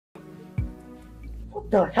What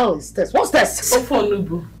the hell is this? What's this?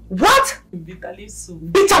 Ofonubu. What? Bitter leaf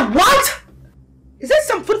soup. Bitter what? Is this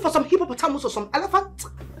some food for some hippopotamus or some elephant?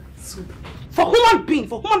 Soup. For human being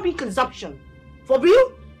consumption. For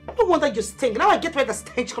real? No wonder you stink. Now I get where the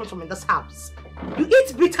stench comes from in this house. You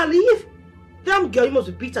eat bitter leaf? Damn girl, you must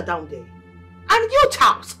be bitter down there. And you,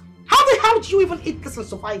 Charles, how the hell do you even eat this and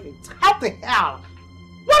survive it? How the hell?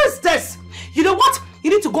 What is this? You know what? You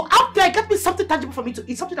need to go out there and get me something tangible for me to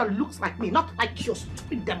eat. Something that looks like me, not like your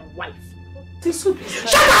stupid damn wife. This soup is...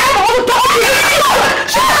 Shut up!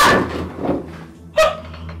 Shut up!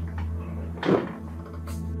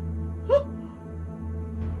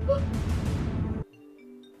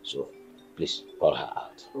 So, please call her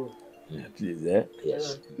out. Oh. Yeah, please, eh?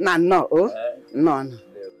 Yes. No. No.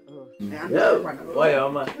 Yo, why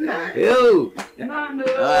am I? Yo! No.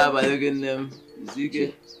 Ah, but look at them. Is it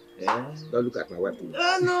okay? Yeah. Don't look at my wife.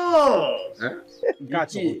 No! Huh?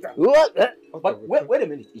 What? But wait a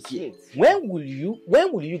minute. When will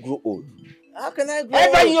you grow old? How can I grow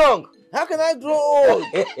Ever old? young. How can I grow old?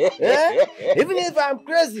 Eh? Even if I'm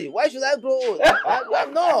crazy, why should I grow old?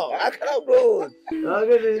 No, I cannot grow old.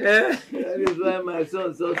 Okay, that is why my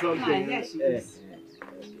son saw something. Yes, she is.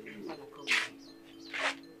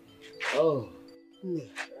 Oh. Good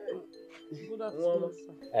afternoon,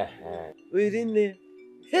 sir. We didn't know.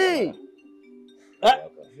 Hey!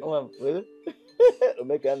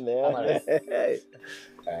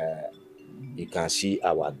 You can see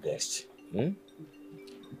our guests.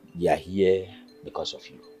 They are here because of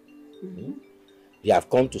you. They have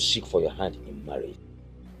come to seek for your hand in marriage.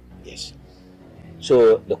 Yes.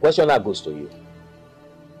 So the question now goes to you.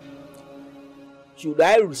 Should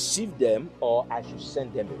I receive them or I should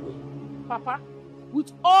send them away? Papa,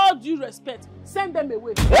 with all due respect, send them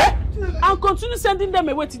away. And continue sending them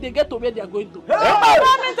away till they get to where they are going to. How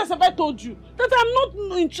many have I told you that I'm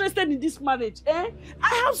not interested in this marriage? I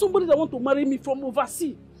have somebody that wants to marry me from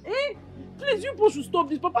overseas. Please, you people should stop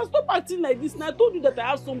this. Papa, stop acting like this. Now I told you that I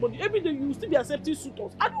have somebody. Every day you will still be accepting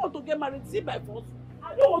suitors. I don't want to get married, see by force.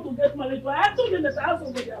 I don't want to get married, but I told them that I have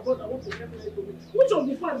somebody abroad that wants to get married to me. Which of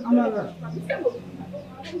the fans? Amara.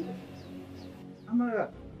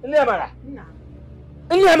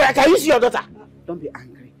 Amara, can you see your daughter? Don't be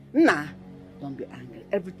angry. Nah, don't be angry.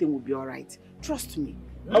 Everything will be all right. Trust me.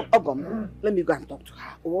 Ogom, let me go and talk to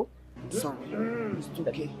her. Oh, sorry. It's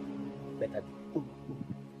okay. Better.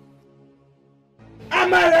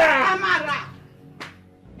 Amara!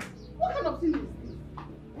 What kind of thing is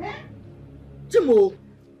this? Jimo!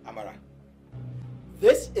 Amara,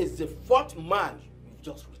 this is the fourth man you've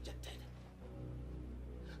just rejected.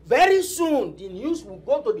 Very soon, the news will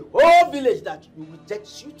go to the whole village that you reject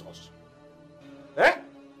suitors.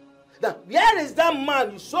 Now, where is that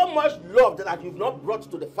man you so much love that you've not brought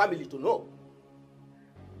to the family to know?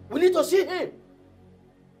 We need to see him.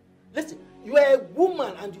 Listen, you are a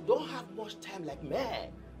woman and you don't have much time like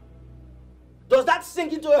men. Does that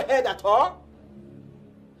sink into your head at all?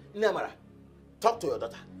 Namara, talk to your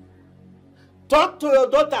daughter. Talk to your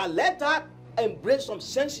daughter. Let her embrace some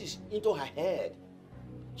senses into her head.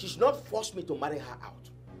 She should not force me to marry her out.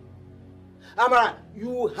 Amara,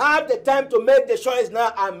 you have the time to make the choice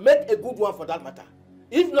now and make a good one for that matter.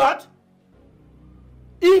 If not,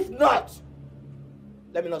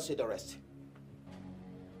 let me not say the rest.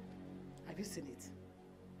 Have you seen it?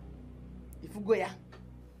 Ifugoya,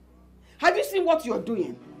 have you seen what you're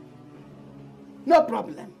doing? No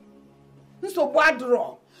problem. So what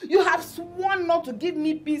wrong? You have sworn not to give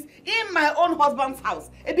me peace in my own husband's house.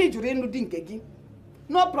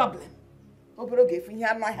 No problem.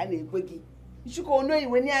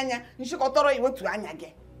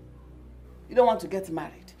 You don't want to get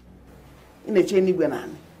married.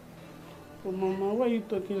 Oh, Mama, why are you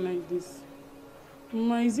talking like this?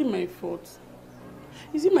 Mama, is it my fault?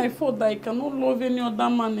 Is it my fault that I cannot love any other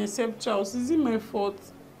man except Charles? Is it my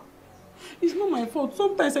fault? It's not my fault.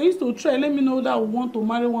 Sometimes I used to try, let me know that I want to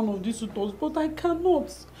marry one of these suitors, but I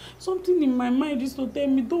cannot. Something in my mind used to tell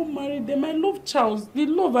me, don't marry them. I love Charles. The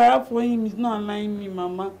love I have for him is not allowing me,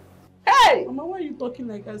 Mama. Hey! Mama, why are you talking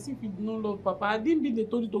like as if you do not love Papa? I didn't mean they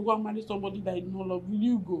told you to go and marry somebody that you do not love. Will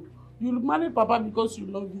you go? You'll marry Papa because you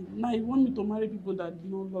love him. Now you want me to marry people that do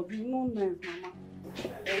not love you. No, nice, Mama.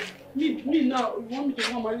 Me now, you want me to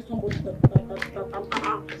go and marry somebody that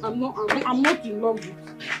I'm not in love with.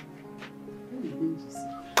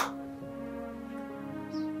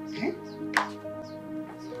 Okay.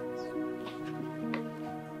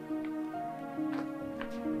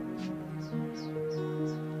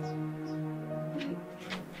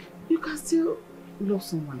 You can still love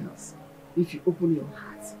someone else if you open your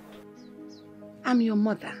heart. I'm your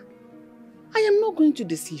mother. I am not going to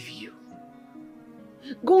deceive you.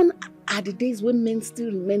 Gone are the days when men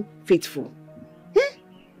still remain faithful. Eh?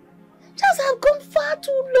 Charles have gone far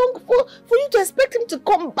too long for you to expect him to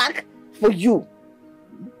come back for you.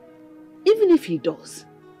 Even if he does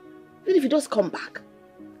come back,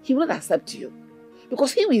 he will not accept you.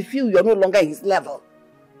 Because he will feel you're no longer his level.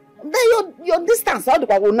 Then your distance, how do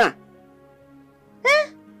I go now? Eh?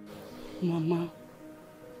 Mama,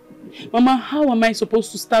 how am I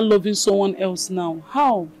supposed to start loving someone else now?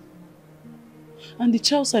 How? And the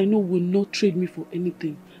Charles I know will not trade me for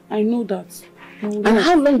anything. I know that. And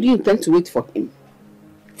how long do you intend to wait for him?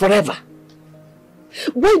 Forever.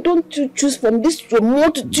 Why don't you choose from this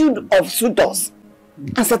multitude of suitors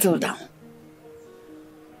and settle down?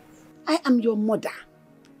 I am your mother.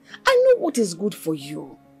 I know what is good for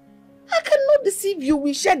you. I cannot deceive you.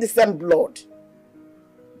 We share the same blood.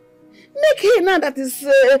 Make hay now that is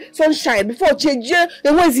sunshine before change. Eh?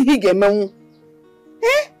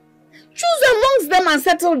 Choose amongst them and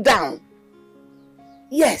settle down.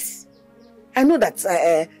 Yes, I know that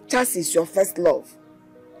Charles is your first love.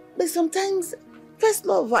 But sometimes first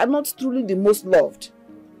love are not truly the most loved.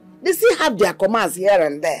 They still have their commands here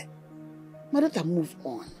and there. My daughter, move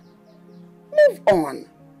on. Move on.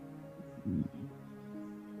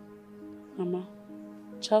 Mama,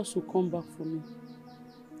 Charles will come back for me.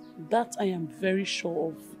 That I am very sure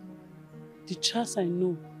of. The Charles I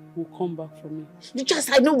know will come back for me. The Charles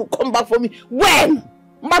I know will come back for me. When?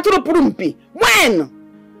 When?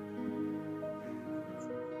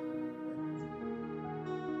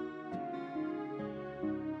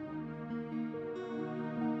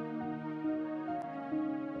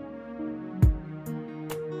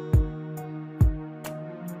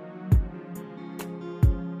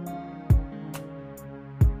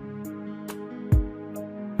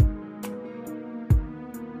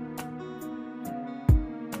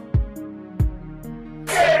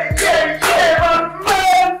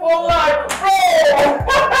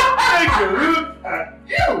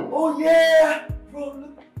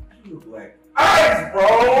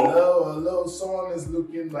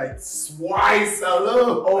 Like twice,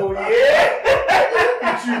 hello. Oh yeah. Look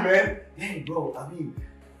at you, man. Hey, bro. I mean,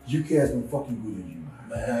 UK has been fucking good at you,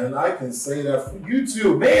 man. I can say that for you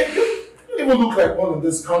too, man. You don't even look like one in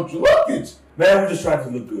this country. Look it, man. We're just trying to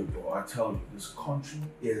look good, bro. I tell you, this country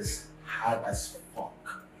is hot as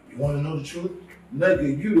fuck. You want to know the truth,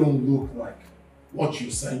 nigga? You don't look like what you're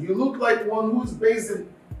saying. You look like one who's based in.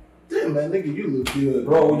 Damn, man, nigga, you look good.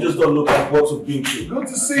 Bro, we just don't look like what's of being true. Good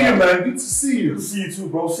to see you, man. Good to see you. Good to see you too,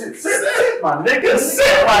 bro. Sit, my nigga.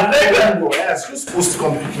 Sit, my nigga. You're supposed to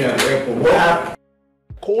come pick me at the airport. What happened?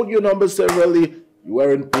 Called your number severally. You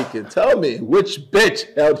weren't picking. Tell me, which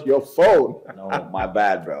bitch held your phone? No, my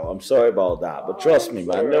bad, bro. I'm sorry about that. But trust me,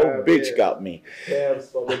 man, no bitch got me. Yeah,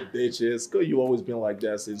 some bitches. Cause you always been like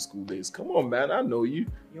that since school days. Come on, man. I know you.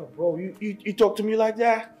 Yo, bro, you talk to me like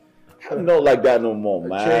that? I'm not like that no more,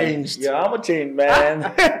 man. Changed. Yeah, I'm a changed man.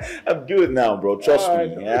 I'm good now, bro. Trust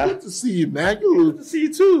me. Yeah. Good to see you, man. Good to see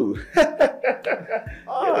you too.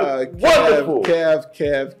 Wonderful.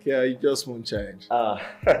 Kev, you just won't change.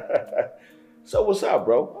 So what's up,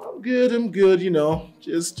 bro? I'm good. You know,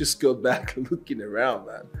 just go back looking around,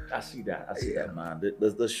 man. I see that, man.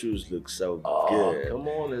 The shoes look so good. Come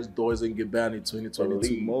on, it's Doors and Gabbani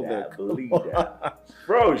 2022 model. Believe that.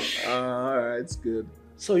 Bro. All right, it's good.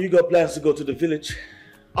 So you got plans to go to the village?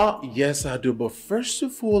 Yes, I do. But first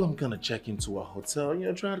of all, I'm gonna check into a hotel. You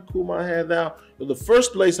know, try to cool my head down. The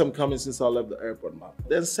first place I'm coming since I left the airport, man.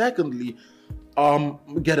 Then secondly,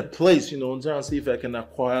 get a place. You know, and try and see if I can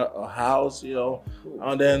acquire a house. You know,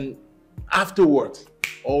 and then afterwards,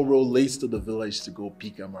 all road leads to the village to go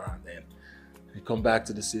pick Amara, and then they come back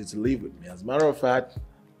to the city to live with me. As a matter of fact,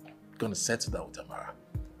 I'm gonna settle down with Amara.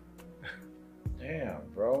 Damn,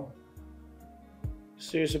 bro.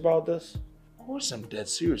 Serious about this? Of course I'm dead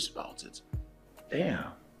serious about it.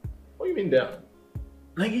 Damn. What do you mean damn?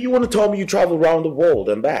 Nigga, you want to tell me you travel around the world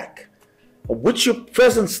and back? With your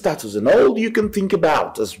present status and all you can think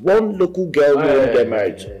about as one local girl you want to get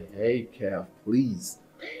married to. Hey, Kev, please.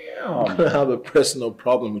 Damn. I'm gonna have a personal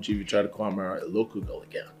problem with you if you try to call me a local girl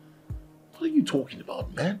again. What are you talking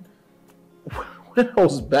about, man? When I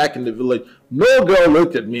was back in the village, no girl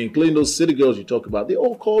looked at me, including those city girls you talk about. They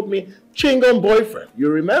all called me Chingon boyfriend, you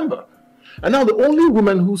remember? And now the only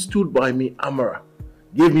woman who stood by me, Amara,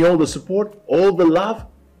 gave me all the support, all the love,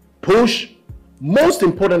 push, most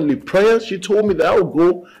importantly, prayer. She told me that I would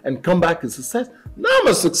go and come back a success. Now I'm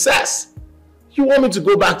a success. You want me to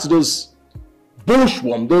go back to those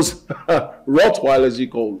bushworm, those Rottweilers you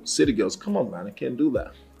call city girls? Come on, man, I can't do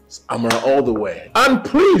that. Amara all the way. And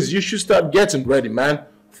please, you should start getting ready, man.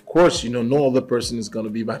 Of course, you know, no other person is going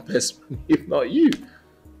to be my best man if not you.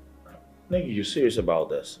 Nigga, you serious about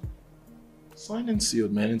this? Signed and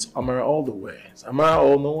sealed, man. It's Amara all the way. It's Amara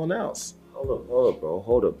or no one else.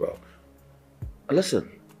 Hold up, bro. Listen,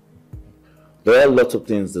 there are lots of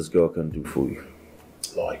things this girl can do for you.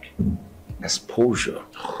 Like? Exposure.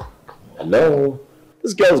 Hello?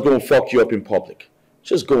 This girl's gonna fuck you up in public.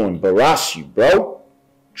 She's gonna embarrass you, bro.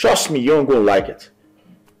 Trust me, you ain't gonna like it.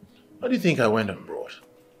 How do you think I went abroad?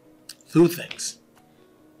 Through things.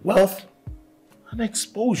 Wealth and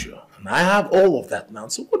exposure. And I have all of that now.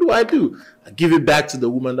 So what do? I give it back to the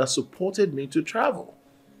woman that supported me to travel.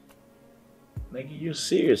 Nigga, you're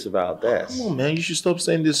serious about this? Come on, man. You should stop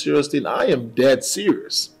saying this serious thing. I am dead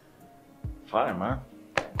serious. Fine, man.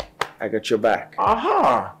 I got your back.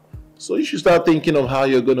 Aha! So you should start thinking of how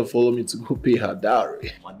you're gonna follow me to go pay her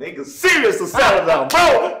dowry. My nigga's serious to settle down.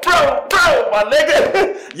 Bro, my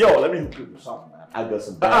nigga. Yo, let me hook you with something, man. I got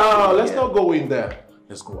some bad let's not go in there.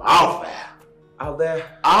 Let's go out there. Out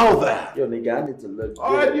there? Out there. Yo, nigga, I need to look good.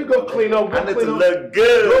 All right, you go clean up. I need to look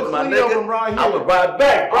good, go my clean nigga. up right here. I will ride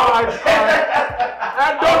back, bro. All right.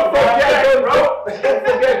 And don't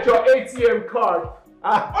forget your ATM card.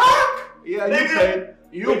 Yeah, nigga, you pay.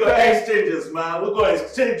 You got exchanges, man. We're going to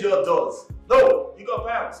exchange your dollars. No, you got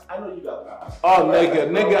pounds. I know you got pounds. Oh,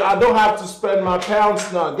 nigga, I don't have to spend my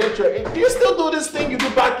pounds now. Get your. Do you still do this thing you do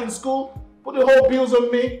back in school? Put the whole bills on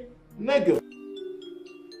me, nigga.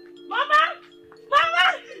 Mama!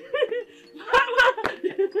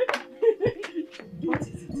 What is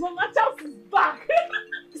it? Mama Charles is back.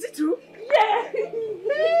 Is it true? Yeah.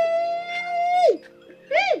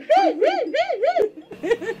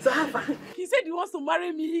 So how far? He said he wants to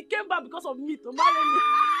marry me. He came back because of me to marry me.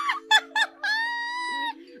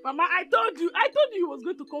 Mama, I told you he was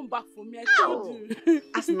going to come back for me. I told you.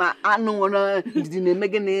 Asma, I don't wanna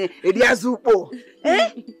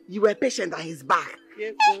you were patient and he's back.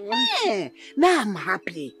 Yes, Now I'm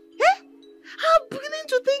happy. I'm beginning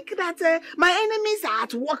to think that my enemies are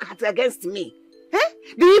at work against me.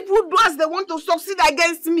 The evil doers, they want to succeed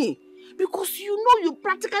against me. Because you know you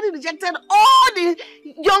practically rejected all the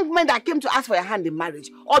young men that came to ask for your hand in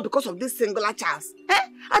marriage. All because of this singular chance.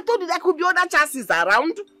 I told you there could be other chances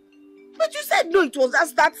around. But you said no, it was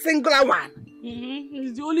just that singular one.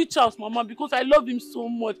 He's the only chance, Mama, because I love him so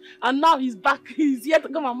much. And now he's back. He's here to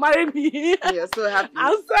come and marry me. You're so happy.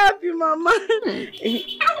 I'm so happy, Mama.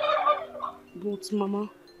 But, Mama.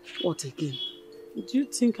 What again? Do you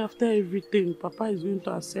think after everything, Papa is going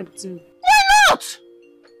to accept him? Why not?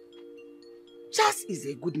 Charles is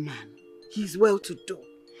a good man. He's well-to-do.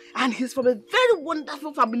 And he's from a very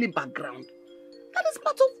wonderful family background. That is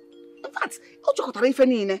part of... In fact,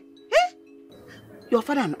 your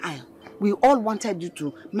father and I, we all wanted you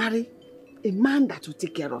to marry a man that will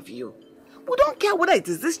take care of you. We don't care whether it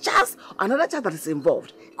is this Charles or another Charles that is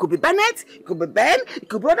involved. It could be Bennett, it could be Ben, it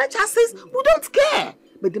could be other Charleses. We don't care.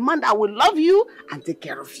 But the man that will love you and take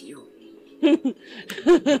care of you.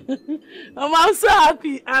 I'm so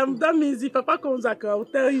happy. That means if Papa comes back, I'll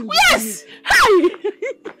tell him. Yes! Hi!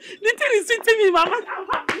 The thing is sweet to me, Mama. I'm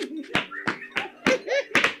happy.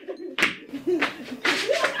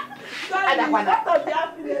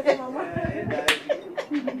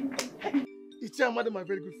 It's your madam, my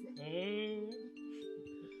very good friend.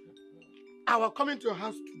 Our coming to your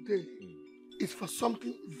house today is for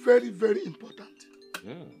something very, very important.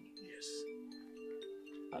 Yes.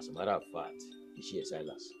 As a matter of fact, Ichie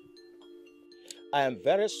Silas, I am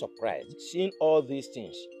very surprised seeing all these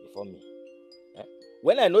things before me.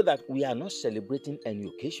 When I know that we are not celebrating any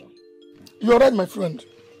occasion. You're right, my friend.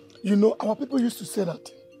 You know, our people used to say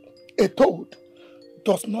that a toad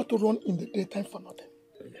does not run in the daytime for nothing.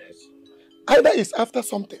 Yes. Either it's after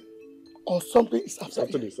something or something is after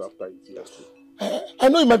Something it. is after it, yes. I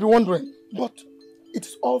know you might be wondering, but it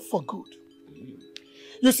is all for good.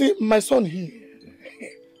 You see, my son here,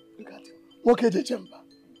 look at him. Mokeje Jemba.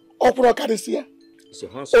 Opera Kadesia. It's a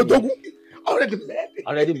handsome man. Already married.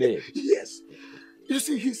 Already married? Yes. You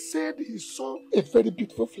see, he said he saw a very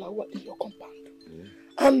beautiful flower in your compound.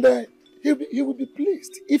 And he will be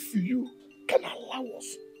pleased if you can allow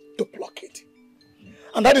us to pluck it.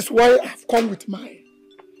 And that is why I've come with my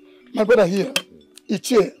brother here,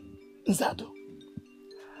 Ichie Nzado.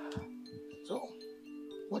 So,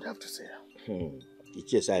 what do you have to say?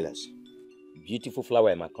 Ichie Silas, beautiful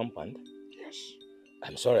flower in my compound? Yes.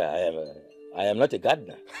 I'm sorry, I am not a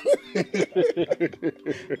gardener.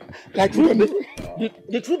 Like you don't know.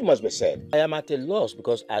 The truth must be said. I am at a loss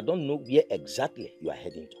because I don't know where exactly you are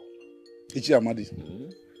heading to. Ichie Amadi,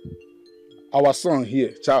 our son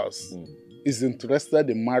here, Charles, is interested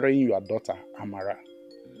in marrying your daughter, Amara.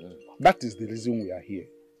 That is the reason we are here.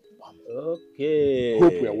 Okay.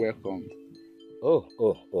 Hope we are welcomed. Oh.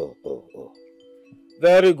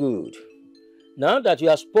 Very good. Now that you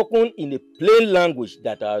have spoken in a plain language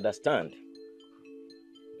that I understand,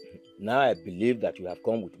 now I believe that you have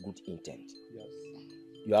come with good intent. Yes.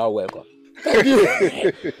 You are welcome. Thank you.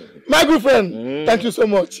 My good friend, thank you so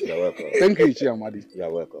much. You're welcome. Thank you, Chiamadi. You're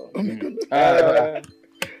welcome. Oh my God.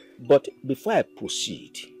 But before I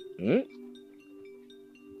proceed,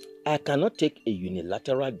 I cannot take a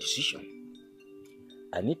unilateral decision.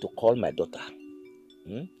 I need to call my daughter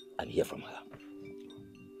and hear from her.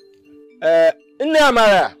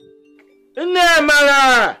 Amara!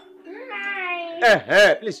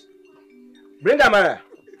 Please, bring Amara.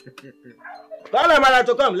 Call Amara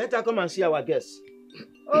to come. Let her come and see our guests.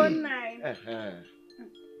 Oh, nice.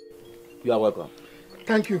 You are welcome.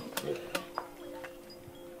 Thank you.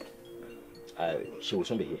 She will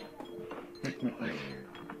soon be here.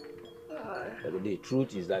 But the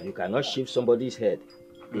truth is that you cannot shave somebody's head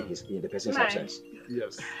in the person's absence.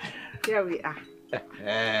 Yes. Here we are.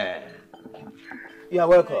 You are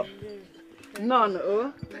welcome. None.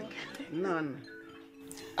 None.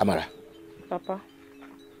 Amara. Papa.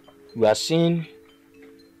 You are seeing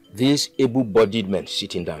these able-bodied men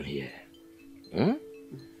sitting down here.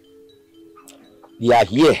 They are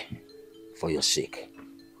here for your sake.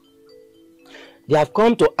 They have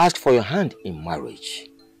come to ask for your hand in marriage.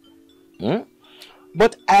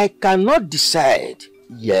 But I cannot decide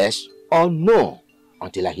yes or no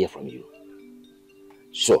until I hear from you.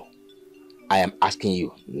 So, I am asking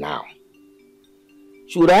you now.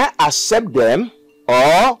 Should I accept them,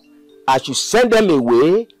 or I should send them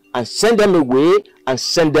away and send them away and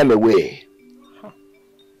send them away?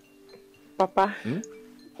 Papa,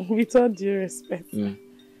 with all due respect,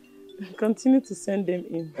 continue to send them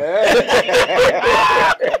in. Hey,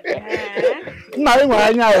 we are in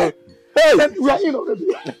already. We are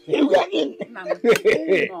in.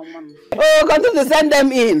 Oh, continue to send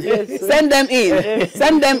them in. Send them in.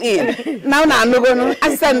 Send them in. Now, I'm going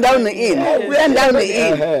to send down the in. Send down the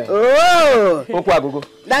in. Oh.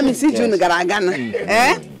 Let me see you in the garagana.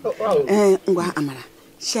 Amara,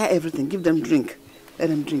 share everything. Give them drink. Let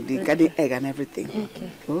them drink. They got the egg and everything. Okay.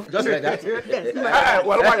 Oh? Just like that.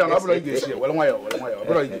 Well, why you're not bringing this here? Well, why you're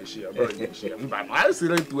bringing this here? I see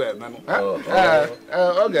it well, man.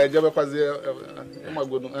 Okay, Jabba Pazi, oh my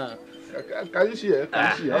goodness. Can you share?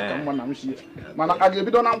 Can you share? Come on, I'm share. Man, I give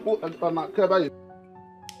it on Uncle.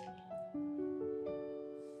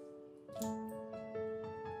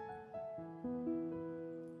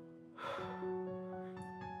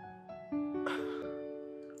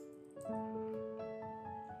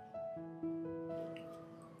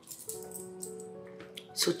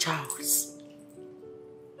 So, Charles,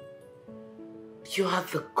 you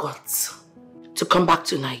have the guts to come back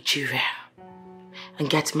to Nigeria and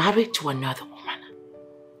get married to another woman.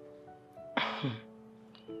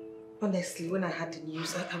 Honestly, when I had the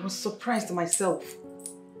news, I was surprised myself.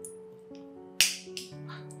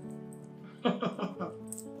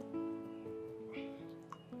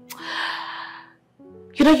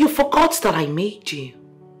 You know, you forgot that I made you.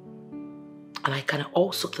 And I can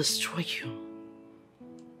also destroy you.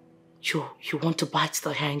 You want to bite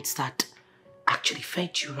the hands that actually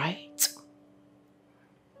fed you, right?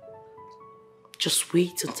 Just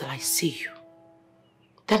wait until I see you.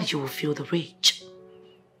 Then you will feel the rage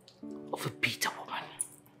of a bitter woman.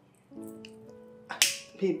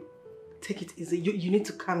 Babe, take it easy. You need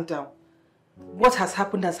to calm down. What has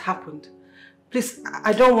happened has happened. Please,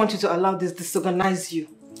 I don't want you to allow this disorganize you.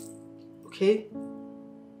 Okay?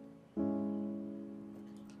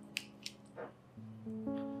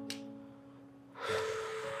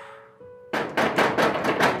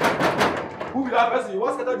 Who will that person?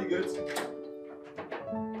 What's the gate?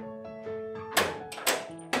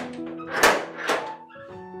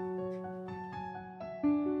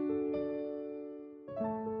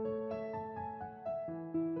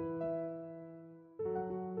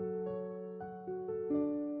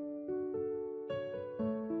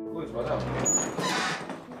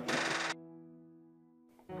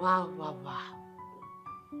 Wow.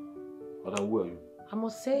 Madam, who are you? I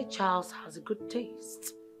must say Charles has a good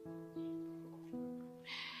taste.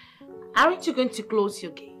 Aren't you going to close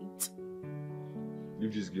your gate?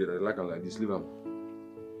 Leave this gate. I like him like this. Leave him.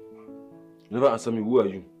 You never answer me. Who are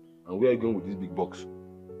you? And where are you going with this big box?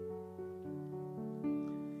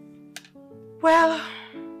 Well,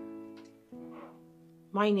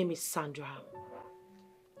 my name is Sandra.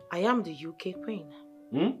 I am the UK Queen.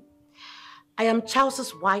 I am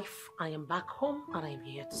Charles's wife. I am back home and I am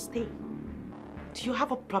here to stay. Do you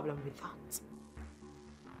have a problem with that?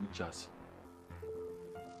 With Charles?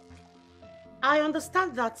 I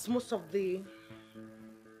understand that most of the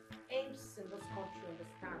aims in this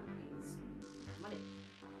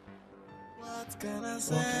What can I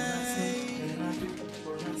say?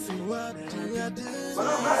 What do I do?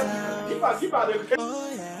 Oh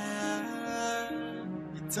yeah,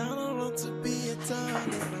 eternal want to be eternal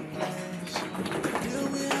flesh. Deal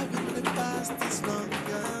we have in the past is long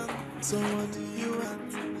gone. So what do you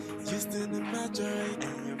want? Just in the majority,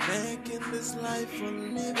 and you're making this life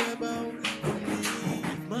unlivable for me.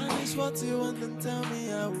 If money is what you want, then tell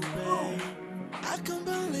me I will pay. I can't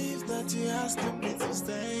believe that you're asking me to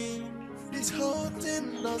stay. This whole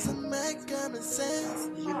thing doesn't make any sense.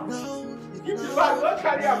 You know, what do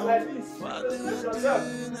I do now?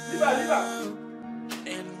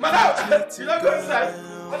 Madam, you don't go inside.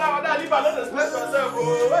 Madam, leave her alone and stress myself.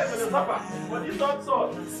 Wait for the supper. But this not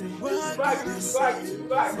so. This back.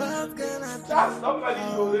 That's not funny.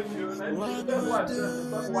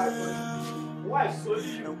 Why so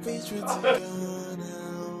you?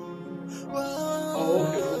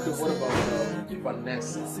 Oh, okay. What about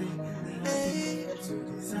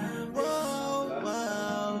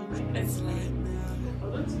Vanessa? It's like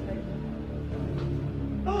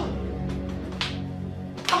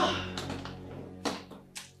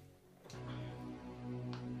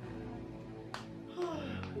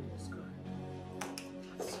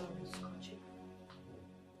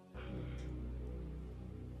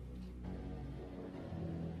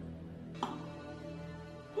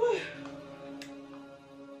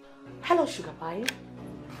Hello, Sugar Pie.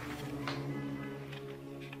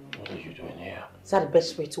 What are you doing here? Is that the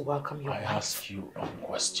best way to welcome your I wife? ask you a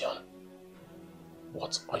question.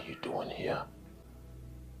 What are you doing here?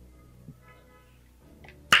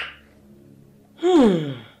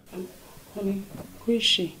 Honey, who is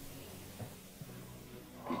she?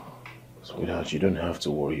 Sweetheart, you don't have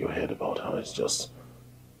to worry your head about her. It's just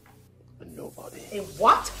a nobody. A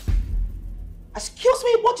what? Excuse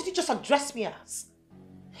me, what did you just address me as?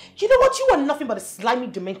 You know what? You are nothing but a slimy,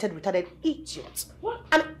 demented, retarded idiot. What?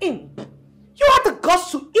 An imp. You had the guts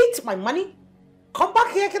to eat my money? Come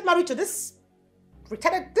back here, get married to this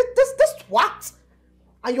retarded, this what?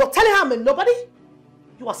 And you're telling her I'm a nobody?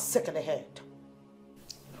 You are sick in the head.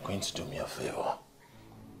 You're going to do me a favor.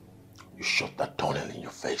 You shut that tunnel in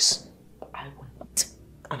your face. I won't.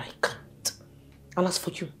 And I can't. And as for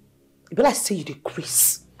you, you better say you did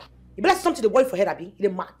Chris. You better say something to the boy for head, Abby. You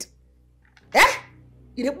did mad. Eh?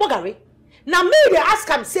 You did buggery. Now me they ask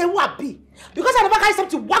him, say who I be. Because I never got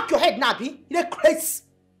something to whack your head now, Abby. You did Chris.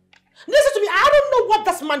 Listen to me, I don't know what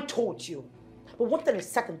this man told you. But one thing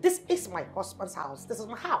is certain, this is my husband's house. This is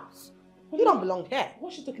my house. You don't belong here.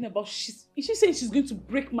 What's she talking about? Is she saying she's going to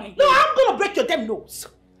break my head? No, I'm going to break your damn nose.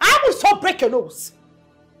 I will so break your nose.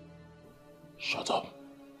 Shut up.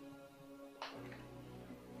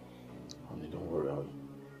 Honey, don't worry. I'll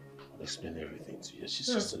explain everything to you. She's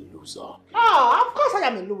just a loser. Oh, of course I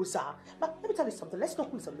am a loser. But let me tell you something. Let's know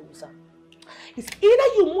who is a loser. It's either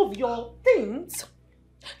you move your things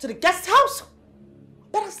to the guest house,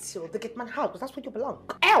 better still, the Gateman house, because that's where you belong.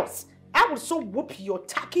 Else, I will so whoop your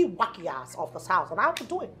tacky, wacky ass off this house, and I will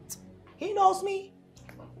do it. He knows me.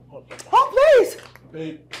 Oh, please!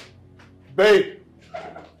 Babe!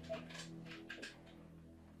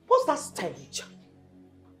 What's that stench?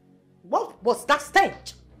 What was that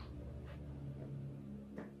stench?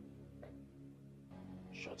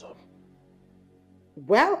 Shut up.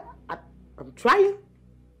 Well, I'm trying.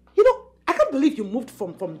 You know, I can't believe you moved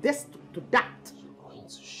from this to that. You're going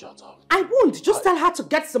to shut up. I won't. Just tell her to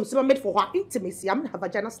get some made for her intimacy. I mean, her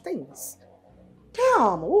vagina stings.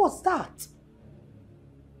 Damn, what was that?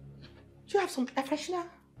 Do you have some air freshener?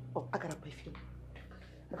 Oh, I got a perfume.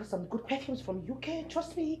 I got some good perfumes from UK.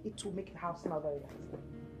 Trust me, it will make the house smell very nice.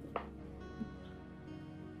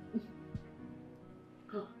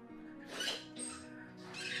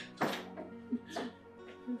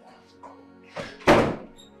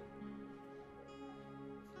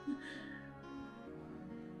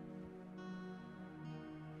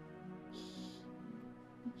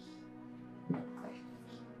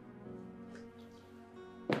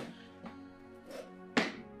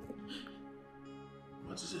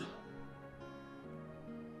 What is it?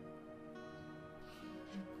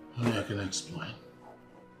 Only I can explain.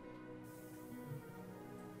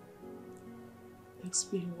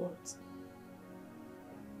 Explain what?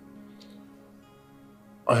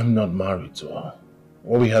 I'm not married to her.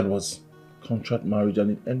 All we had was contract marriage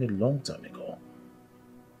and it ended a long time ago.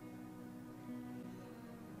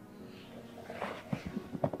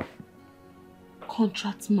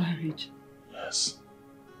 Contract marriage? Yes.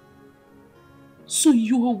 So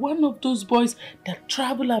you were one of those boys that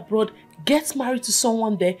travel abroad, gets married to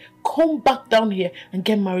someone there, come back down here and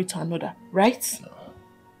get married to another, right? No.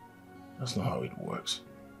 That's not how it works.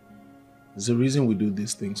 There's a reason we do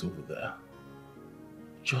these things over there.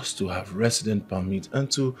 just to have resident permit and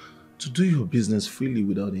to do your business freely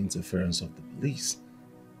without the interference of the police.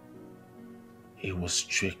 It was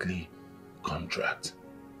strictly contract.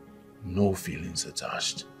 No feelings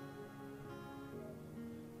attached.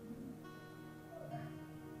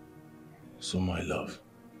 So my love,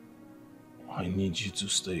 I need you to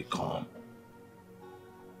stay calm.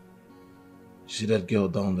 See that girl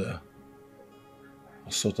down there?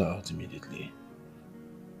 I'll sort her out immediately.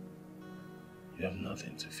 You have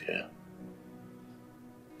nothing to fear.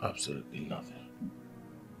 Absolutely nothing.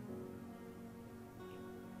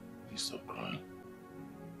 Please stop crying.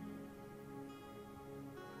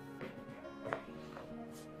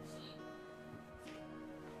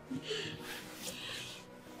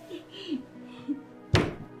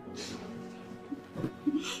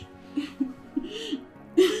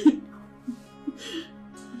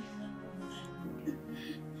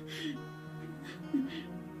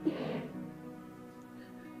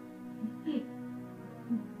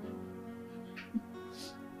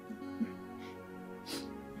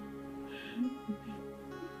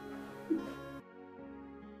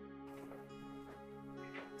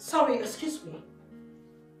 Sorry, excuse me.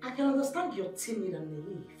 I can understand you're timid and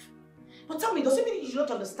naive. But tell me, does it mean you do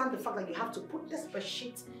not understand the fact that you have to put this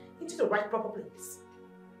bedsheet into the right proper place?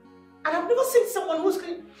 And I've never seen someone who's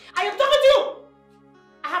clean. I am talking to you!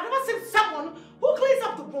 I have never seen someone who cleans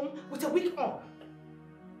up the room with a wig on.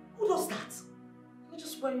 Who does that? You're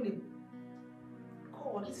just wearing a...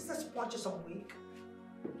 God, is this a sponge or some wig?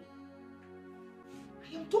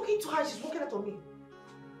 I am talking to her, she's walking out on me.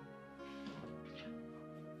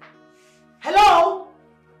 Hello?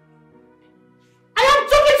 I am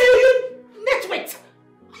talking to you, netwit!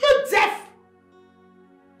 Are you deaf?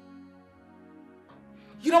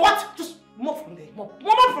 You know what? Just move from there. Move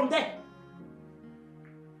from there.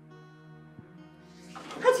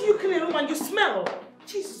 How do you clean a room and you smell?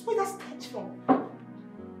 Jesus, where does that stench from?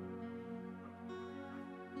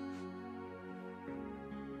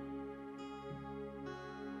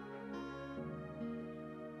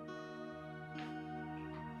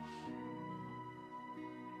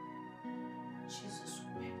 Jesus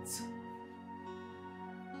wept.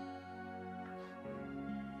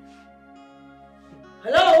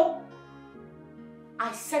 Hello?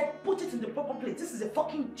 I said put it in the proper place. This is a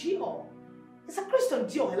fucking Dior. It's a Christian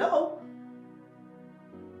Dior. Hello?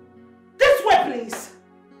 This way, please.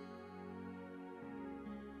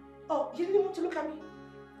 Oh, you didn't want to look at me?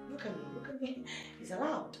 Look at me. Look at me. It's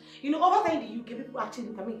allowed. You know, over there in the UK, people actually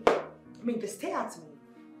look at me. I mean, they stare at me.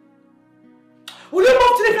 Will you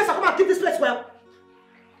move to the place and come and keep this place well?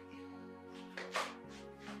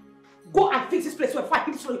 Go and fix this place well before I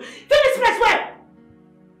keep this for you. Fix this place well!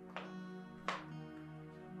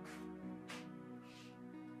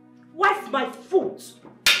 Why's my foot?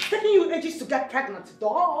 It's taking you ages to get pregnant,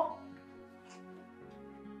 dog.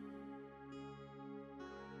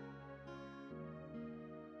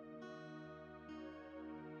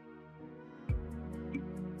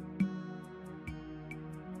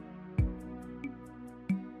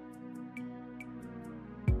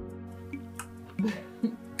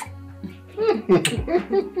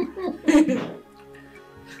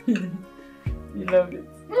 You love it.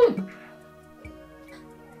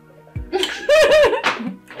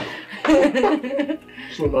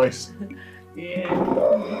 So nice. Yeah.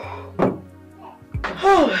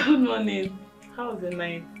 Oh, good morning. How was the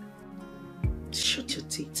night? Shut your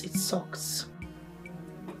teeth. It sucks.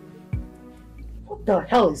 What the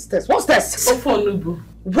hell is this? What's this? Ofonubu.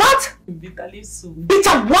 What? Bitter leaf soup.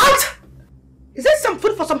 Bitter what? Is this some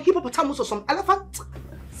food for some hippopotamus or some elephant?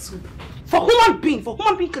 Soup. For human being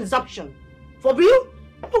consumption. For real?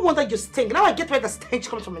 No wonder you stink. Now I get where the stench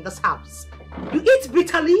comes from in this house. You eat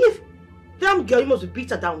bitter leaf? Damn girl, you must be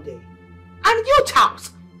bitter down there. And you,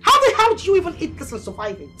 Charles, how the hell do you even eat this and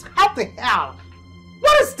survive it? How the hell?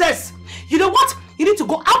 What is this? You know what? You need to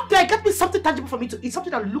go out there and get me something tangible for me to eat.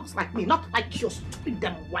 Something that looks like me, not like your stupid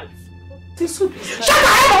damn wife. This soup is shut the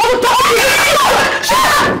hell up!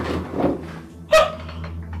 Shut up!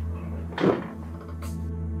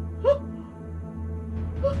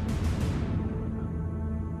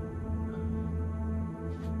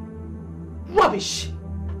 Rubbish!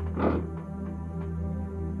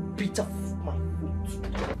 Beat off my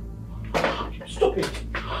foot. Stop it!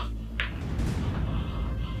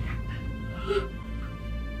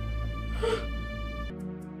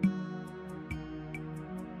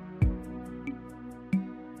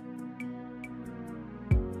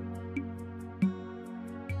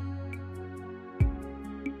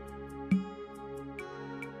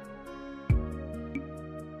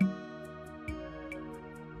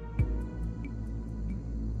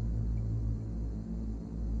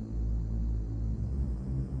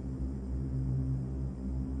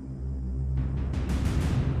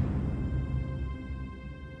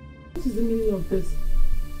 What is the meaning of this?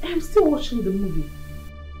 I'm still watching the movie.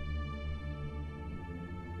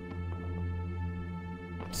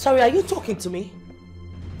 Sorry, are you talking to me?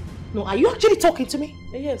 No, are you actually talking to me?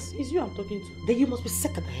 Yes, it's you I'm talking to. Then you must be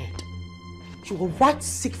sick at the head. You were right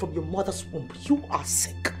sick from your mother's womb. You are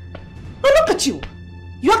sick. Now look at you.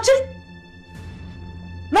 You actually...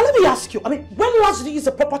 Now let me ask you. I mean, when last did you use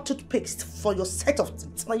a proper toothpaste for your set of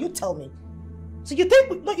teeth? Now you tell me. So you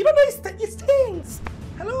think... No, you don't know it stinks.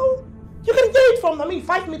 Hello? You can hear it from,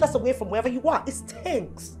 5 meters away from wherever you are. It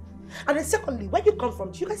stinks. And then secondly, where you come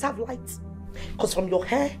from, do you guys have lights? Because from your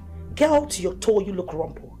hair, girl, to your toe, you look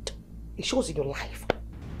rumpled. It shows in your life.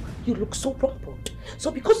 You look so rumpled.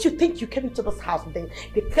 So because you think you came into this house and then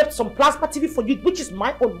they kept some plasma TV for you, which is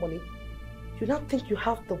my own money, you now think you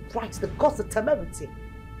have the right, the guts, the temerity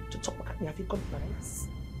to talk back at me. Have you gone nice?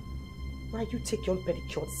 Now you take your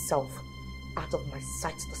unpedicured self out of my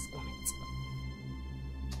sight this moment.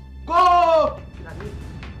 Go!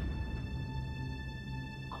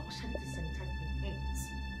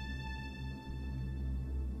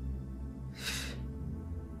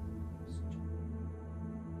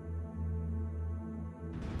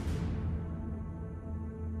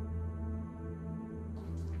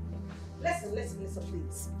 Listen,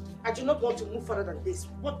 please. I do not want to move further than this.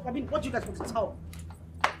 What do you guys want to tell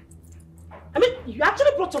me? I mean, you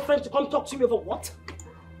actually brought your friend to come talk to me over what?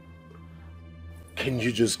 Can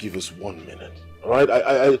you just give us 1 minute? Alright?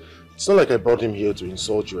 It's not like I brought him here to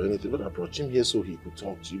insult you or anything, but I brought him here so he could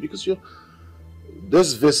talk to you because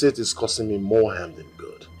this visit is causing me more harm than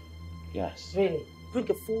good. Yes. Really? Bring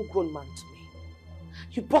a full-grown man to me.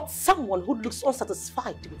 You brought someone who looks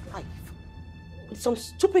unsatisfied with life. With some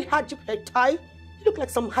stupid hajib hair tie, you look like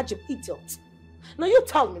some hajib idiot. Now you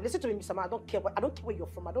tell me, listen to me, Mr. Man, I don't care where you're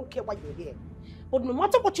from, I don't care why you're here. But no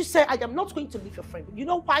matter what you say, I am not going to leave your friend. You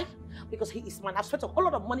know why? Because he is mine. I've spent a whole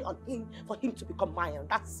lot of money on him for him to become mine, and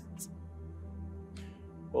that's it.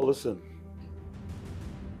 Well, listen.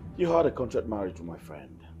 You had a contract marriage with my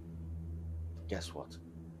friend. Guess what?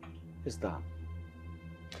 It's done.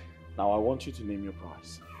 Now I want you to name your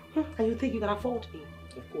price. And you think you can afford him?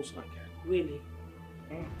 Of course I can. Really?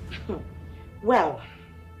 Well,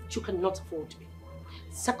 you cannot afford me.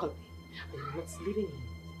 Secondly, I'm not living in.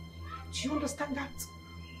 Do you understand that?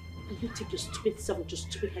 And you take your stupid self and your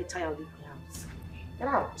stupid hair tie and leave my house. Get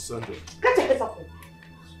out. Sandra. Get your hands off me.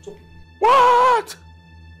 Stupid. What?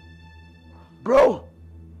 Bro,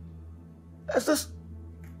 is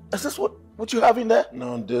this what you have in there?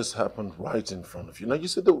 No, this happened right in front of you. Now you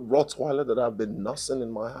see the Rottweiler that I've been nursing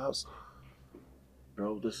in my house?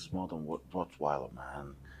 Bro, this is more than Rottweiler,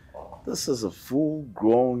 man. This is a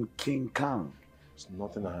full-grown King Kong. There's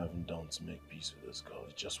nothing I haven't done to make peace with this girl.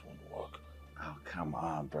 It just won't work. Oh, come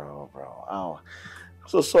on, bro. Oh, I'm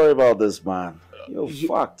so sorry about this, man. You're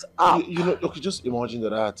fucked up. You know, okay, just imagine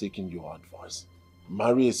that I had taken your advice.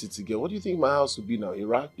 Marry a city girl. What do you think my house would be now?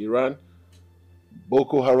 Iraq, Iran,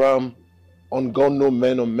 Boko Haram, on gun, no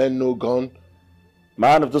men, on men, no gun.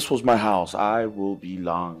 Man, if this was my house, I will be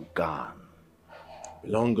long gone.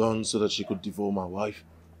 Long gone so that she could devour my wife?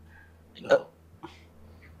 No.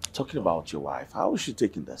 Talking about your wife, how is she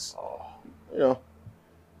taking this? Oh, you know,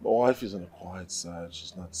 my wife is on a quiet side.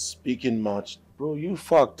 She's not speaking much. Bro, you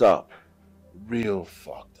fucked up. Real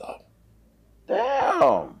fucked up.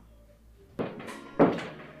 Damn.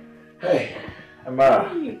 Hey, Amara.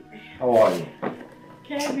 Hey. How are you?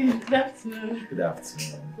 Kevin, good afternoon. Good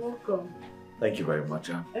afternoon. Welcome. Thank you very much.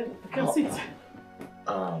 You can sit.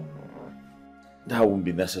 That won't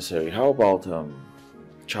be necessary. How about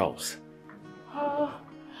Charles?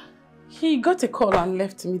 He got a call and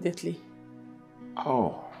left immediately.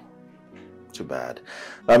 Oh, too bad.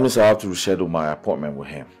 That means I have to reschedule my appointment with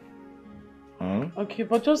him. Okay,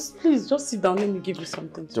 but please sit down. Let me give you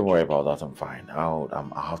something. Don't worry about that. I'm fine. I'll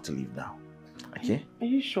have to leave now. Okay? Are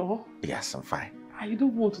you sure? Yes, I'm fine. I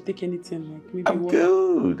don't want to take anything like maybe I'm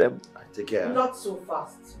good. Take care. Not so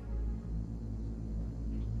fast.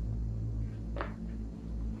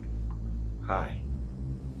 Hi,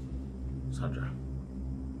 Sandra.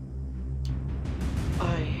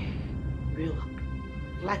 I will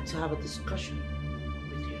like to have a discussion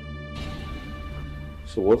with you.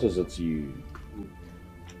 So what is it you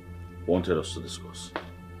wanted us to discuss?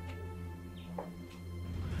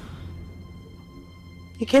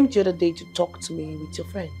 You came the other day to talk to me with your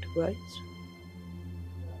friend, right?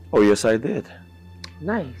 Oh, yes, I did.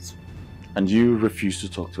 Nice. And you refused to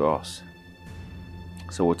talk to us.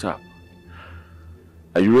 So what's up?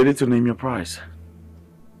 Are you ready to name your price?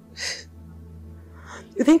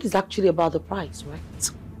 You think it's actually about the price,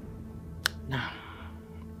 right? Now,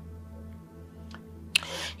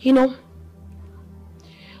 you know,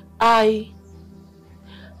 I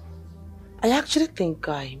actually think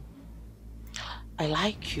I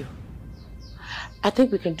like you. I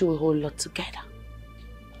think we can do a whole lot together.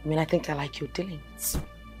 I mean, I think I like your dealings.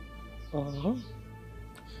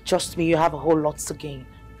 Trust me, you have a whole lot to gain.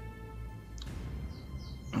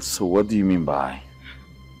 So what do you mean by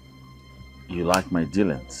you like my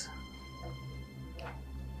dealings?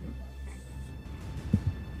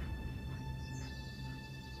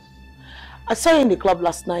 I saw you in the club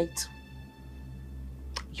last night.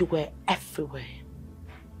 You were everywhere.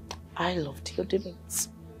 I loved your dealings.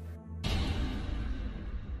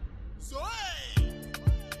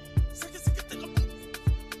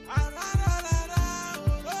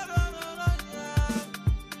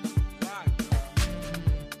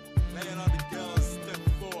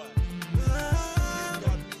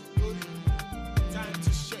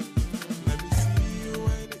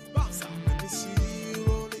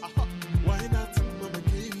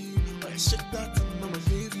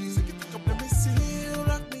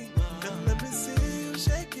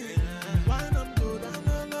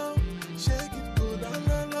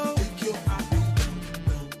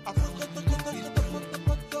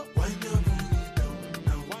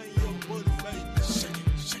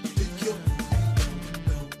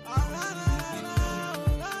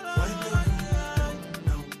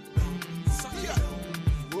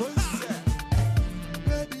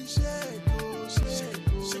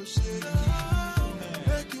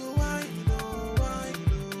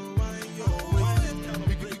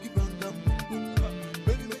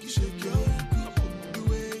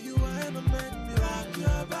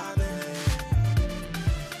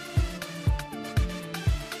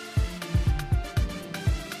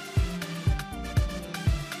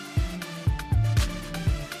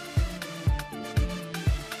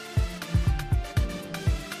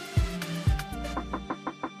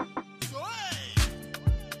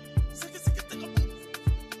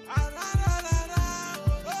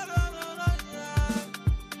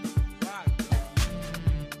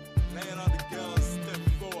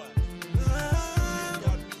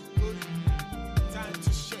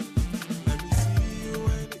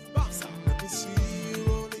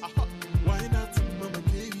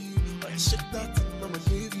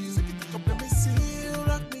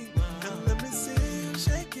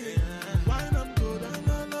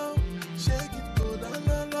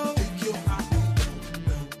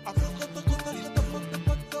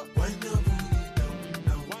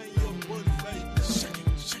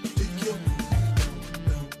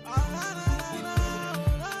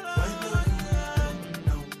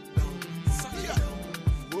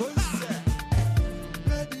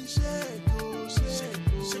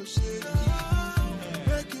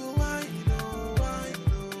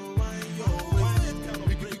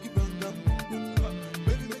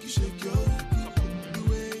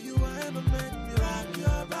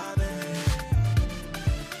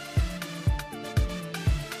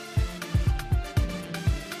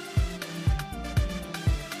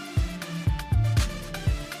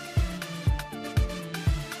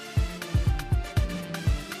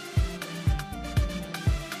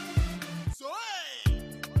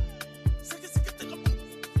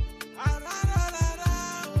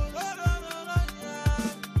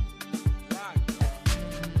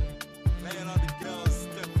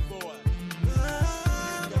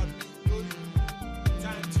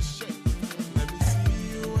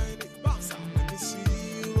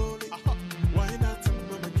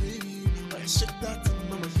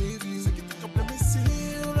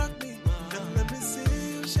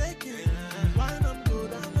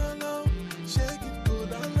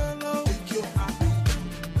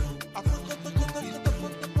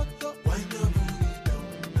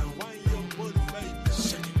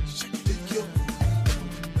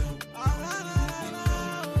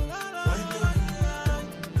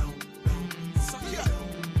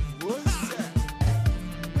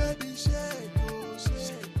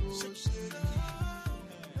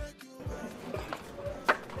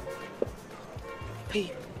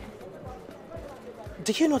 Babe,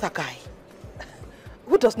 do you know that guy?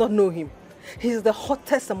 Who does not know him? He's the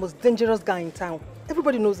hottest and most dangerous guy in town.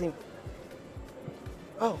 Everybody knows him.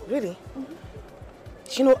 Oh, really?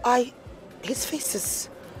 You know, his face is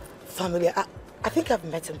familiar. I think I've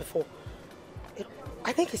met him before.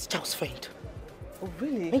 I think he's Charles' friend. Oh,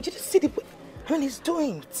 really? I mean, you just see the way, he's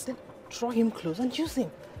doing it. Then draw him close and use him.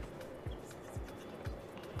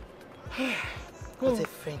 What a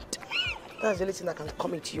friend. That's the only thing that can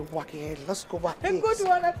come into your wacky head. Let's go back. A good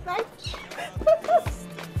one at night. Let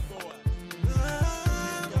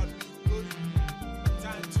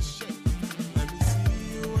me see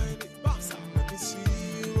you when it bounce out. Let me see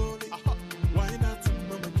you roll it. Why not,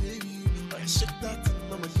 mama, give Shake that thing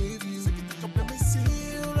mama gave you. Let me see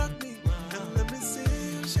you rock me, and let me see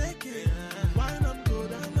you shake it. Wine up, go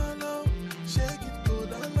down low, low. Shake it, go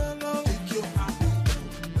down low, low. Take your booty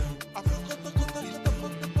down, down.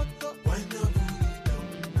 Wine your booty down,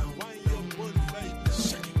 down. Wine your booty, baby.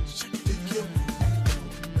 Shake it, shake it. Take your booty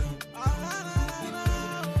down, down. Wine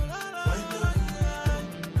your booty down,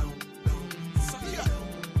 down. Suck it up.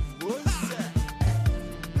 What's that?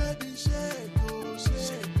 Baby, shake, oh,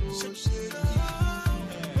 shake, oh, shake it.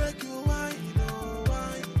 Make you wine, oh,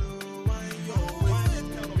 wine, oh, wine your waist.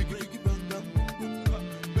 Biggie, bang, bang,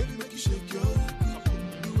 baby, make you shake your booty.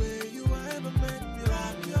 The way you wine, make me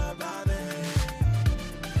rock your body.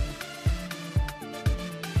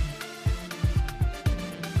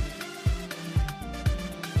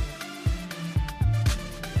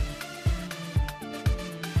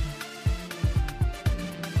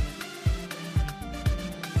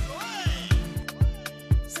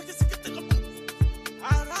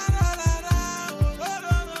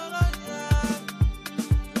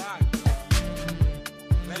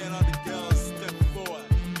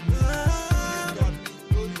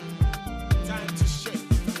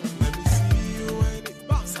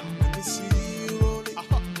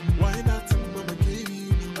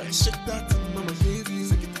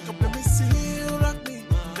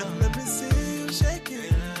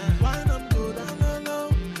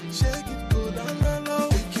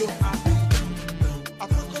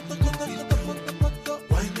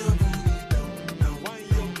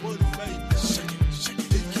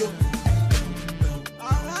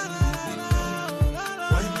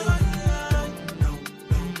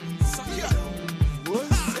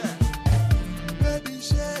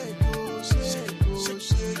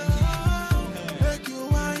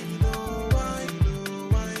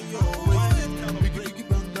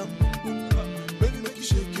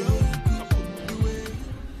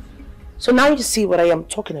 So now you see what I am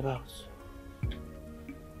talking about.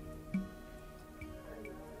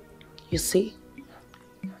 You see,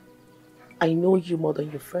 I know you more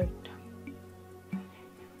than your friend.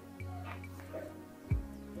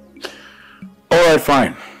 Alright,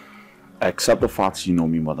 fine. I accept the fact you know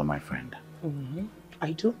me more than my friend.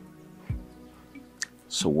 I do.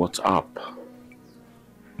 So what's up?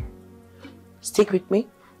 Stick with me.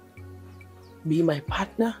 Be my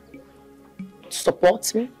partner.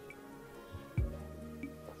 Support me.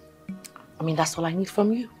 I mean, that's all I need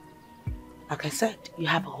from you. Like I said, you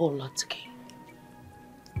have a whole lot to gain.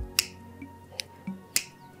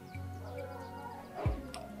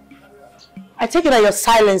 I take it that your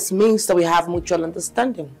silence means that we have mutual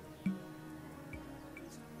understanding.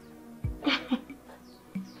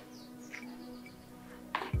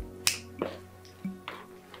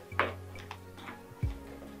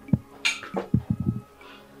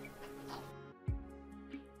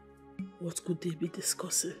 What could they be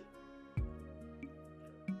discussing?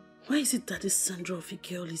 Why is it that this Sandra of a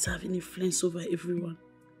girl is having influence over everyone?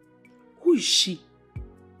 Who is she?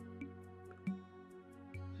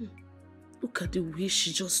 Look at the way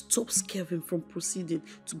she just stops Kevin from proceeding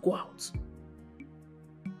to go out.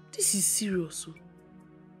 This is serious.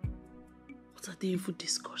 What are they even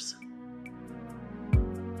discussing?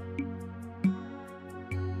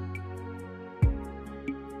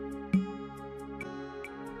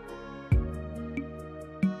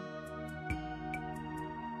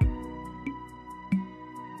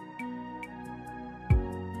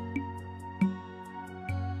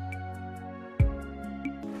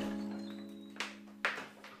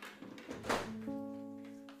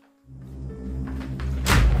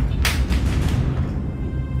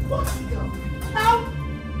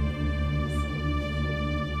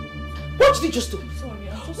 What did you just do? Sorry,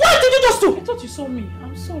 What did you just do? I thought you saw me.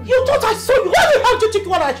 I'm sorry. You thought I saw you? Who the hell do you think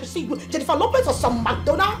you are? I should see you? Jennifer Lopez or some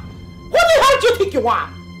McDonald? Who the hell do you think you are?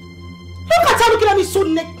 Look at her looking at me so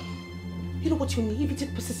naked. You know what you need?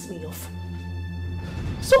 It pisses me off.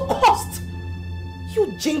 So cost.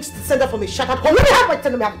 You jinxed the sender from a shattered home. Let me have my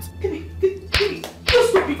tenement. Give me. You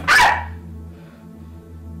stupid. Ah!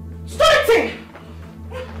 Stop it!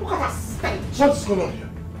 Look at that stench. What's going on here?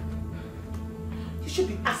 You should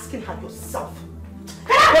be asking her yourself.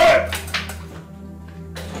 Hey!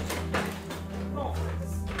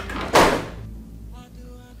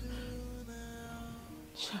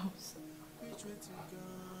 Charles,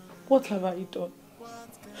 what have I done?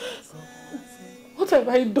 What have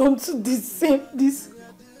I done to deserve this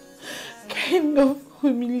kind of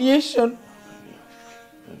humiliation?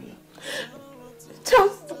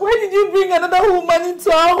 Charles, why did you bring another woman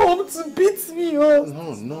into our home to beat me up?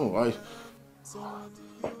 No,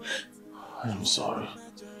 I'm sorry.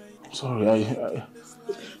 I'm sorry.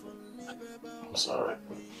 I'm sorry.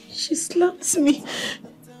 She slapped me.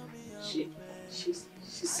 She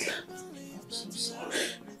slapped me. I'm so sorry.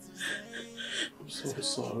 I'm so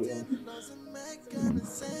sorry.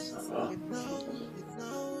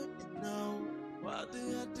 What do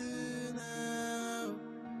I do now?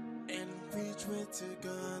 And which way to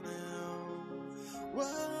go now?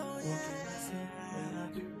 What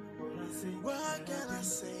can I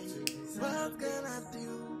say? What can I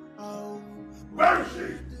do? Oh, Where is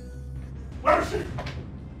she? Where is she?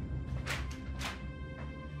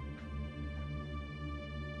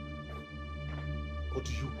 What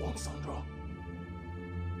do you want, Sandra?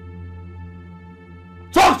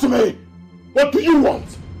 Talk to me! What do you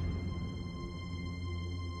want?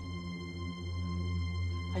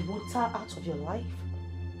 I want her out of your life,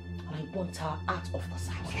 and I want her out of this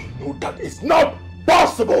house. You know that is not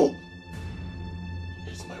possible!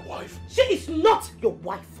 She is my wife. She is not your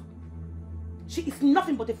wife. She is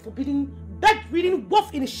nothing but a forbidden, bed-reading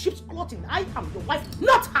wolf in a sheep's clothing. I am your wife,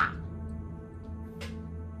 not her!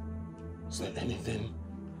 Is there anything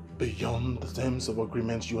beyond the terms of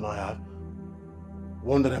agreement you and I have?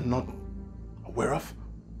 One that I'm not aware of?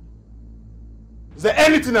 Is there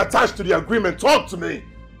anything attached to the agreement? Talk to me!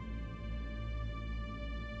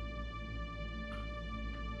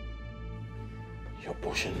 You're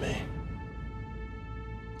pushing me.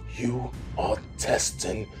 You are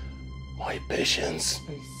testing my patience.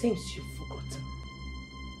 And it seems you've forgotten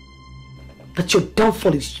that your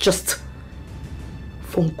downfall is just a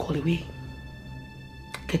phone call away.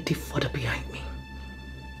 Get the further behind me.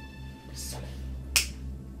 Listen.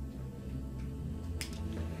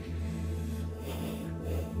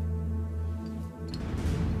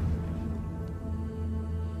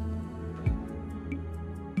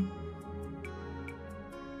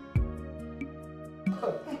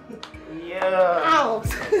 Yeah. Out.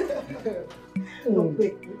 No,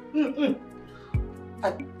 wait.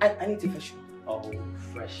 I need to freshen. Oh,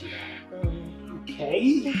 freshen up.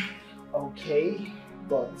 Okay. Okay.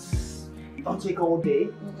 But don't take all day.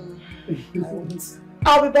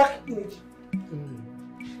 I'll be back in it.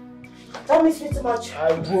 Don't miss me too much.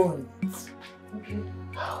 I won't. Okay.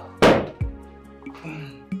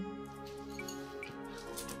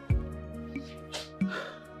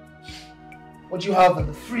 What do you have in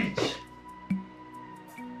the fridge?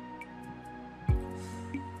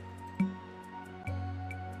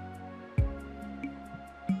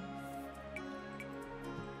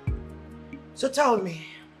 So tell me,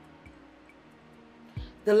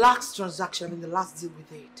 the last transaction in the last deal we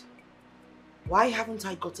did, why haven't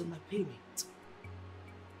I gotten my payment?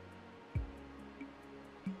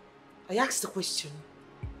 I asked the question,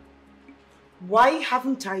 why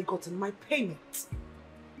haven't I gotten my payment?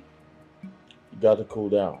 You gotta cool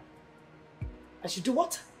down. I should do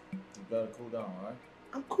what? You gotta cool down, alright?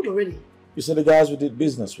 I'm cool already. You see the guys we did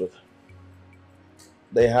business with?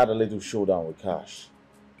 They had a little showdown with cash.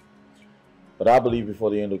 But I believe before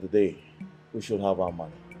the end of the day, we should have our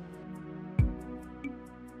money.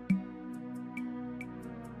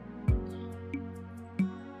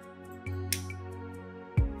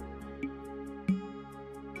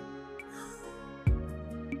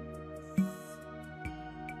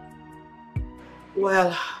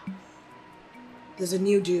 Well, there's a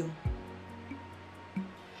new deal.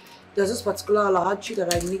 There's this particular laundry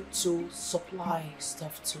that I need to supply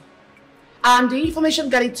stuff to. And the information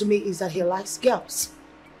getting to me is that he likes girls.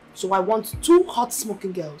 So I want 2 hot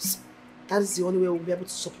smoking girls. That is the only way we'll be able to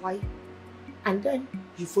supply. And then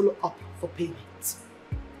you follow up for payment.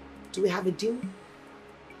 Do we have a deal?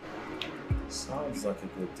 Sounds like a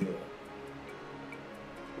good deal.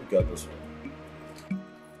 We got this one.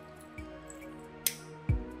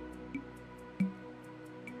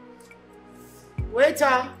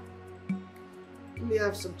 Waiter! Let me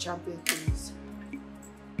have some champagne, please.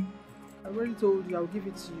 I already told you I'll give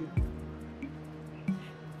it to you.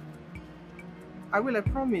 I will, I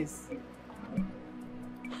promise.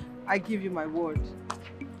 I give you my word.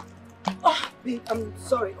 Oh, babe, I'm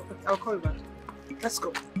sorry. I'll call you back. Let's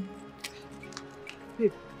go.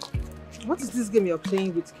 Babe, what is this game you're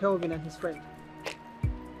playing with Kelvin and his friend?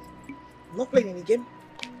 I'm not playing any game.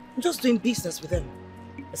 I'm just doing business with them.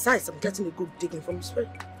 Besides, I'm getting a good digging from his friend.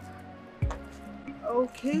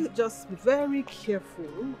 Okay, just be very careful.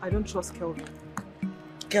 I don't trust Kelvin.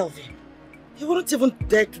 Kelvin? He wouldn't even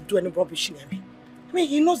dare to do any rubbish near me. I mean,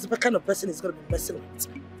 he knows the kind of person he's going to be messing with.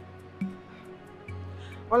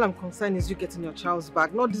 All I'm concerned is you getting your child's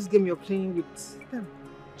back, not this game you're playing with them.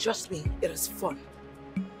 Trust me, it is fun.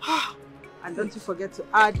 And don't you forget to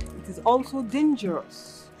add, it is also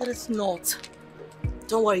dangerous. It is not.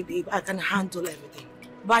 Don't worry, babe, I can handle everything.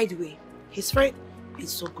 By the way, his friend is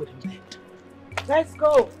so good in bed. Let's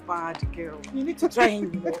go. Bad girl. You need to try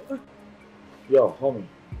him, you know. Yo, homie.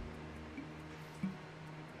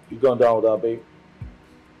 You going down with that, babe?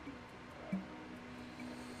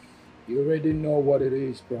 You already know what it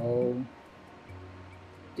is, bro.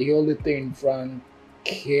 The only thing Frank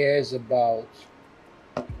cares about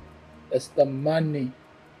is the money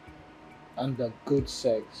and the good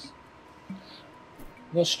sex.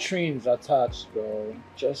 No strings attached, bro.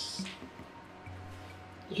 Just,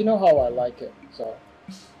 you know how I like it. So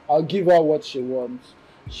I'll give her what she wants.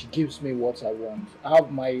 She gives me what I want. I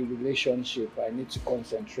have my relationship. I need to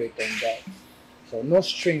concentrate on that. So no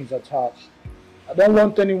strings attached. I don't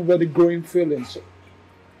want anybody growing feelings.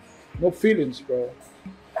 No feelings, bro.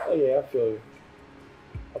 Oh yeah, I feel you.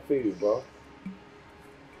 I feel you, bro.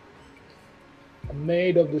 I'm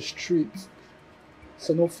made of the streets.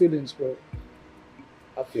 So no feelings, bro.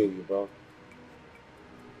 I feel you, bro.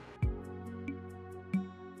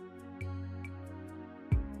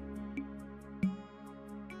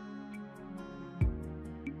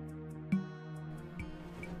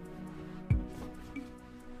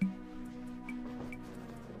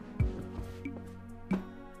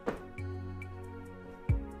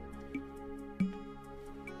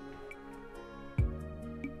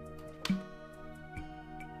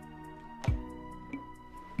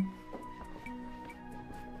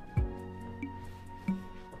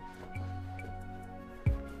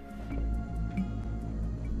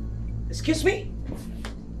 Excuse me?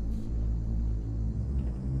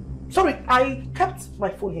 Sorry, I kept my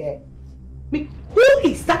phone here. Who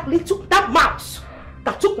is that mouse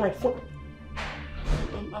that took my phone?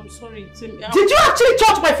 I'm sorry, Tim. Did you actually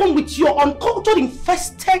touch my phone with your uncultured,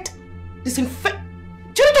 infested, Did you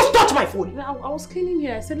just touch my phone? I was cleaning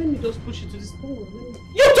here. I said, let me just push it to this phone.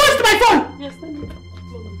 You touched my phone? Yes, let me.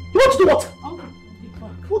 You want to do what?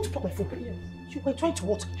 You want to touch my phone? Yes. You were trying to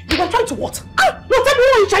what? You were trying to what? Ah! No, tell me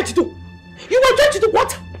what you trying to do. You were trying to do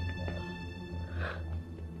what?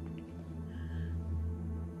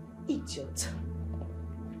 Idiot.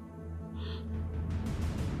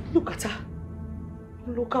 Look at her.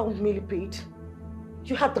 Look how millipede.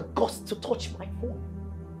 You had the guts to touch my phone.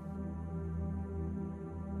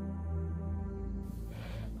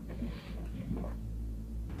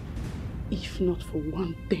 If not for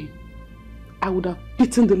one thing, I would have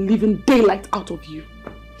beaten the living daylight out of you.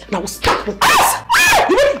 And I will start with this.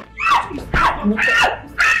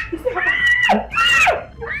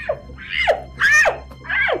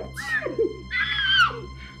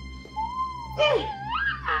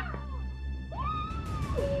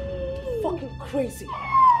 Fucking crazy.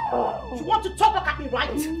 You want to talk back at me,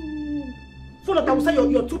 right? So that I will say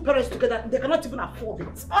your two parents together, they cannot even afford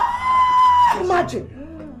it. Imagine.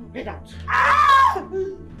 Get out.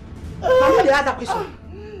 Now the other question.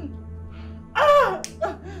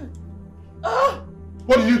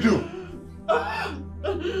 What did you do? Oh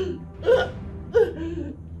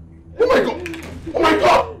my God! Oh my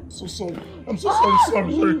God! So sorry. I'm so sorry.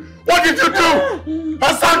 Sorry. What did you do?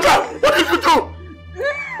 Sandra! What did you do?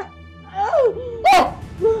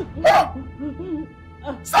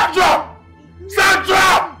 Sandra!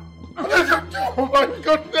 Sandra! What did you do? Oh my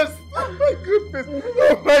goodness! Oh my goodness!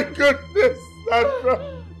 Oh my goodness! Sandra!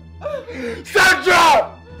 Sandra!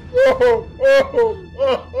 Oh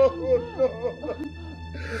no!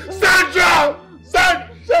 Sandra!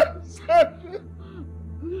 Sandra!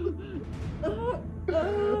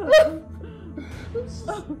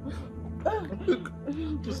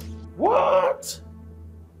 What?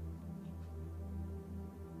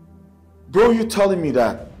 Bro, you telling me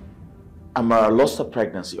that Amara lost her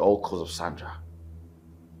pregnancy all because of Sandra?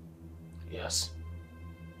 Yes.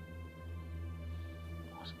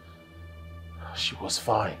 She was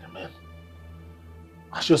fine, man.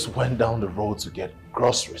 I just went down the road to get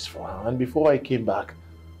groceries for her, and before I came back,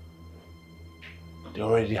 they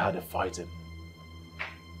already had a fight, and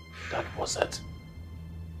that was it.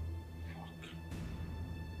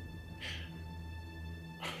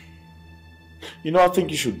 You know, I think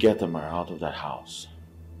you should get Amara out of that house.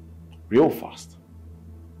 Real fast.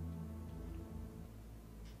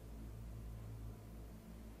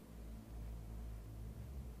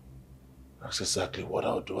 That's exactly what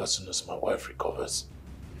I'll do as soon as my wife recovers.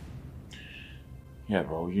 Yeah,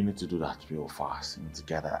 bro, you need to do that real fast. You need to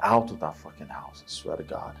get her out of that fucking house, I swear to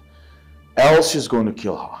God. Else she's going to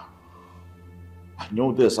kill her. I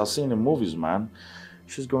know this, I've seen in movies, man.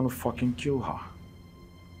 She's going to fucking kill her.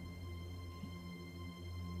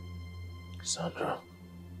 Sandra.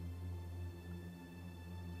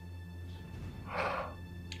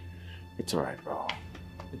 It's alright, bro.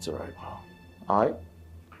 It's alright, bro. Alright?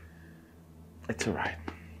 It's alright.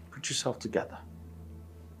 Put yourself together.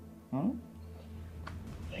 Hmm?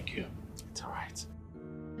 Thank you. It's all right.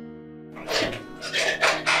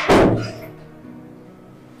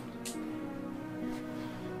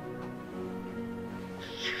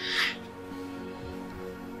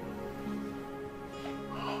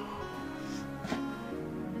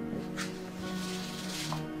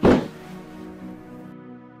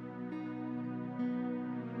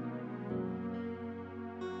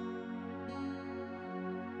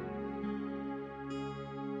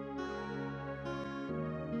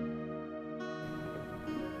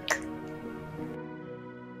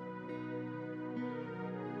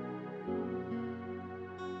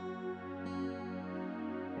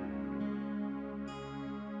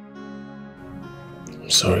 I'm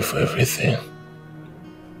sorry for everything.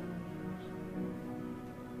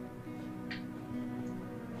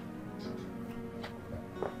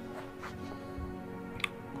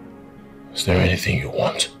 Is there anything you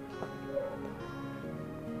want?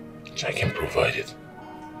 I can provide it.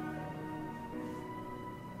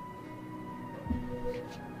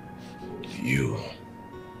 You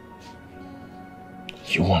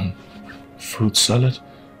want fruit salad?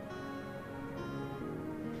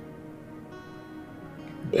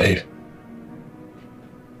 Babe.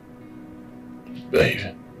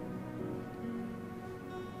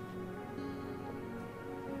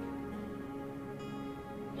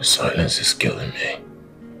 The silence is killing me.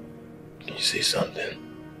 Can you say something?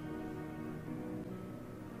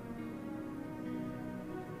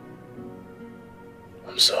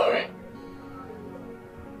 I'm sorry.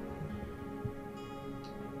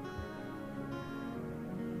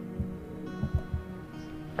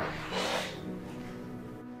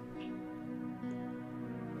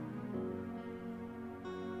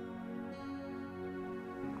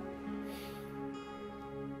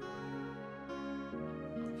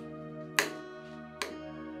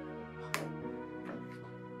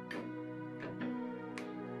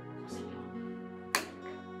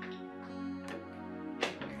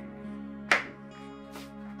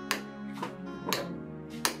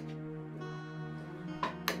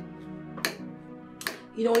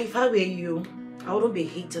 You know, if I were you, I wouldn't be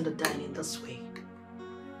hating the dining this way.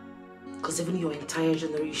 Because even your entire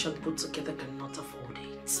generation put together cannot afford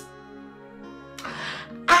it.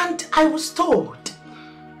 And I was told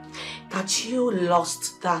that you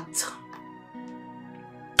lost that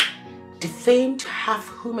defamed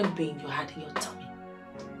half-human being you had in your tummy.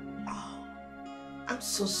 Oh, I'm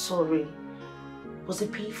so sorry. Was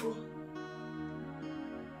it painful?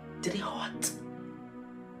 Did it hurt?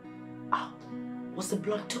 Oh, was the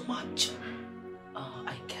blood too much? Oh,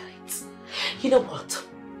 I get it. You know what?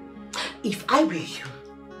 If I were you,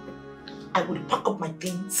 I would pack up my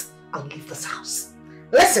things and leave this house.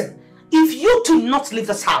 Listen, if you do not leave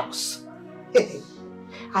this house,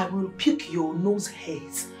 I will pick your nose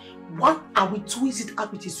hairs. One, I will twist it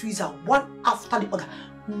up with a tweezer, one after the other.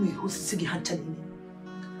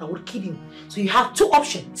 I will kill you. So you have two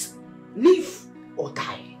options. Live or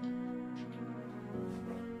die.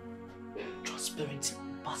 Transparent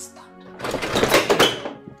bastard.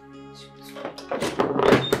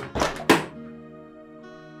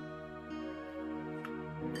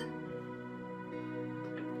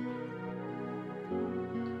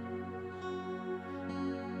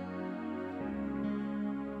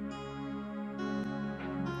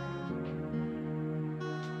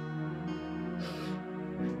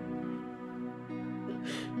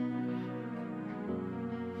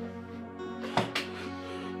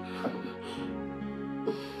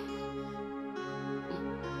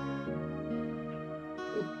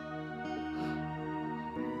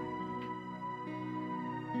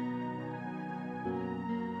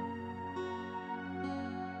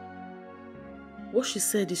 What she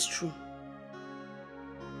said is true.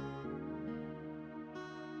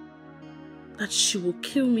 That she will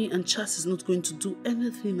kill me and Charles is not going to do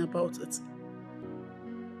anything about it.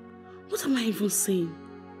 What am I even saying?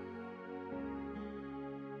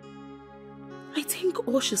 I think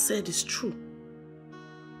all she said is true.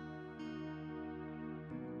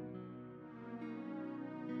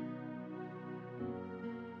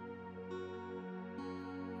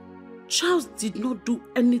 Charles did not do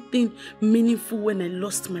anything meaningful when I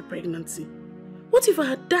lost my pregnancy. What if I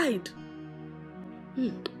had died?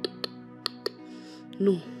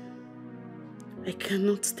 No, I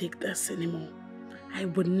cannot take this anymore. I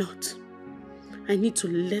will not. I need to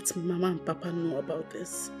let Mama and Papa know about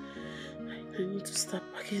this. I need to start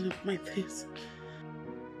packing up my things.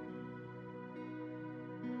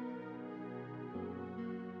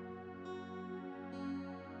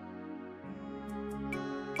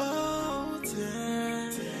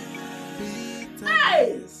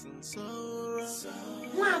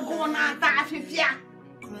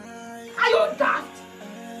 you daft?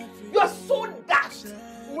 You're so daft.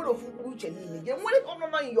 What of you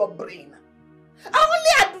in your brain? I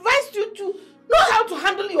only advised you to know how to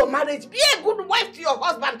handle your marriage, be a good wife to your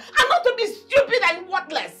husband, and not to be stupid and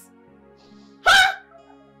worthless. Huh?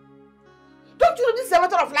 Don't you know this is a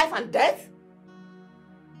matter of life and death?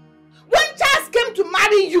 When Charles came to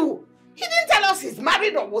marry you, he didn't tell us he's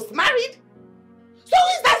married or was married. So who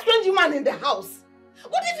is that strange woman in the house?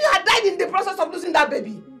 What if you had died in the process of losing that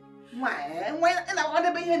baby? My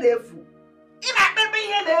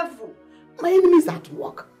enemy is at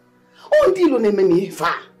work. Oh, deal on me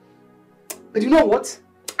far. But you know what?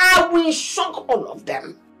 I will shock all of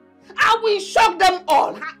them. I will shock them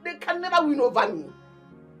all. They can never win over me.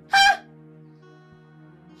 Huh?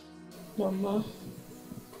 Mama,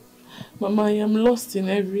 I am lost in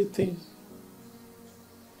everything.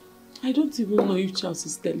 I don't even know if Charles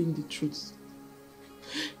is telling the truth.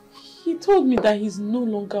 He told me that he's no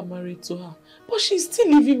longer married to her, but she's still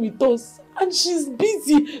living with us. And she's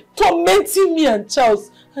busy tormenting me and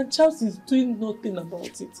Charles. And Charles is doing nothing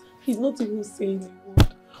about it. He's not even saying a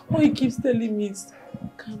word. All he keeps telling me is,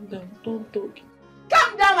 calm down, don't talk.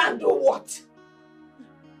 Calm down and do what?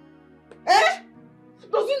 Eh?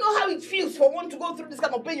 Does he know how it feels for one to go through this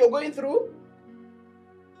kind of pain you're going through?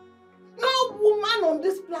 No woman on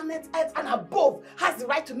this planet Earth and above has the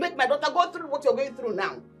right to make my daughter go through what you're going through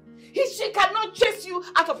now. She cannot chase you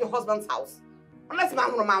out of your husband's house. Unless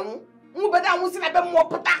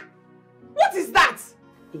what is that?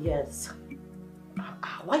 Yes.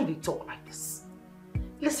 Why do you talk like this?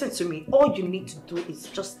 Listen to me. All you need to do is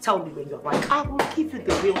just tell me when you're right. I will give you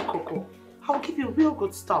the real cocoa. I will give you real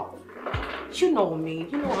good stuff. You know me.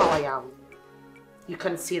 You know how I am. You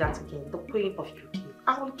can see that again. The queen of UK.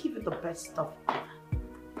 I will give you the best stuff.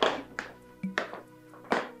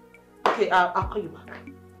 Okay, I'll call you back.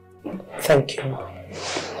 Thank you.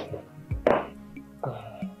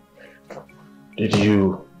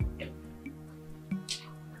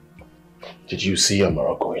 Did you see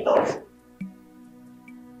Amara going off?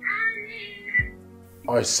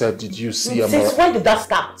 I said, did you see Amara? Since when did that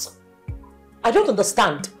start? I don't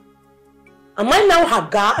understand. Am I now her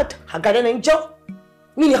guard, her guardian angel?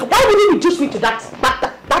 Meaning, why would you reduce me to that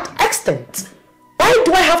extent? Why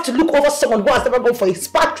do I have to look over someone who has never gone for a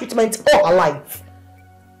spa treatment all her life?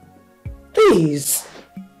 Please.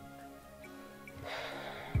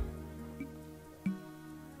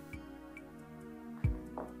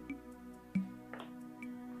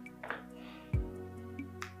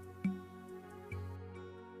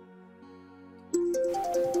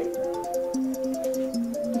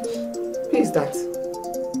 Who is that?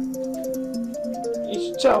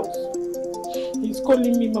 It's Charles. He's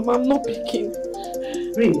calling me, Mama. I'm not picking.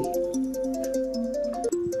 Really?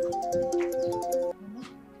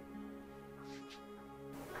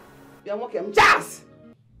 You're welcome. Charles!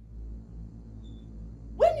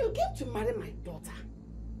 When you came to marry my daughter,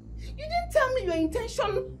 you didn't tell me your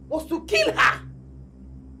intention was to kill her.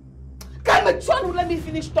 Can my son who let me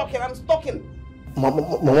finish talking? I'm talking. Mama,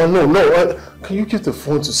 no. Can you give the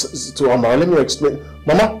phone to Amara? Let me explain.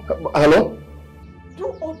 Mama, hello? Do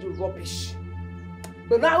all the rubbish.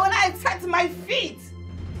 But now when I set my feet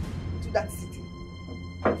to that city,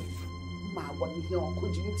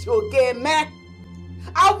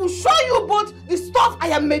 I will show you both the stuff I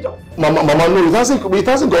am made of. Mama, no, it hasn't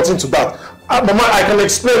gotten to that. Mama, I can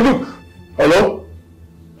explain. Look.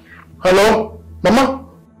 Hello? Mama?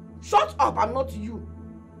 Shut up, I'm not you.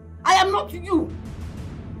 I am not you.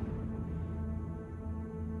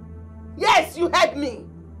 Yes, you heard me.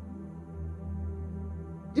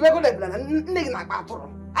 I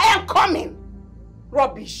am coming.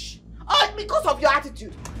 Rubbish. Oh, because of your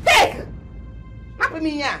attitude. Take! Happy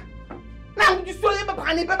me here. Now you show them a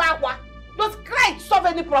just cry to solve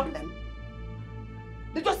any problem.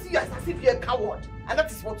 They just see you as if you're a coward, and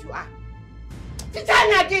that is what you are.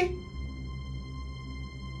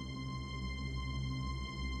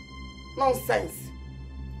 Nonsense.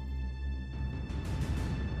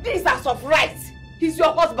 These are of rights. He's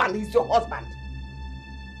your husband. He's your husband.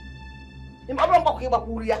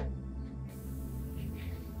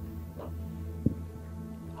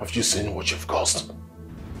 Have you seen what you've caused?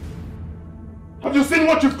 Have you seen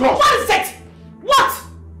what you've caused? What is it? What?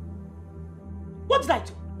 What did I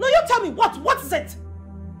do? No, you tell me what? What is it?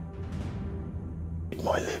 Read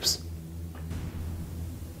my lips.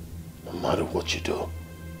 No matter what you do,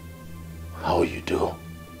 how you do,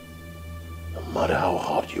 no matter how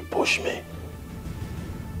hard you push me,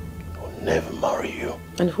 I will never marry you.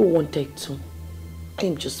 And who wanted to?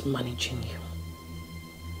 I'm just managing you.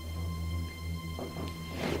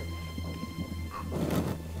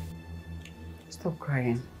 Stop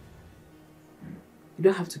crying. You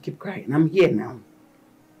don't have to keep crying. I'm here now.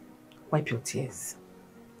 Wipe your tears.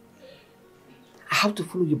 I have to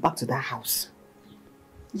follow you back to that house.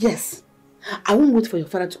 Yes. I won't wait for your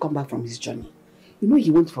father to come back from his journey. You know he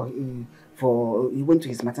went he went to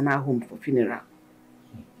his maternal home for funeral.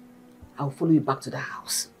 I'll follow you back to the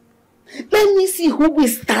house. Let me see who will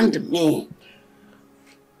stand me.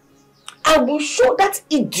 I will show that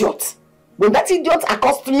idiot. When that idiot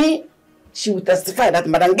accosts me, she will testify that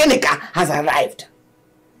Madam Genica has arrived.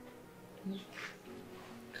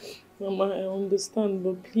 Mama, I understand,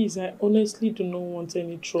 but please, I honestly do not want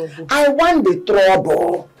any trouble. I want the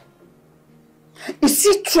trouble. You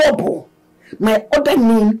see, trouble. My other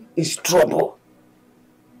name is Trouble.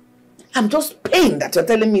 I'm just pained that you're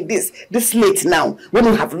telling me this late now, when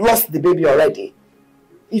you have lost the baby already.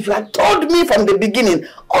 If you had told me from the beginning,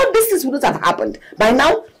 all these things wouldn't have happened. By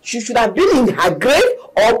now, she should have been in her grave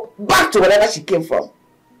or back to wherever she came from.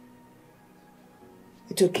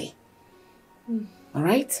 It's okay. All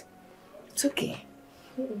right? It's okay.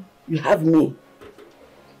 You have me.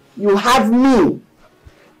 You have me.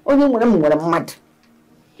 Only when I'm mad.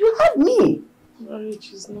 You have me.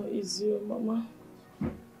 Marriage is not easy, Mama.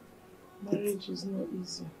 Marriage is not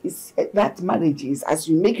easy. That marriage is, as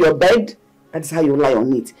you make your bed, that is how you lie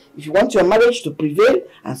on it. If you want your marriage to prevail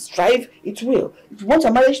and strive, it will. If you want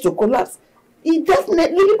your marriage to collapse, it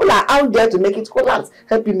definitely, people are out there to make it collapse.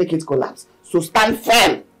 Help you make it collapse. So stand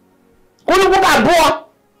firm.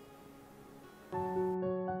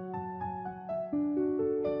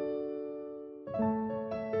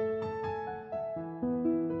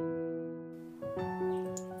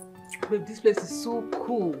 Babe, this place is so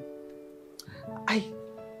cool.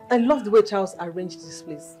 I love the way Charles arranged this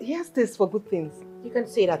place. He has taste for good things. You can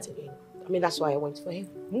say that again. I mean, that's why I went for him.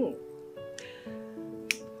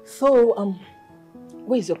 So,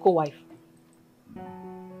 where is your co-wife?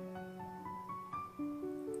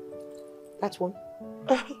 That one.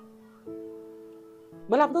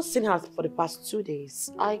 Well, I've not seen her for the past 2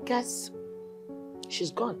 days. I guess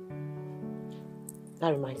she's gone. That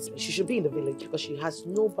reminds me, she should be in the village because she has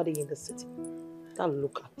nobody in the city. That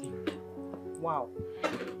look at me. Wow.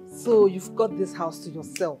 So you've got this house to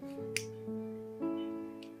yourself.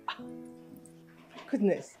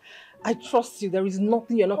 Goodness, I trust you. There is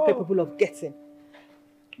nothing you're not capable of getting.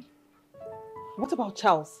 What about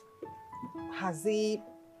Charles? Has he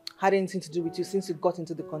had anything to do with you since you got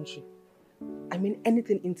into the country? I mean,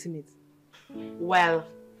 anything intimate? Well,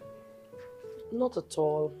 not at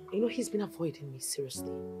all. You know, he's been avoiding me,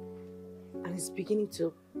 seriously. And it's beginning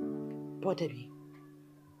to bother me.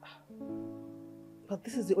 But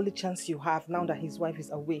this is the only chance you have now that his wife is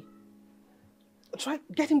away. Try,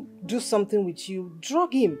 get him to do something with you.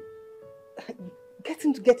 Drug him. Get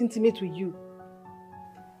him to get intimate with you.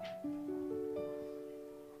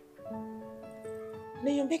 No,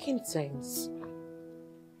 you're making sense.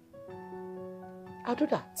 I'll do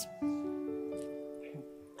that.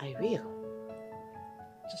 I will.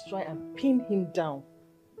 Just try and pin him down.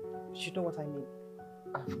 You know what I mean?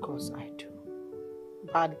 Of course I do.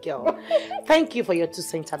 Bad girl. Thank you for your 2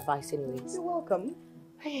 cent advice anyways. You're welcome.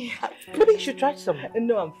 Maybe you should try some.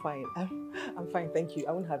 No, I'm fine. I'm fine, thank you.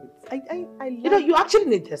 I won't have it. I You know, you actually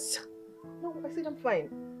need this. No, I said I'm fine.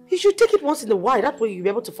 You should take it once in a while. That way you'll be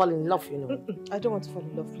able to fall in love, you know. I don't want to fall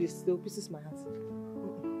in love, please. They'll pieces my heart.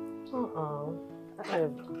 I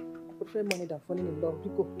prefer money than falling in love.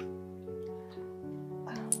 You go.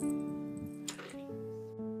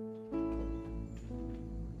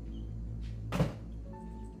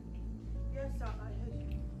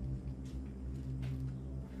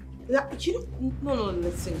 Yeah, you no,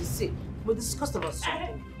 listen, you see, we discussed about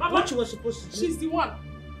something. Mama, what you were supposed to do. She's the one.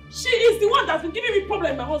 She is the one that's been giving me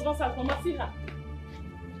problem in my husband's house. Mama, see her.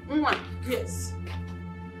 Yes.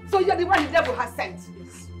 So you're the one the devil has sent?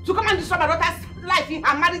 Yes. To come and destroy my daughter's life in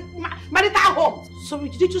her marital home? Sorry,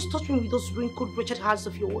 did you just touch me with those wrinkled, wretched hands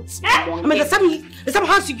of yours? I mean, the same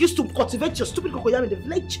hands you used to cultivate your stupid cocoyam in the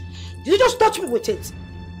village. Did you just touch me with it?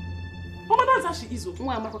 Mama, that's how she is.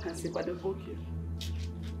 Mama can say, but don't go here.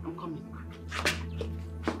 I'm coming.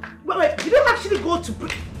 Wait, did you actually go to...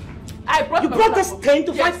 I brought you brought this thing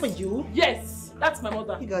to fight for you? Yes, that's my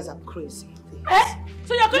mother. You guys are crazy.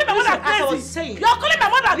 So you're calling my mother crazy? As I was saying. You're calling my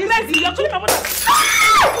mother crazy? You're calling my mother...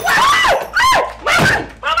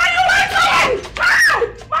 Mama, you went away!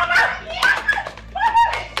 Mama!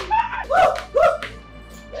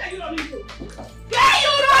 Where are you running to? Where are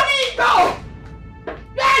you running to?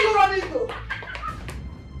 Where are you running to?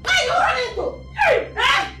 Where are you running to?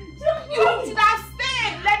 You should have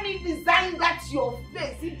stayed. Let me design that your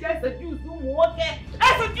face. It just a juice.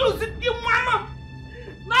 That's a juice. You mama.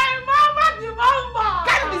 My mama, the mama.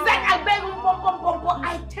 Can't design a baby.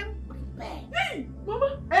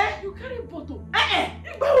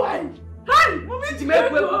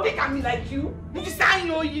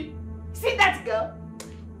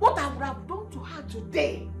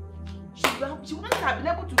 have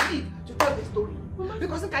been able to live to tell the story.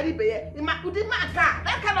 Because that kind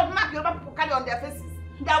of mark Yoruba people carry on their faces.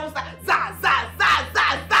 That was like za za za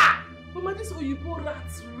za za. Mama, this Oyibo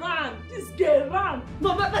rats ran. This girl ran.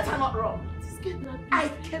 No, let her not run. This girl ran. I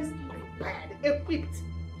came prepared, equipped.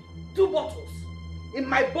 2 bottles in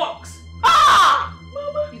my box. Ah!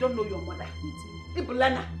 Mama, you don't know your mother.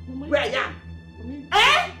 Ibulana, where I am.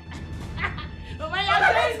 Eh? Mama, you're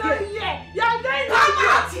going down here. You're going down Come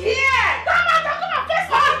out here. Come out and face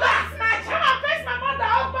my mother. Come and face my mother.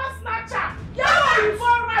 Husband snatcher. You're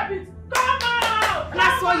Oyibo rabbit. Come out.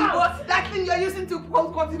 That's what you got. That thing you're using to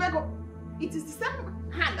cultivate. It is the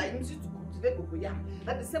same hand I used to cultivate cocoyam.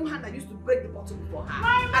 That's the same hand I used to break the bottle before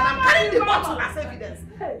her. And I'm carrying the bottle as evidence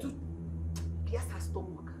to pierce her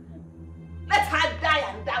stomach. Let her die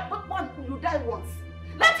and die. But one, you die once.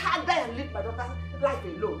 Let her die and leave my daughter's life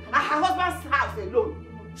alone. And her husband's house alone.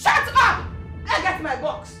 Shut up! I get my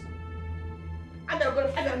box. And I'm going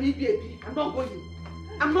to have an EBAP. I'm not going.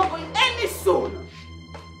 I'm not going any soon.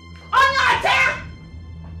 Onyacha!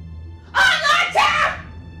 Onyacha!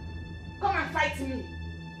 Come and fight me.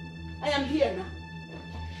 I am here now.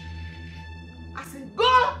 I said,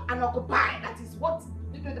 go and occupy. That is what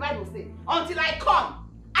the Bible says. Until I come.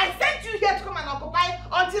 I sent you here to come and occupy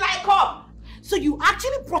until I come. So you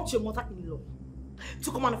actually brought your mother-in-law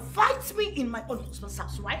to come and fight me in my own husband's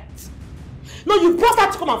house, right? No, you brought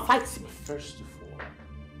her to come and fight me. First of all,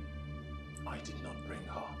 I did not bring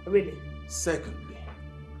her. Really? Secondly,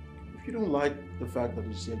 if you don't like the fact that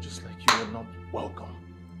you seem just like you are not welcome,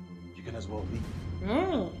 you can as well leave.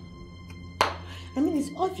 I mean,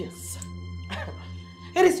 it's obvious.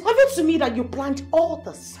 It is obvious to me that you planned all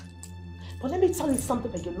this. But let me tell you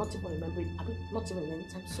something that you're not even remembering. I mean, not even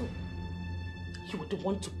anytime soon. You were the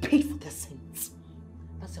one to pay for the sins.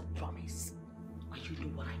 That's a promise. And you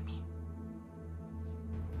know what I mean.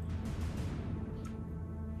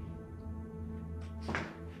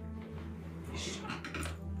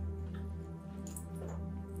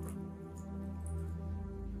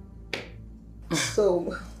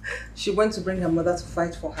 So, she went to bring her mother to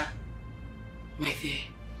fight for her. My dear,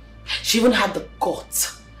 she even had the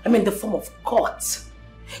guts. I mean, the form of guts.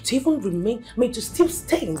 To even remain, I mean, to still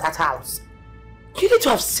stay in that house. You need to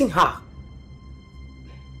have seen her.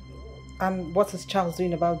 And what is Charles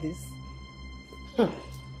doing about this?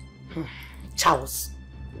 Charles.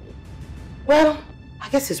 Well, I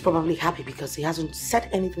guess he's probably happy because he hasn't said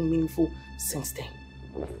anything meaningful since then.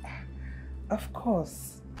 Of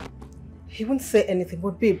course. He won't say anything,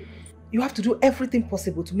 but babe, you have to do everything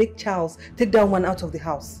possible to make Charles take that one out of the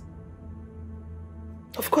house.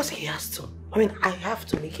 Of course he has to. I mean, I have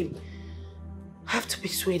to make him... I have to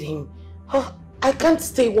persuade him. Oh, I can't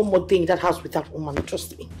stay one more day in that house with that woman,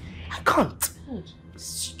 trust me. I can't.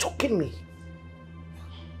 It's choking me.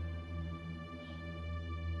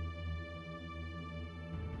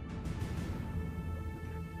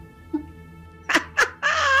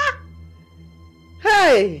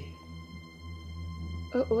 Hey!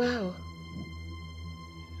 Oh, wow.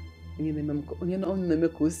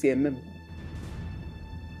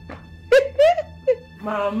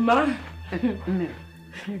 Mama.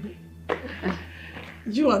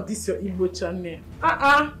 You and this your Igbo channel.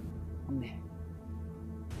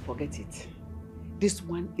 Forget it. This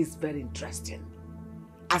one is very interesting.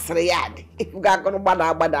 Asriyad.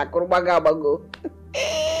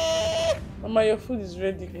 Mama, your food is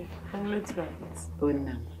ready. Let's go. Oh,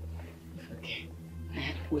 no. Okay.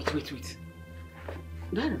 Wait.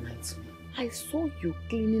 That reminds me. I saw you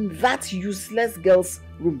cleaning that useless girl's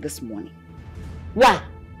room this morning. Why?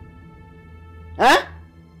 Huh?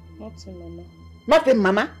 Nothing, Mama. Nothing,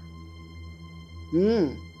 Mama?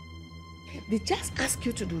 They just ask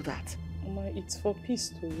you to do that. Mama, it's for peace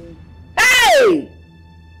to reign. Hey!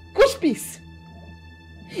 Which peace?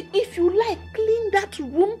 If you like, clean that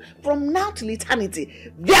room from now till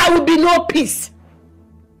eternity. There will be no peace.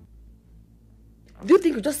 Do you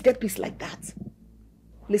think you just get peace like that?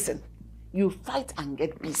 Listen, you fight and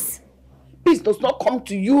get peace. Peace does not come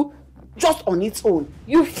to you just on its own.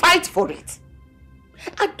 You fight for it.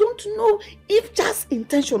 I don't know if Ja's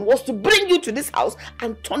intention was to bring you to this house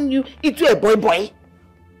and turn you into a boy.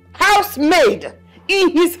 Housemaid in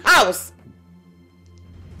his house.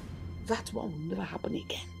 That one will never happen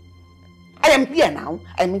again. I am here now.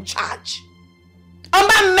 I am in charge.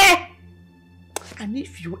 And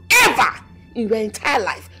if you ever in your entire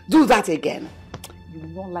life do that again, you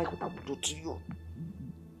will not like what I will do to you.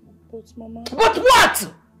 But Mama... But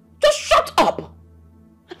what? Just shut up.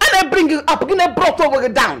 And I bring you up, and I brought over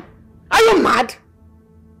you down. Are you mad?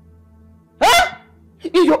 Huh?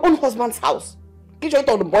 In your own husband's house. Get you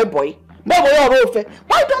on the boy.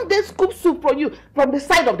 Why don't they scoop soup for you from the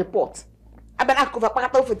side of the pot? I better cover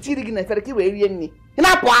part for tea and ferki we ni.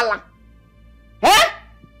 Eh?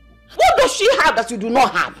 What does she have that you do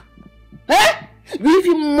not have? Eh? You're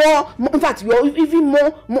even more, in fact, you're even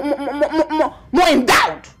more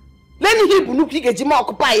endowed. Let me hear you get Jima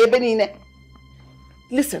occupy Ebenine.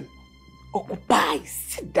 Listen, occupy,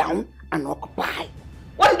 sit down and occupy.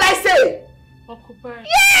 What did I say? Occupy.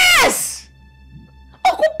 Yes!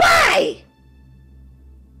 Occupy!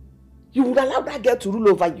 You would allow that girl to rule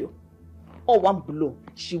over you. Or one blow,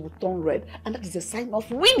 she will turn red, and that is a sign of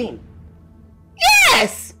winning.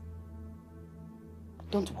 Yes!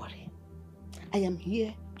 Don't worry. I am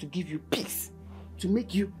here to give you peace, to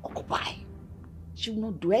make you occupy. She will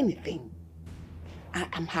not do anything. I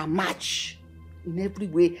am her match. In every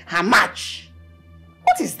way, her match.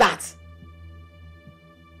 What is that?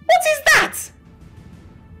 What is that?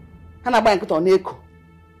 Hannah Bank on echo.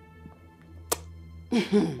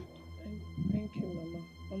 Thank you, Mama.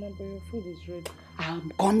 Mama, but your food is ready.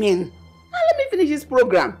 I'm coming. Now let me finish this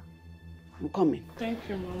program. I'm coming. Thank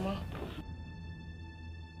you, Mama.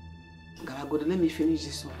 Go, let me finish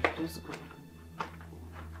this one. Just go.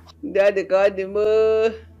 Daddy, God, the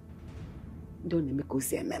mo. Don't let me go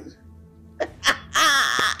see him.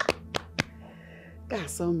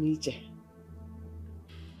 That's so much.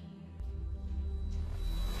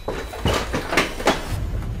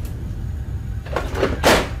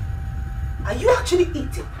 Are you actually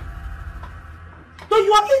eating? No,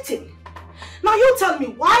 you are eating. Now you tell me,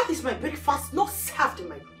 why is my breakfast not served in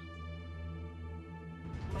my room?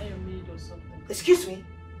 Am I your maid or something? Excuse me?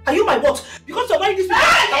 Are you my what? Because you're wearing this I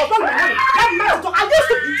was not my money. I used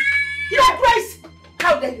to eat. You are Grace.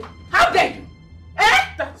 How dare you? How dare you? Eh?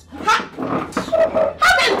 That's good.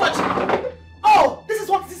 How dare you touch me? Oh, this is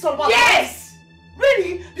what this is all about. Yes!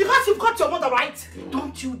 Really? Because you've got your mother right?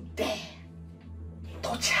 Don't you dare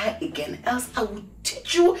touch her again, else I will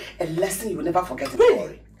teach you a lesson you will never forget.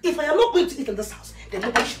 Really? If I am not going to eat in this house, then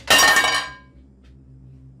nobody should.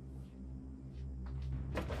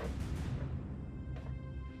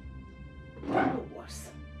 Worse.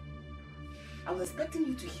 I was expecting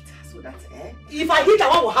you to hit her so that, If I hit her,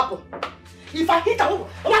 what will happen? If I hit her, what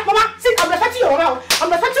will... Mama, see, I'm respecting you now.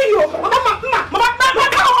 I'm respecting you. Mama, I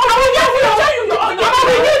will give you. I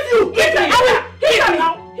will give you. Hit her. Hit her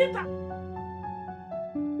now. Hit her.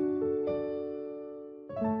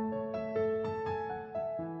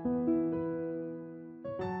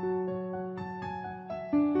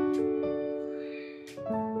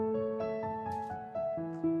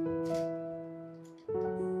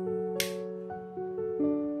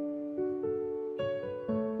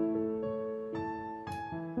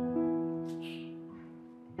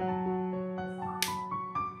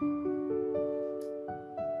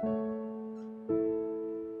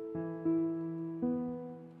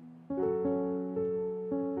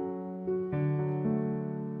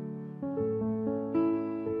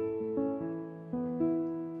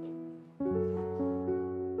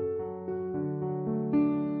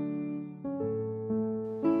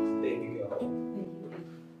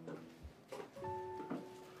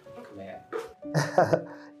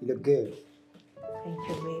 You look good. Thank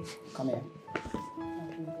you, babe. Come here.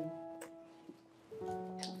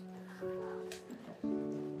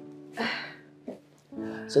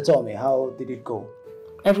 So tell me, how did it go?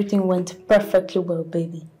 Everything went perfectly well,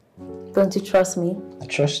 baby. Don't you trust me? I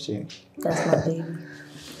trust you. That's my baby.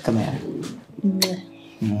 Come here.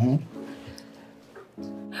 Mm-hmm.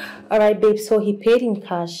 Alright, babe, so he paid in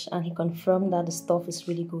cash and he confirmed that the stuff is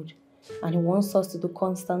really good. And he wants us to do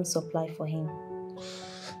constant supply for him.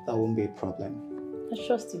 That won't be a problem. I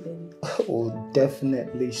trust you, baby. We'll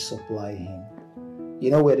definitely supply him. You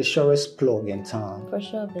know, we're the surest plug in town. For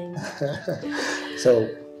sure, baby. So,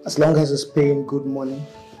 as long as he's paying good money,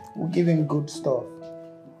 we'll give him good stuff.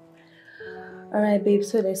 Alright, babe,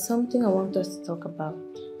 so there's something I want us to talk about.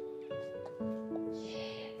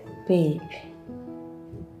 Babe,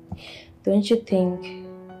 don't you think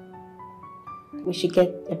we should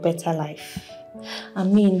get a better life? I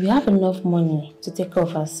mean, we have enough money to take care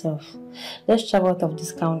of ourselves. Let's travel out of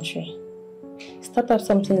this country. Start up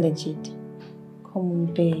something legit. Come on,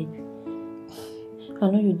 babe. I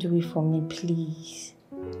know you do it for me, please.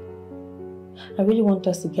 I really want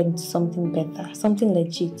us to get into something better, something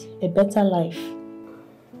legit, a better life.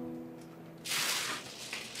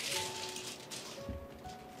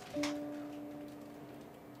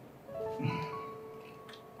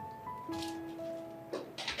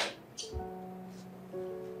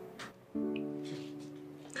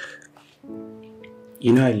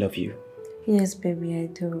 You know I love you. Yes, baby, I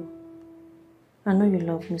do. I know you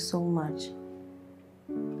love me so much.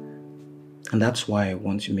 And that's why I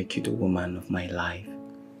want to make you the woman of my life.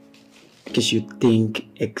 Because you think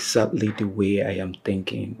exactly the way I am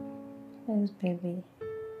thinking. Yes, baby.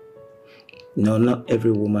 No, not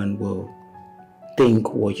every woman will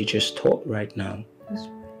think what you just thought right now. That's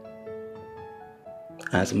right.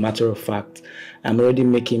 As a matter of fact, I'm already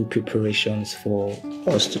making preparations for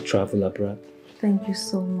us to travel abroad. Thank you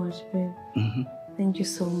so much, babe. Thank you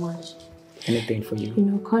so much. Anything for you. You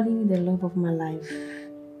know, calling you the love of my life,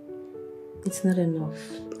 it's not enough.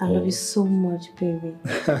 I love you so much, baby.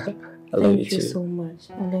 I love you Thank you too. so much.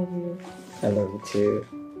 I love you. I love you too.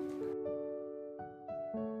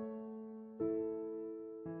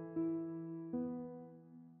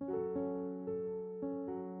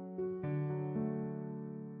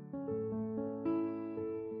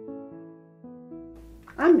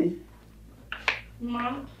 Ami.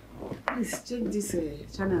 Mom. Please check this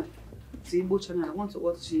channel. The Igbo channel. I want to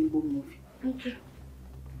watch the Igbo movie. Okay.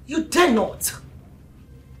 You dare not!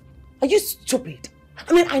 Are you stupid?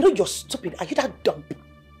 I mean, I know you're stupid. Are you that dumb?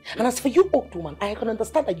 And as for you, old woman, I can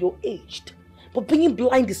understand that you're aged. But being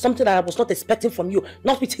blind is something that I was not expecting from you.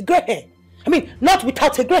 Not with a grey hair. I mean, not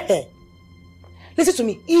without a grey hair. Listen to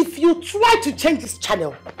me. If you try to change this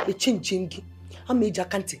channel, you change Jingi. I'm Major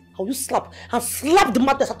Kante. How you slap the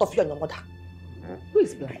madness out of you and your mother. Who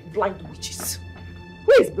is blind? Blind witches.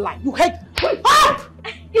 Who is blind? You heard? Up!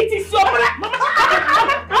 It is your mother.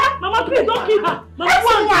 Mama, please don't kill her. Mama,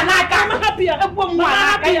 happy. Mama,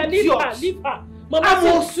 happy. Leave her. Leave her.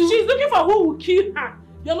 Mama, she's looking for who will kill her.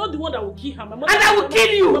 You're not the one that will kill her. Mama, and I will kill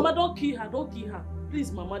you. Mama, don't kill her. Don't kill her.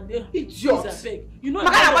 Please, Mama. Please, I beg. You know,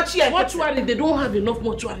 mortuary. They don't have enough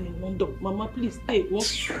mortuary in London. Mama, please stay.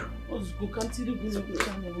 Let's go. Continue.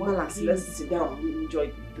 Let's sit down and enjoy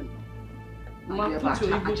the thing. Mama, put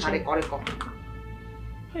your ego down.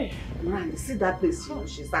 Hey, man, see that place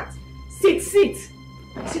she's at. Sit.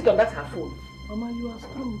 Sit on that her phone. Mama, you are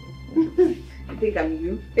strong. You think I'm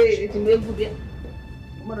you? Hey, it's me good there.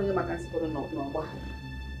 Mama, don't you make us go no.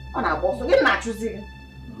 On our boss, we not choosing.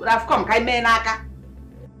 Would have come, kai me naka.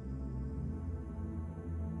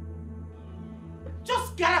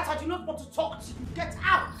 Just get out. I do not want to talk to you. Get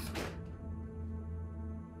out.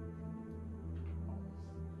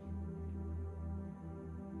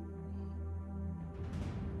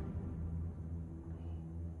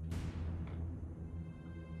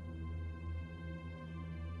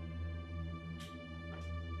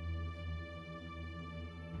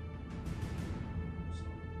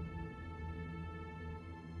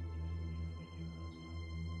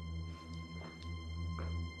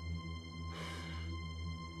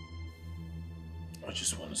 I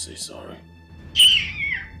just want to say sorry.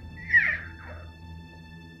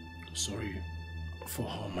 Sorry for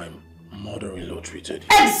how my mother-in-law treated you.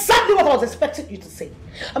 Exactly what I was expecting you to say.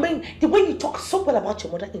 I mean, the way you talk so well about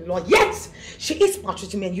your mother-in-law, yes, she is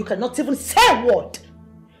maltreating me and you cannot even say a word.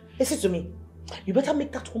 Listen to me. You better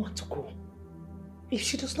make that woman to go. If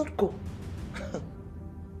she does not go,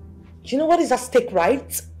 you know what is at stake,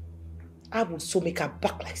 right? I will so make her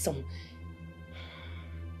back like some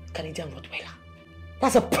Canadian Rottweiler.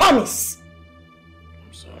 That's a promise.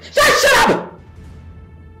 I'm sorry. Just shut up!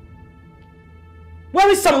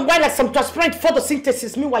 Wearing some white like some transparent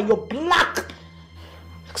photosynthesis, meanwhile you're black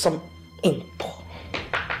like some imp.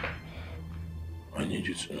 I need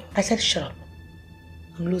you to know. I said shut up.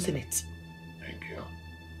 I'm losing it. Thank you.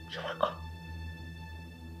 You're welcome.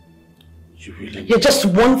 You really... You're just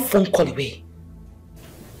one phone call away.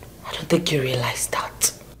 I don't think you realize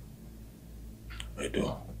that. I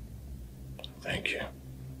do. Thank you.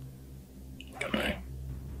 Can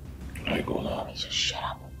I go now? Just shut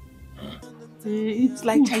up. It's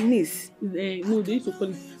like Chinese. No, they used to call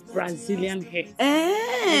it Brazilian hair.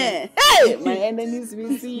 Hey, my enemies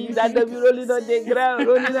will see that they'll be rolling on the ground,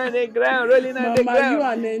 rolling on the ground. Mama, you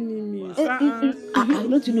are an enemy.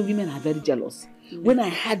 Don't you know women are very jealous? When I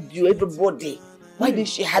had you, everybody, why did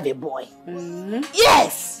she have a boy?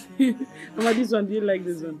 Yes! Mama, this one, do you like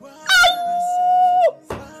this one?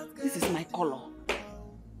 This is my color.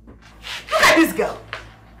 Look at this girl.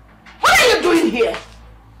 What are you doing here?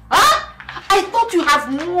 Huh? I thought you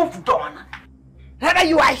have moved on. Rather,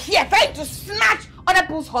 you are here trying to snatch other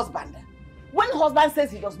people's husband. When husband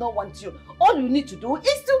says he does not want you, all you need to do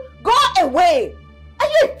is to go away. Are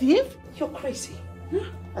you a thief? You're crazy.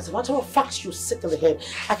 As a matter of fact, you sick in the head.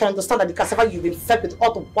 I can understand that the cassava you've been fed with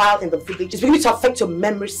all the while in the village is beginning to affect your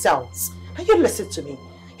memory cells. Now you listen to me.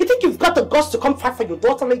 You think you've got the guts to come fight for your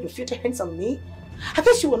daughter and lay your future hands on me? I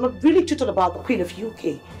guess you were not really tutored about the Queen of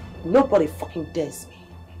UK. Nobody fucking dares me.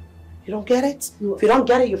 You don't get it? No. If you don't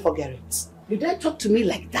get it, you forget it. You dare talk to me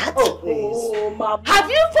like that? Oh, please. Mama. Have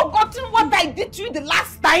you forgotten what I did to you the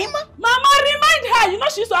last time? Mama, remind her. You know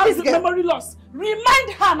she used to have memory loss.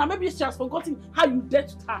 Remind her. Now maybe she has forgotten how you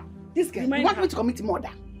dealt with her. This girl, you want me to commit murder?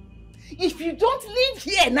 If you don't leave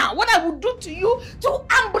here now, what I will do to you, 2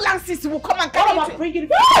 ambulances will come and carry you. I'm bringing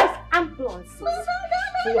 5 ambulances for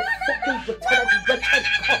your fucking retarded wretched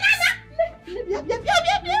cops.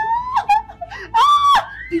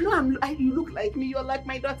 You know, you look like me. You're like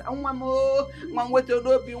my daughter.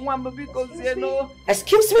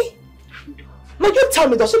 Excuse me? No, you tell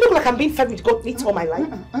me, does it look like I'm being fed with goat meat all my life?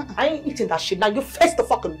 I ain't eating that shit. Now you face the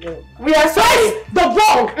fucking wall. We are sorry. The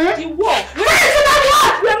wall. The wall.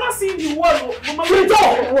 We are not seeing the wall. Mama, to the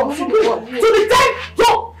door. To the dead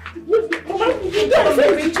door. Mama, you don't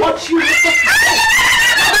let me touch you.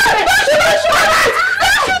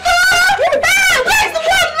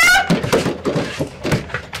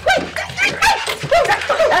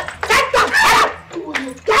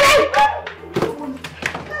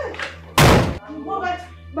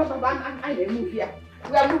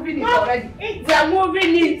 We are moving it already. We are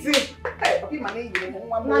moving it.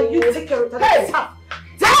 Now you take care of that.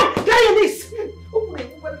 Down! Get in this!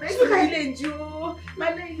 My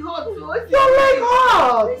leg hot. Your leg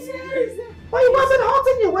hot! But it wasn't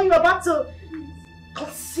hurting you when you were about to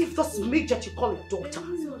conceive this midget you call a daughter.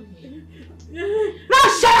 Now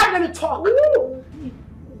shut up and let me talk!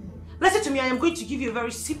 Listen to me, I am going to give you a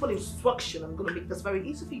very simple instruction. I'm going to make this very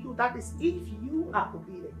easy for you. That is if you are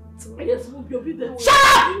obedient. Yes, we'll be obedient. Shut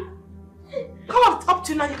up! Come on, up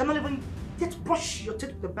to now, you cannot even just brush your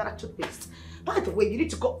teeth with a better toothpaste. By the way, you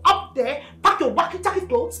need to go up there, pack your wacky-tacky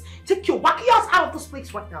clothes, take your wacky ass out of this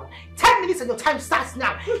place right now. 10 minutes and your time starts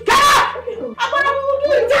now. Get up! I'm gonna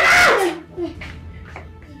do it! Get out!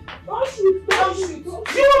 Don't shoot, don't shoot. You want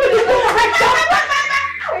me to do it right now?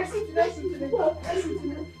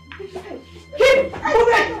 Keep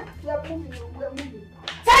moving! We're moving.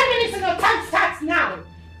 10 minutes and your time starts now.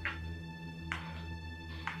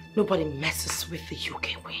 Nobody messes with the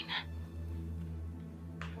UK win.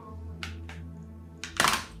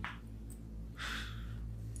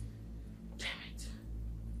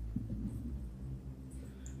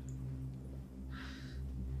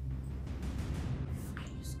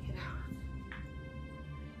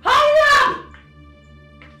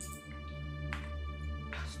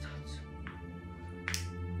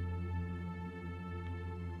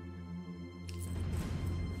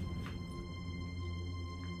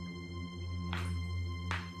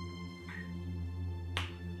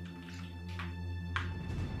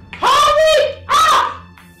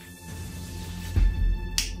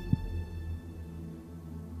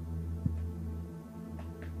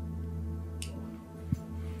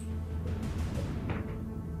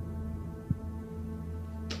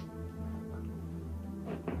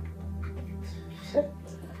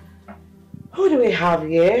 Who do we have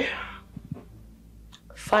here?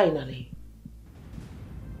 Finally.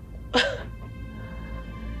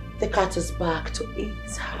 The cat is back to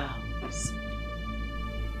its house.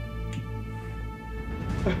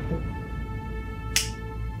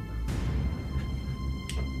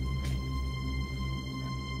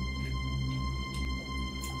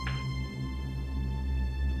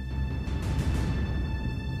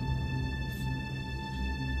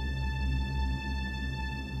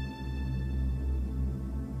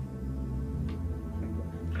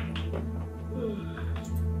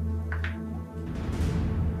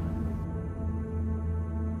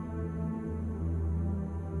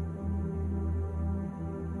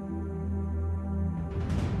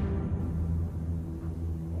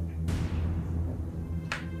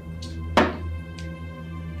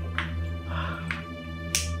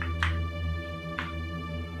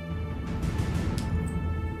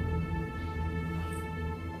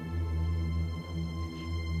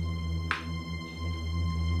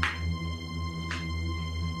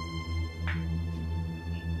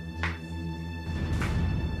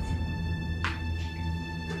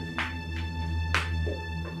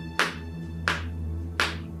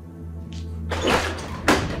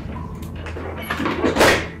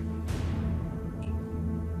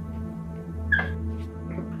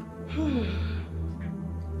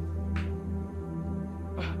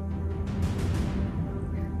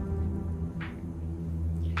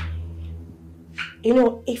 You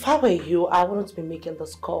know, if I were you, I wouldn't be making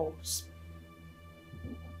those calls.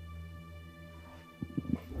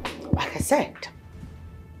 Like I said,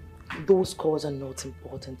 those calls are not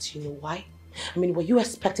important. You know why? I mean, were you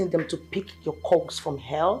expecting them to pick your calls from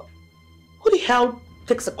hell? Who the hell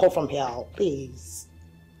takes a call from hell? Please.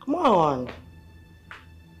 Come on.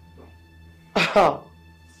 Oh,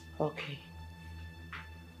 okay.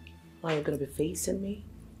 Are you going to be facing me?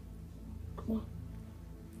 Come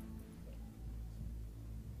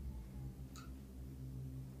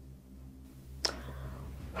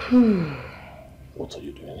on. What are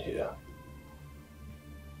you doing here?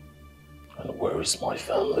 And where is my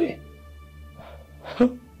family?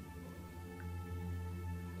 The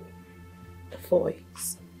 4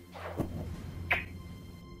 weeks.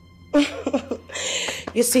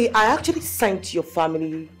 You see, I actually sent your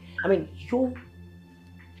family, your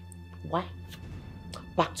wife,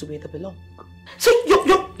 back to where they belong. So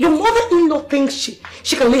your mother-in-law thinks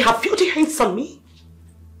she can lay her filthy hands on me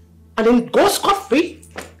and then go scot-free?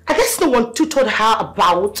 I guess no one tutored her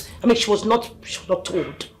about, she was not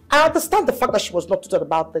told. I understand the fact that she was not tutored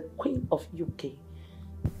about the Queen of UK.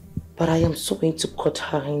 But I am so going to cut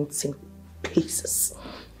her hands in pieces.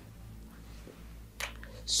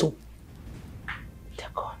 So, they're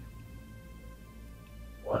gone.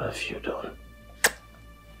 What have you done?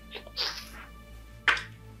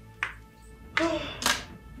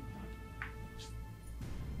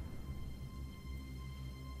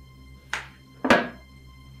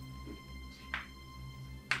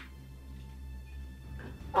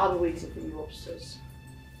 I'll be waiting for you upstairs.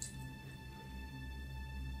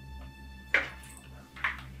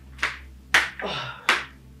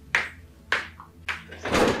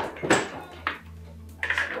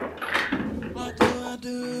 What do I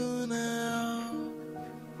do now?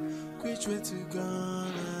 Which way to go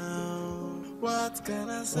now? What can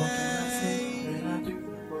I say?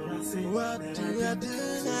 What do I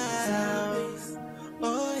do now?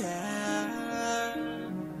 Oh yeah,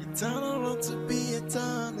 eternal want to be a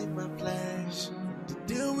turn in my flesh. The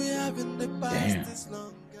deal we have in the past is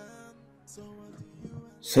long gone. So what do you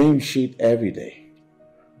want? Same shit every day.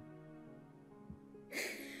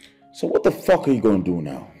 So what the fuck are you gonna do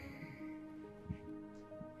now?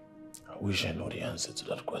 I wish I know the answer to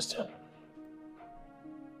that question.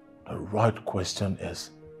 The right question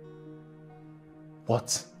is,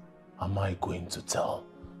 what am I going to tell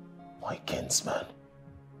my kinsman?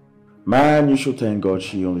 Man, you should thank God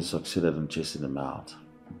she only succeeded in chasing him out.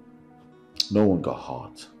 No one got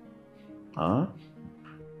hurt. Huh?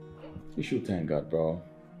 You should thank God, bro.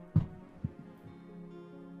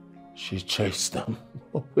 She chased them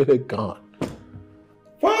with a gun.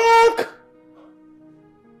 Fuck!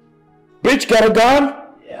 Bitch got a gun?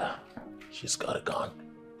 Yeah, she's got a gun.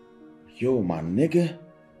 Yo, my nigga.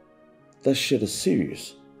 That shit is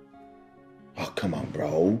serious. Oh, come on,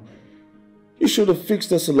 bro. You should have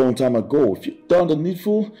fixed this a long time ago. If you'd done the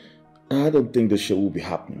needful, I don't think this shit will be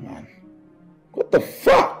happening, man. What the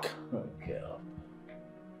fuck? Okay.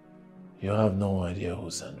 You have no idea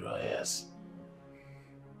who Sandra is.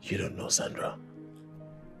 You don't know Sandra.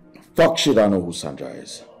 Fuck shit, I know who Sandra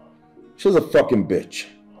is. She's a fucking bitch.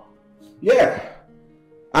 Yeah.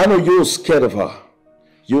 I know you're scared of her.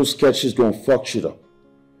 You're scared she's gonna fuck shit up.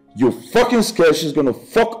 You're fucking scared she's gonna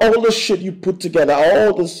fuck all the shit you put together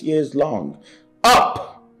all these years long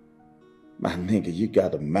up. My nigga, you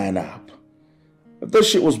gotta man up. If this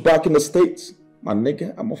shit was back in the States, my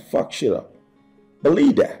nigga, I'ma fuck shit up.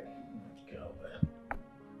 Believe that.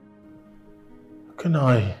 Can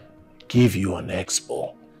I give you an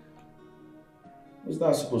expo? What's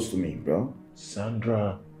that supposed to mean, bro?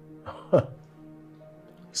 Sandra.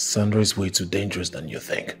 Sandra is way too dangerous than you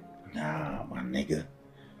think. Nah, my nigga.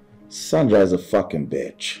 Sandra is a fucking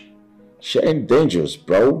bitch. She ain't dangerous,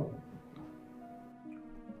 bro.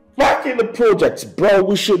 Back in the projects, bro,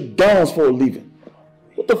 we should dance for a living.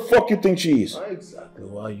 What the fuck you think she is? Exactly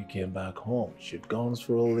why you came back home. Shoot guns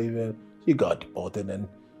for a living. You got deported and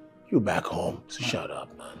you back home. So shut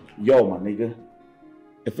up, man. Yo, my nigga.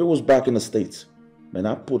 If it was back in the States, man,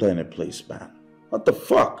 I'd put her in a place, man. What the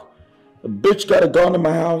fuck? A bitch got a gun in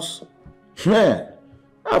my house? Man,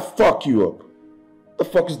 I'll fuck you up. What the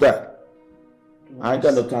fuck is that? I ain't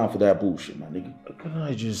got no time for that bullshit, my nigga. Can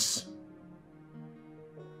I just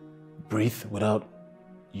breathe without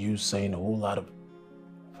you saying a whole lot of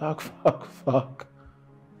fuck?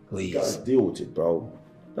 Please. You gotta deal with it, bro.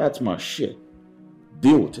 That's my shit.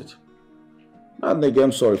 Deal with it. Nah, nigga,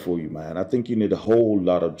 I'm sorry for you, man. I think you need a whole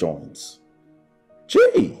lot of joints.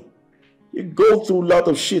 Gee, you go through a lot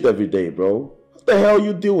of shit every day, bro. What the hell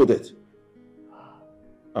you deal with it?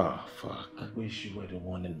 Ah, fuck. I wish you were the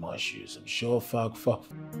one in my shoes. I'm sure fuck.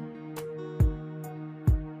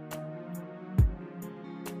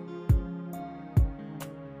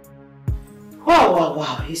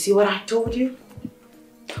 Wow. You see what I told you?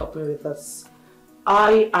 Help me with this.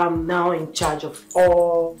 I am now in charge of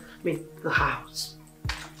all, the house.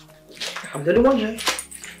 I'm the only one here.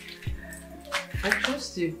 I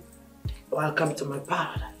trust you. Welcome to my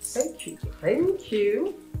paradise. Thank you. Thank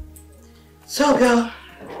you. So, girl.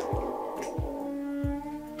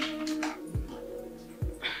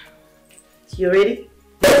 You ready?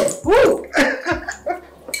 Woo!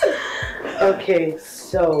 Okay,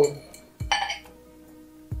 so.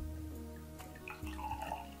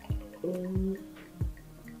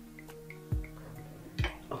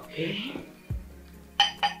 Okay.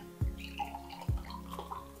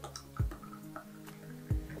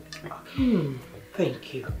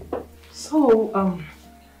 Thank you. So,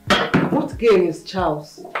 what game is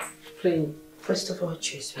Charles playing? First of all,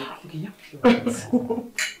 choose me.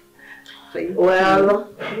 Okay,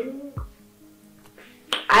 Well,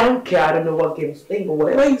 I don't care. I don't know what game he's playing, but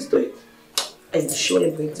whatever he's doing, I'm sure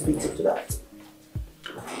I'm going to beat him to that.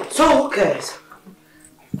 So, who cares?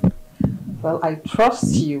 Well, I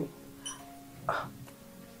trust you.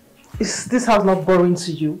 Is this house not boring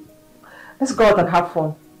to you? Let's go out and have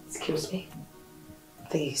fun. Excuse me?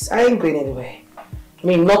 Please, I ain't going anywhere. I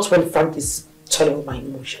mean, not when Frank is turning with my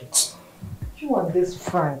emotions. You want this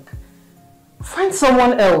Frank? Find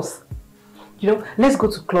someone else. You know, let's go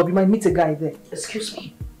to club. You might meet a guy there. Excuse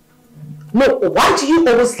me? No, why do you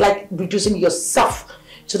always like reducing yourself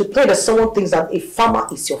to the point that someone thinks that a farmer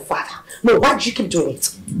is your father? No, why do you keep doing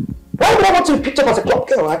it? Why would I want to be picked up as a club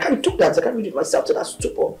girl? I can't do that. I can't reduce myself to that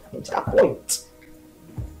stupor, to that point.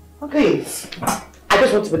 Please. I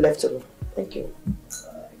just want to be left alone. Thank you.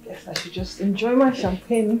 I guess I should just enjoy my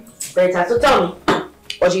champagne. Better. So tell me,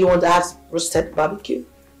 what do you want to have? Roasted barbecue?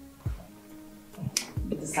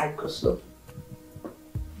 With the side coleslaw?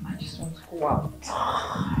 I just want to go out.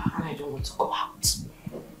 And I don't want to go out.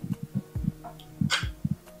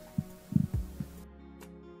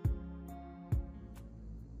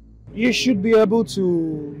 You should be able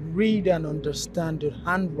to read and understand the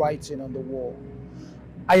handwriting on the wall.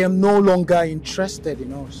 I am no longer interested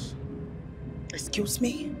in us. Excuse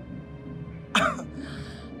me?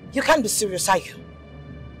 You can't be serious, are you?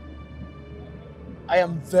 I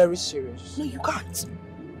am very serious. No, you can't.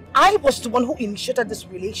 I was the one who initiated this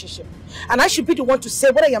relationship. And I should be the one to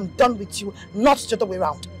say whether I am done with you, not the other way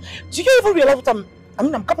around. Do you even realize what I'm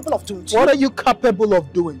capable of doing to you? What are you capable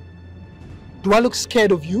of doing? Do I look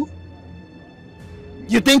scared of you?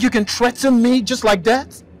 You think you can threaten me just like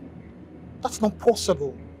that? That's not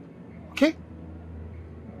possible. Okay?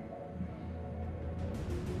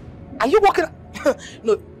 Are you walking?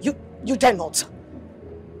 No, you dare not.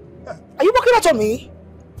 Are you walking out on me?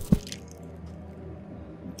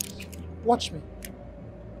 Watch me.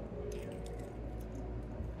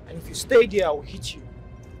 And if you stay there, I will hit you.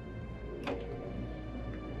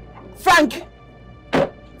 Frank!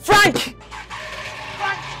 Frank! Frank!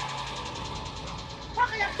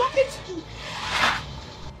 Frank, I am talking to you!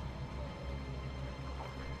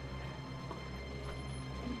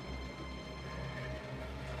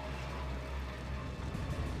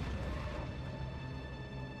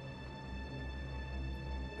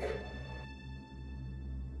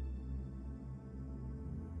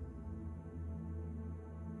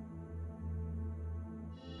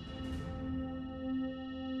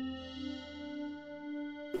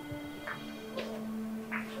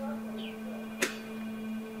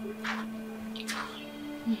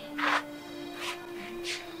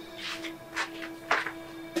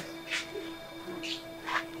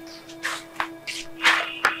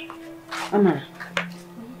 Amara.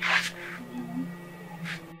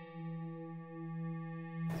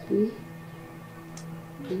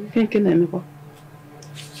 EKENE. Are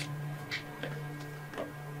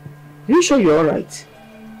you sure you're alright?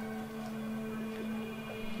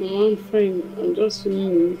 I'm fine. I'm just feeling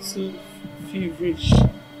a little feverish. I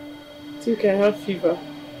think I have fever.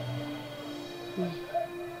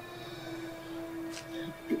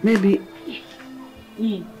 Maybe.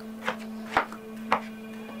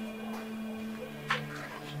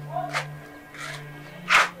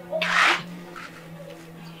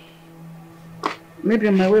 Maybe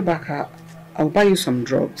on my way back, I'll buy you some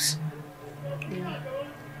drugs.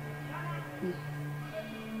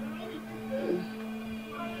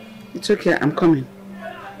 It's okay, I'm coming.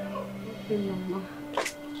 Okay, Mama.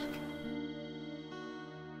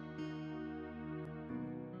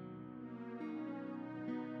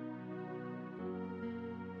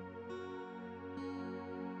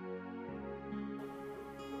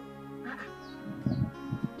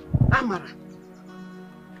 Amara.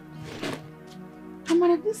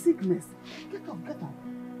 Amara, this sickness. Get up, get up.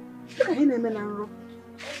 Look at him and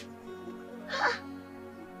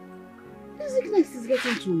this sickness is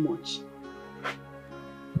getting too much.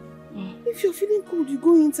 If you're feeling cold, you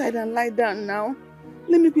go inside and lie down now.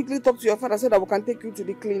 Let me quickly talk to your father so that we can take you to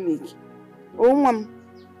the clinic. Oh, Mom.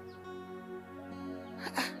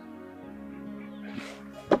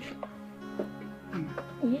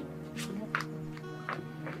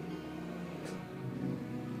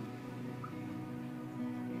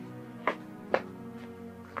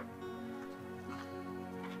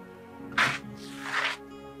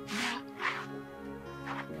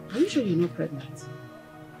 sure you're not pregnant?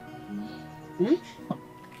 Hmm?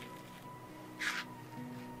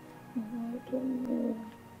 I don't know.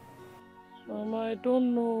 Mama, I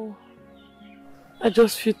don't know. I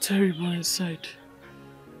just feel terrible inside.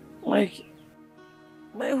 Like,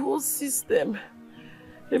 my whole system,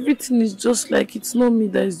 everything is just like it's not me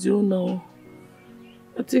that is the owner.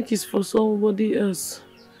 I think it's for somebody else.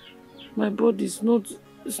 My body is not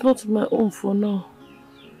my own for now.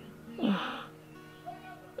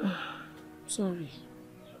 Sorry.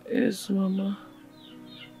 Yes, Mama.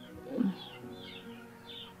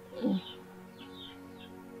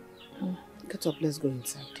 Get up, let's go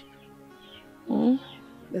inside. Hmm?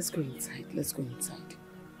 Let's go inside, let's go inside.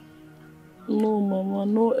 No, Mama,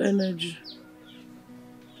 no energy.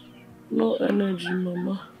 No energy,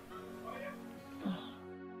 Mama.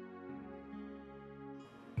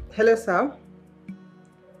 Hello, sir.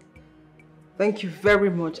 Thank you very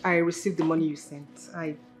much. I received the money you sent.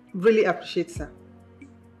 I really appreciate, sir.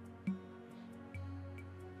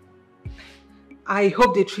 I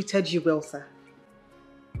hope they treated you well, sir.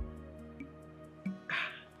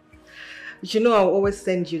 You know I'll always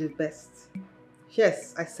send you the best.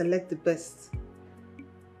 Yes, I select the best.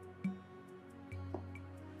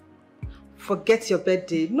 Forget your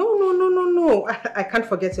birthday. No. I can't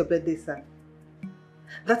forget your birthday, sir.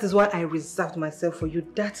 That is why I reserved myself for you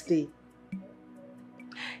that day.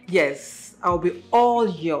 Yes, I'll be all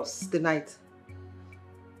yours tonight.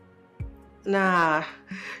 Nah,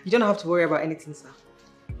 you don't have to worry about anything, sir.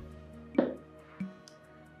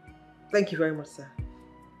 Thank you very much, sir.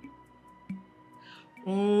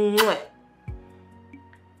 Mwah.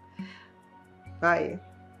 Bye.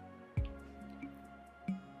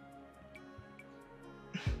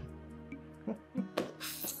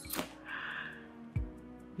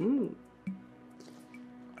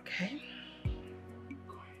 Okay.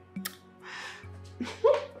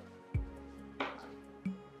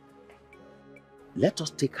 Let us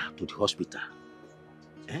take her to the hospital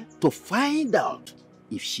to find out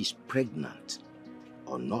if she's pregnant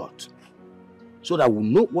or not, so that we'll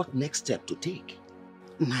know what next step to take.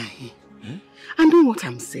 Nai, I know what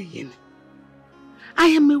I'm saying. I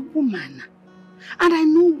am a woman, and I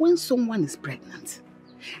know when someone is pregnant.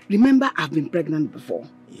 Remember, I've been pregnant before.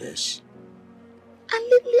 Yes. And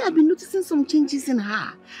lately, I've been noticing some changes in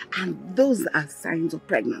her, and those are signs of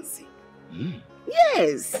pregnancy.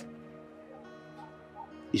 Yes.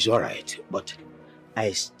 It's all right, but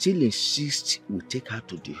I still insist we take her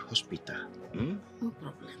to the hospital. No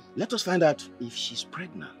problem. Let us find out if she's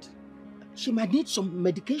pregnant. She might need some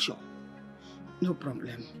medication. No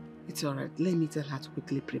problem. It's all right. Let me tell her to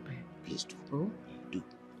quickly prepare. Please do. Oh? Do.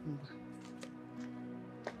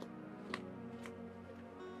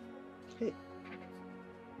 Hey.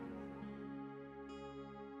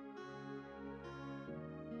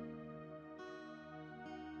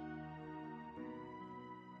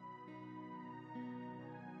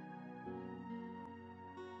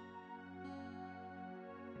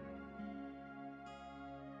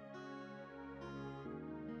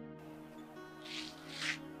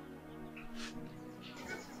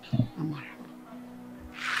 Amara,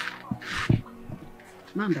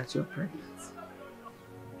 now that you're pregnant,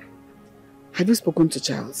 have you spoken to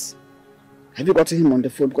Charles? Have you gotten him on the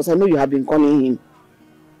phone? Because I know you have been calling him.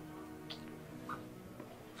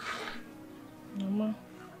 Mama,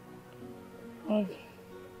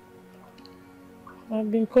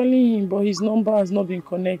 I've been calling him, but his number has not been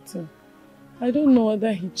connecting. I don't know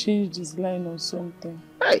whether he changed his line or something.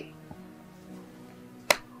 Hey!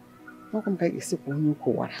 Welcome back.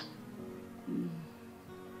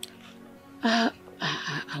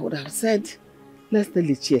 I would have said, let's tell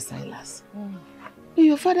the chair Silas.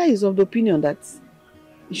 Your father is of the opinion that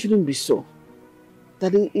it shouldn't be so.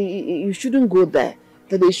 That you shouldn't go there.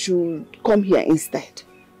 That they should come here instead.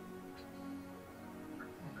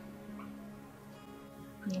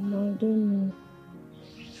 Mama,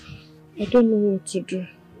 I don't know what to do.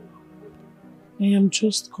 I am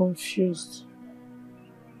just confused.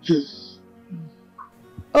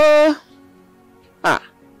 I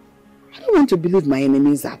don't want to believe my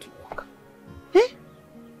enemies at work. I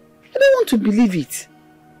don't want to believe it.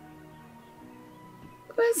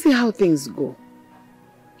 Let's see how things go.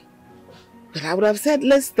 But I would have said,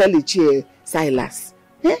 let's tell Ichie Silas.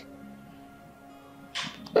 But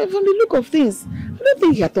from the look of things, I don't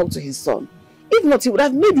think he had talked to his son. If not, he would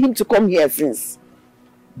have made him to come here since.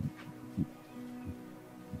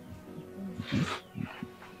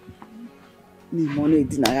 Is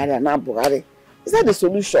that the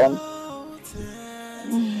solution?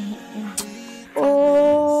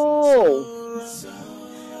 Oh!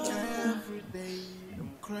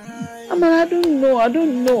 I don't know. I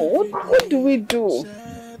don't know. What do we do?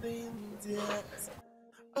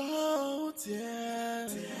 Oh dear,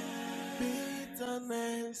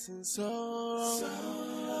 bitterness and sorrow.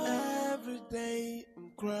 Every day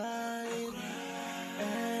I'm crying.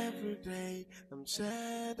 Every day I'm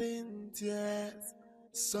shedding tears.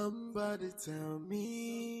 Somebody tell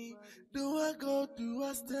me, do I go, do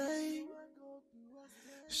I stay?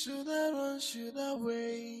 Should I run, should I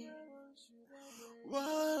wait?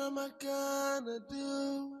 What am I gonna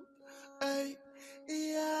do? Hey,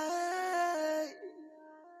 yeah.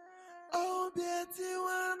 Oh, beauty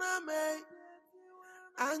when I make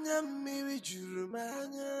Anya miri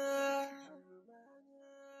jurumanya.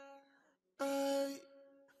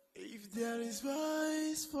 If there is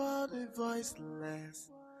voice for the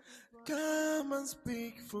voiceless, come and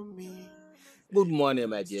speak for me. Good morning,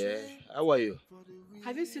 my dear. How are you?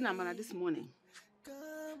 Have you seen Amara this morning?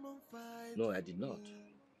 No, I did not.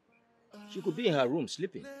 She could be in her room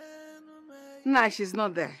sleeping. Nah, she's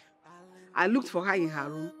not there. I looked for her in her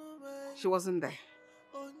room. She wasn't there.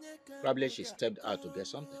 Probably she stepped out to get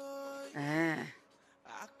something.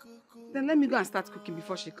 Then let me go and start cooking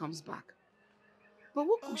before she comes back. But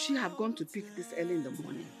what could she have gone to pick this early in the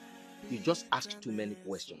morning? You just asked too many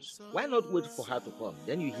questions. Why not wait for her to come?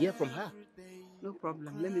 Then you hear from her. No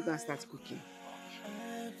problem. Let me go and start cooking.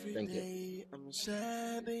 Thank you. I'm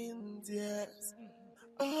shedding tears.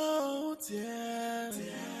 Oh dear,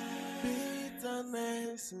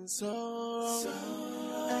 bitterness and sorrow.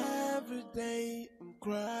 Every day I'm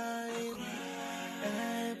crying.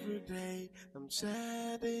 Every day I'm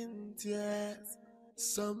shedding tears.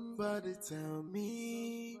 Somebody tell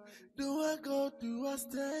me, do I go, do I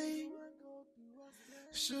stay?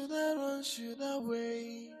 Should I run, should I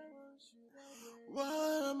wait? What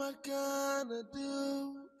am I gonna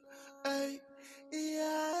do? Hey,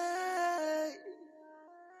 yeah.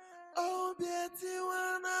 Oh, beauty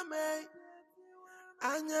when I make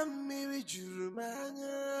Anya miri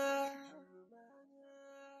jurumanya.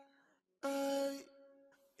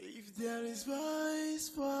 If there is voice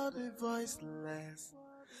for the voiceless,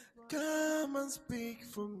 come and speak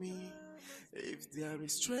for me. If there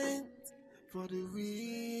is strength for the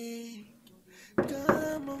weak,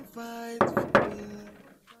 come and fight for me.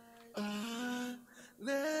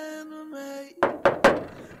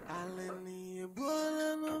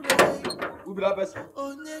 Who be that person?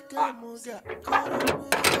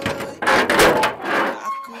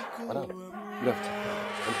 Madam,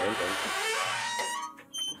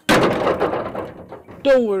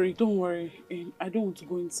 Don't worry. I don't want to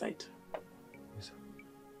go inside. Listen,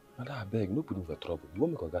 Madam, I beg, no put me for trouble. You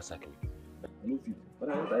won't make a gas sack me. I know you, but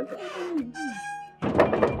I understand.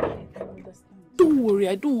 Don't worry,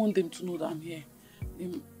 I don't want them to know that I'm here.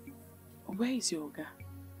 Where is your guy?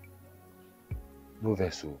 No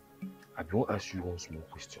vessel. I won't ask you one small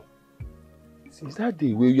question. Since that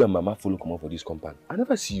day where you and Mama follow come out for this compound, I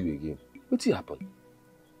never see you again. What's happened?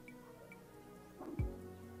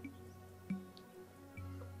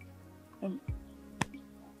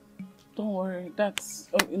 Don't worry, that's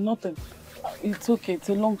nothing. It's okay, it's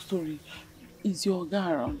a long story. Is your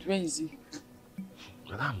guy around? Where is he?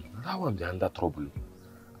 Madam, that one be under trouble.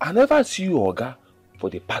 I never see your Oga for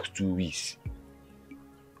the past 2 weeks.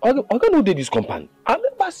 Oga no dey this compound. I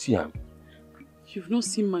never see him. You've not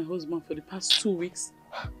seen my husband for the past 2 weeks?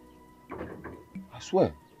 I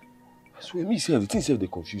swear, me say everything self they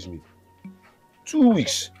confuse me. 2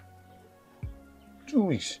 weeks. 2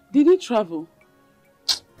 weeks. Did he travel?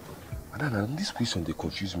 Madam, this question they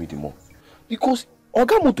confuse me the more. Because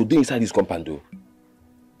Oga motor dey inside this compound though.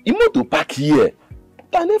 He motor park here.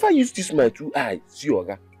 But I never use this my 2 eyes see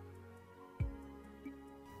Oga.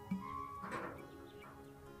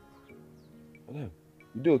 Madam,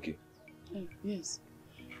 you do okay? Yes.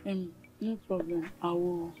 No problem. I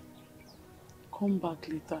will come back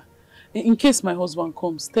later. In case my husband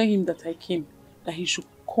comes, tell him that I came. That he should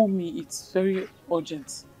call me. It's very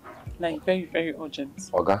urgent. Like very, very urgent.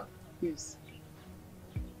 Oga? Yes.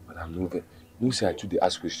 Madam, no say I too dey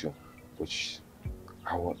ask question. But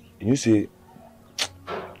you say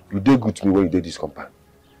you did good to me when you did this compound.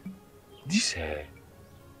 This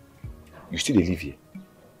you still dey live here?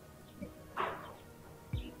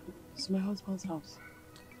 It's my husband's house.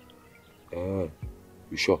 You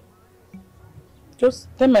sure? Just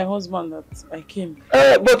tell my husband that I came.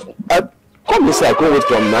 But come inside, I can't wait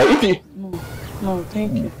for him now. If he... No,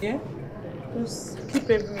 thank you. Yeah? Just keep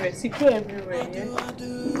everywhere, secure everywhere, yeah?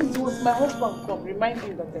 Once my husband come, remind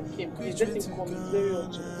him that I came. Please let him come, it's very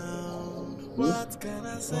urgent. What can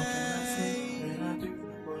I say?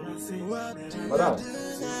 Madam.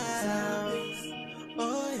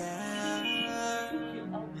 Oh yeah.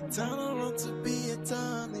 I don't want to be a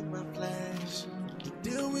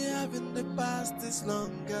past is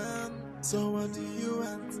long gone. So what do you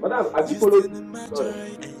want? Madam, you still in my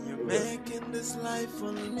joy, and you're making this life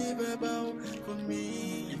unlivable for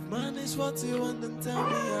me. If man is what you want, then tell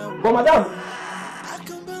me how. But madam, I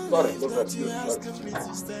can't believe that you're asking me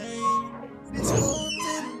to stay. This whole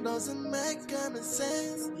thing doesn't make any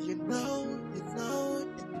sense. You know.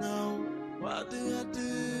 What do I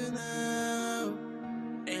do now?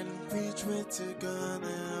 And which way to go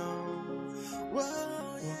now?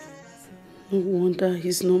 Whoa, yeah. No wonder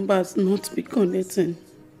his number has not been connecting.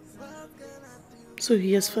 So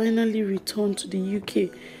he has finally returned to the UK,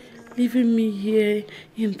 leaving me here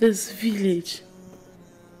in this village.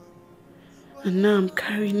 And now I'm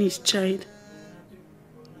carrying his child.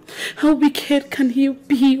 How wicked can he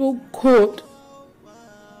be, oh God?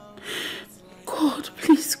 God,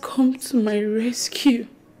 please come to my rescue.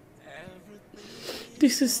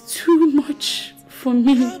 This is too much for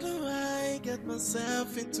me. How do I get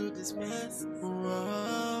myself into this mess?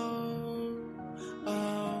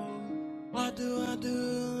 What do I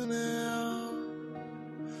do now?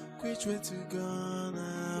 Which way to go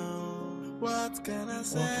now? What can I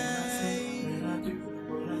say?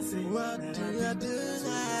 What do I do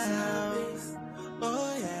now?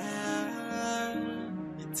 Oh yeah,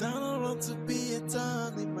 eternal want to be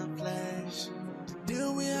eternal in my flesh. The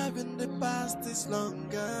deal we have in the past is long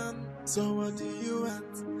gone. So what do you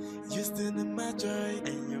want? You're still in my joy,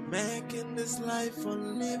 and you're making this life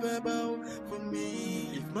unlivable for me.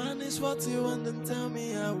 If man is what you want, then tell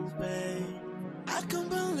me I will pay. I can't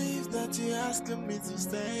believe that you're asking me to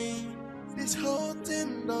stay. This whole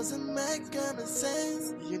thing doesn't make any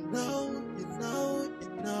sense. You know.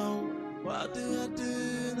 What do I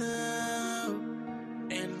do now?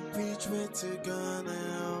 And which way to go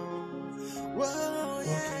now? Whoa,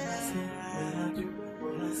 yeah.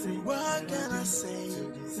 What can I say?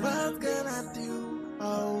 What can I do?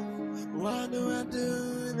 Oh, what do I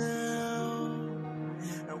do now?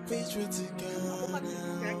 And which way to go now?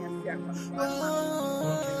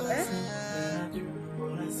 Oh, hey,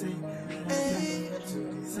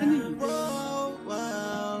 whoa,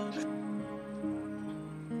 wow.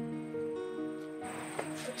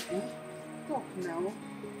 Talk now.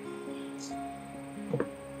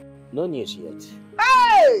 No news yet.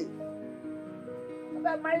 Hey! What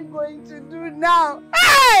am I going to do now?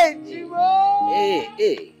 Hey, Jimo!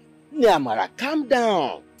 Hey, Nyamara, calm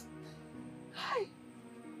down. Hi.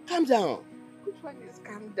 Calm down. Which one is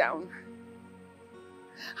calm down?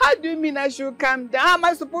 How do you mean I should calm down? How am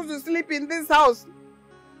I supposed to sleep in this house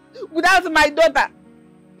without my daughter?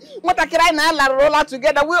 Motakira and I roller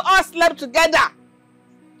together. We all slept together.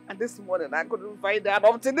 And this morning I couldn't find her.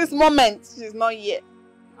 Up to this moment, she's not here.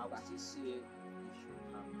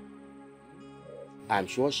 I'm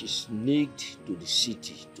sure she sneaked to the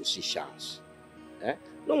city to see Charles.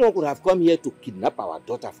 No one could have come here to kidnap our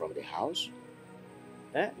daughter from the house.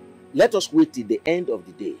 Let us wait till the end of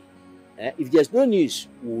the day. If there's no news,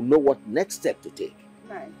 we'll know what next step to take.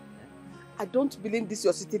 I don't believe this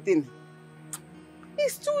your city thing.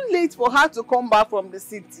 It's too late for her to come back from the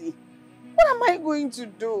city. What am I going to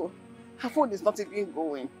do? Her phone is not even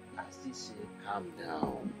going. As they say, calm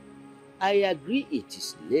down. I agree it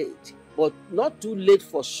is late, but not too late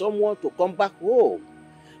for someone to come back home.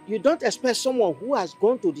 You don't expect someone who has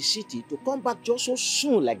gone to the city to come back just so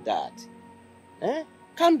soon like that.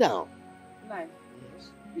 Calm down. Yes.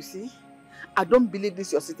 You see, I don't believe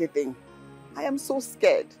this your city thing. I am so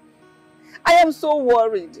scared. I am so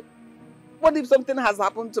worried. What if something has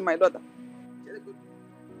happened to my daughter?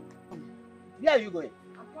 Where are you going?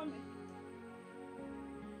 I'm coming.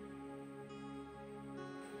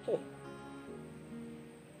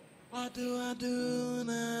 What do I do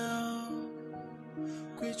now?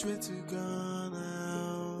 Which way to go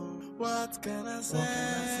now? What can I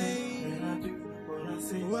say?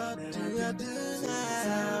 What do I do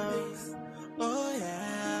now? Oh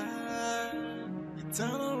yeah,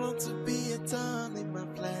 eternal want to be eternal in my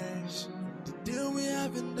flesh. The deal we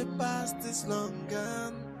have in the past is long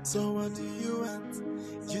gone. So what do you want?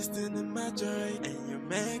 You're still in my joy, and you're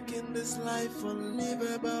making this life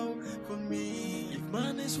unlivable for me. If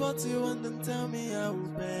man is what you want, then tell me I will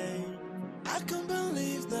pay. I can't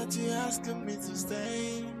believe that you're asking me to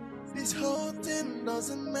stay. This whole thing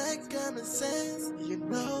doesn't make any sense. You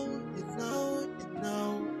know.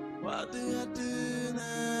 What do I do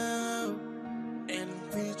now? And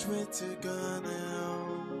which way to go now?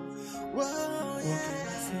 Whoa,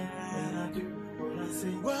 yeah.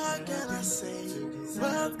 What can I say?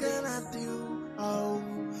 What can I do? Oh,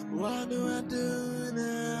 what do I do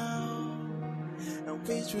now? And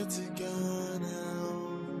which way to go now?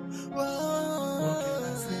 Whoa, what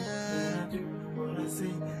can I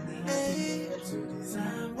say? Hey.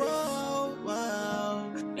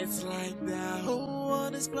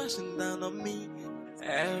 crashing down on me.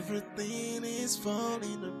 Everything is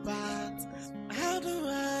falling apart. How do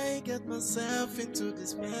I get myself into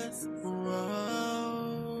this mess?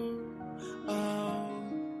 Whoa, oh,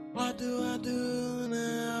 what do I do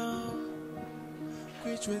now?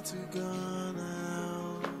 Which way to go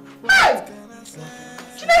now? What can I say?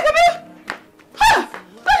 Where are you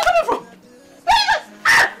coming from?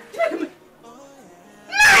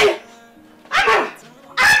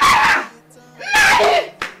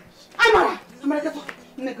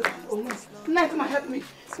 Help me.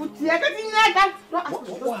 What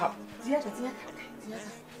happened?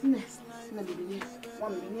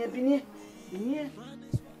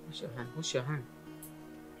 What's your hand?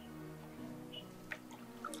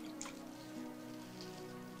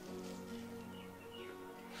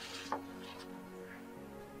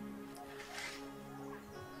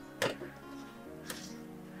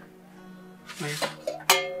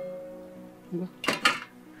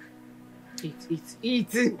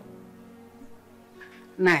 Eat.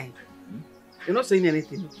 Nine. You're not saying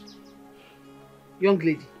anything. Young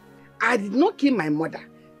lady, I did not kill my mother.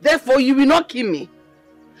 Therefore, you will not kill me.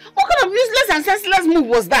 What kind of useless and senseless move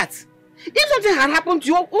was that? If something had happened to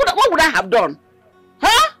you, what would I have done?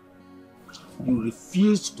 Huh? You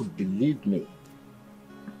refuse to believe me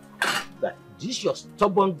that this your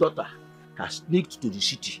stubborn daughter has sneaked to the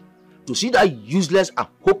city to see that useless and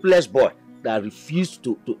hopeless boy that refused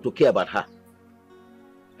to care about her.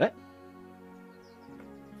 Eh?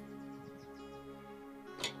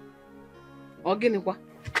 Ogenekwa.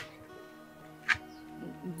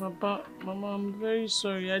 Papa, Mama, I'm very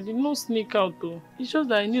sorry. I did not sneak out though. It's just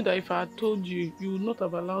that I knew that if I had told you, you would not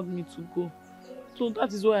have allowed me to go. So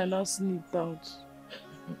that is why I now sneaked out.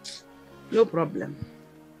 No problem.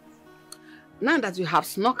 Now that you have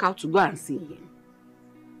snuck out to go and see him,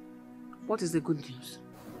 what is the good news?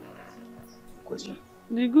 Question.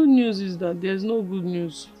 The good news is that there's no good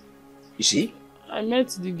news. You see? I met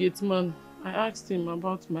the gate man. I asked him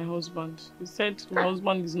about my husband. He said my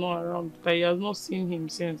husband is not around, that he has not seen him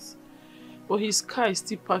since. But his car is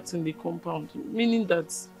still parked in the compound, meaning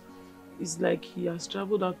that it's like he has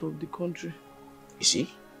traveled out of the country. You see?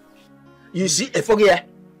 You see, Efogia?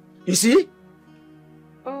 You see?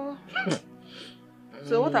 Oh.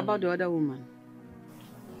 So what about the other woman?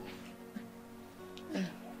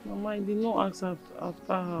 Mama, I did not ask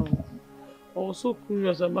after her. I was so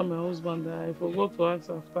curious about my husband that I forgot to ask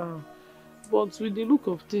after her. But with the look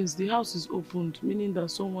of things, the house is opened, meaning that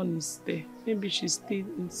someone is there. Maybe she stayed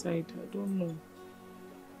inside. I don't know.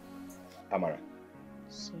 Amara.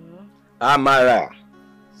 Sir? Amara.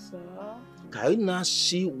 Sir? Can you now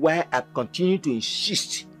see why I continue to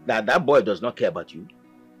insist that that boy does not care about you?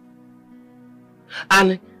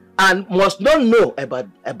 And must not know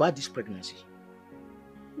about this pregnancy.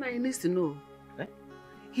 Now he needs to know. Eh?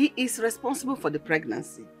 He is responsible for the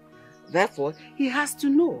pregnancy. Therefore, he has to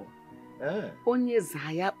know.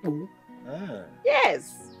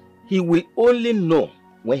 Yes. He will only know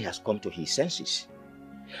when he has come to his senses.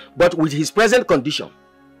 But with his present condition,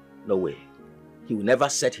 no way. He will never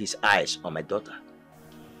set his eyes on my daughter.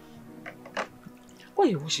 Why are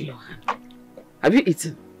you washing your hand? Have you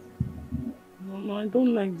eaten? No, I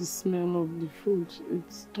don't like the smell of the food.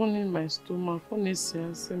 It's turning my stomach. Honestly,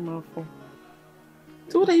 I say my fault.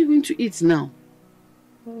 So what are you going to eat now?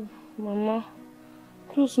 Mama,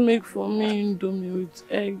 just make for me indomie with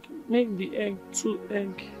egg. Make the egg 2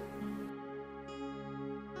 eggs.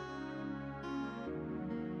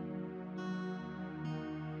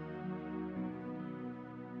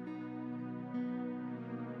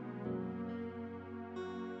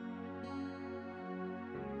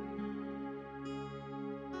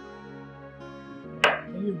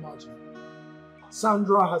 Can you imagine?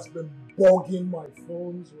 Sandra has been bugging my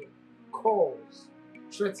phones with calls,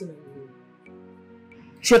 threatening me.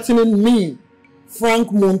 Threatening me, Frank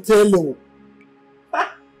Montello.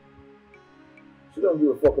 She don't give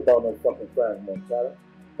a fuck about no fucking Frank Montello.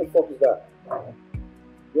 What the fuck is that?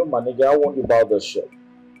 Yo, my nigga, I want you about this shit.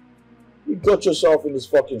 You got yourself in this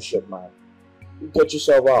fucking shit, man. You get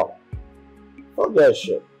yourself out. Fuck that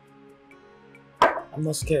shit. I'm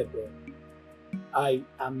not scared, bro. I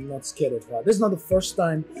am not scared of her. This is not the first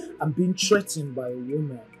time I'm being threatened by a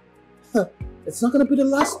woman. It's not gonna be the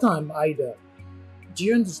last time either. Do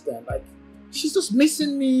you understand? Like, she's just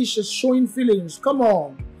missing me, she's showing feelings. Come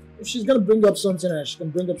on. If she's gonna bring up something else, she can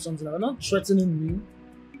bring up something else. Not threatening me.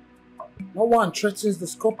 No one threatens the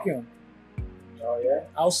scorpion. Oh yeah?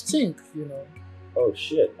 I'll stink, you know. Oh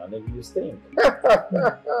shit, my nigga, you stink.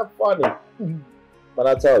 Funny. But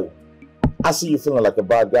I tell you, I see you feeling like a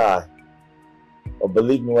bad guy. Or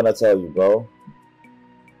believe me when I tell you, bro.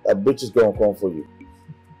 That bitch is gonna come for you.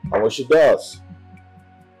 And when she does,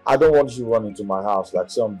 I don't want you to run into my house like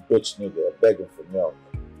some bitch nigga begging for milk.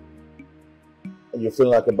 And you're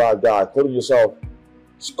feeling like a bad guy, calling yourself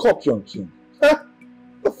Scorpion King. Huh?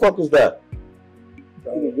 The fuck is that?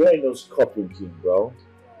 You ain't no Scorpion King, bro.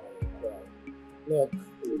 Look,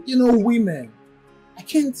 you know, women. I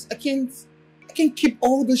can't keep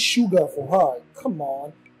all the sugar for her. Come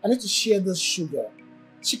on. I need to share this sugar.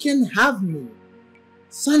 She can't have me.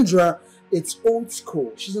 Sandra, it's old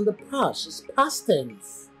school. She's in the past. It's past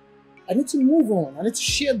tense. I need to move on. I need to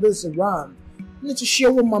share this around. I need to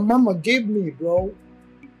share what my mama gave me, bro.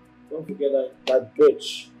 Don't forget that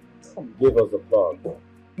bitch gave us the plug.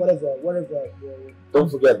 Whatever, bro. Don't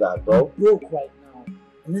forget that, bro. I'm broke right now.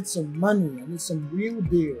 I need some money. I need some real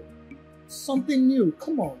deal. Something new.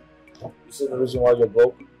 Come on. You see the reason why you're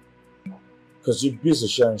broke? Because you're busy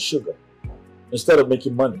sharing sugar instead of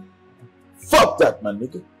making money. Fuck that, man,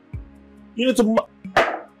 nigga. You need to... What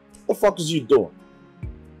the fuck is you doing?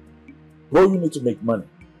 Bro, you need to make money.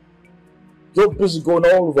 You're busy going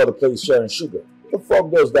all over the place sharing sugar. What the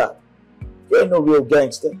fuck does that? You ain't no real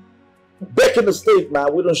gangster. Back in the state,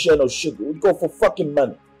 man, we don't share no sugar. We go for fucking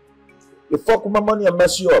money. You fuck with my money, I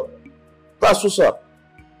mess you up. That's what's up.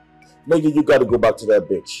 Nigga, you gotta go back to that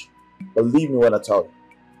bitch. Believe me when I tell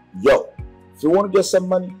you. Yo, if you want to get some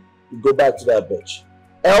money, you go back to that bitch.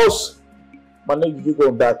 Else, my nigga, you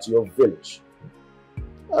going back to your village.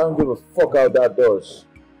 I don't give a fuck how that does.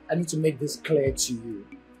 I need to make this clear to you.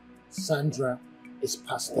 Sandra is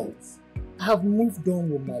past tense. I have moved on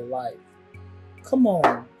with my life. Come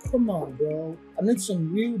on, bro. I need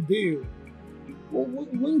some real deal.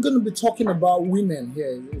 We're gonna be talking about women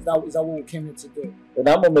here. Is that what we came here to do? And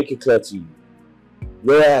I'm gonna make it clear to you.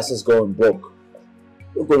 Your ass is going broke.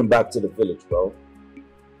 You're going back to the village, bro.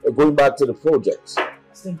 You're going back to the projects. I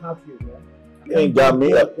still have you, bro. You ain't got me.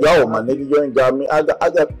 Yo, my nigga, you ain't got me. I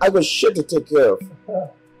got shit to take care of.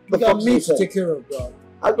 You got me to take care of, bro.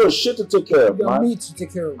 I got shit to take care of, You got man. me to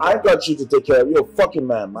take care of, bro. I ain't got you to take care of. You're a fucking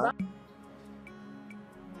man, man.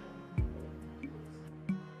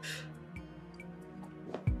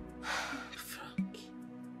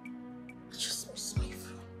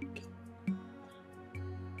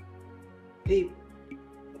 Babe,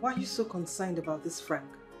 why are you so concerned about this Frank?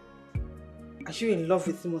 Are you in love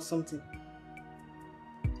with him or something?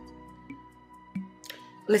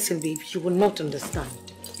 Listen, babe, you will not understand.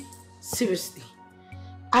 Seriously.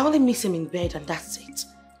 I only miss him in bed and that's it.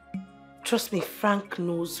 Trust me, Frank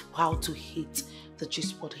knows how to hit the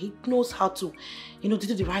G-spot. He knows how to, to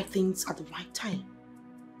do the right things at the right time.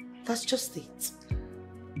 That's just it.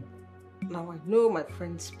 Now I know my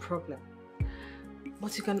friend's problem.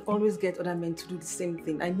 But you can always get other men to do the same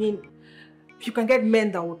thing. I mean, you can get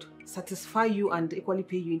men that would satisfy you and equally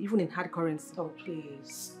pay you, even in hard currency. Oh,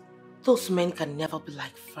 please. Those men can never be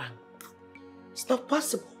like Frank. It's not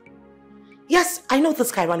possible. Yes, I know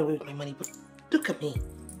this guy ran away with my money, but look at me.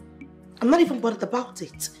 I'm not even bothered about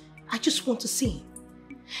it. I just want to see him.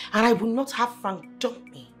 And I will not have Frank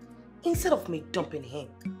dump me. Instead of me dumping him,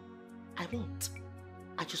 I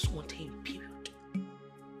just want him, period.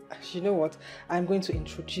 You know what? I'm going to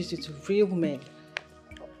introduce you to real men.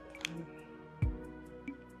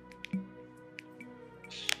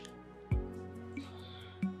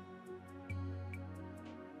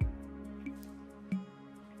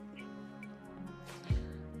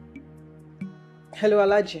 Hello,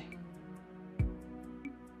 Alaji.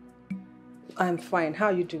 I'm fine. How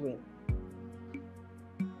are you doing?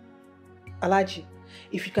 Alaji,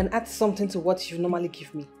 if you can add something to what you normally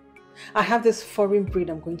give me. I have this foreign breed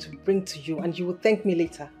I'm going to bring to you and you will thank me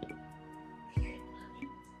later.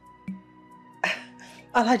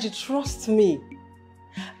 Alhaji, trust me.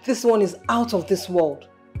 This one is out of this world.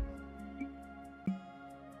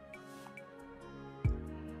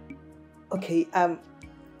 Okay,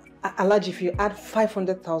 Alhaji, if you add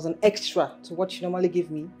 500,000 extra to what you normally give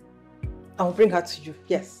me, I'll bring her to you,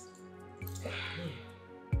 yes.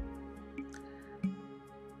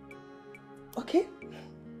 Okay.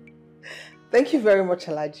 Thank you very much,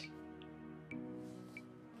 Alhaji.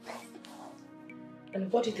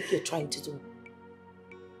 And what do you think you're trying to do?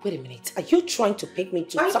 Wait a minute. Are you trying to pick me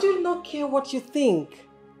to... I do not care what you think.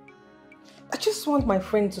 I just want my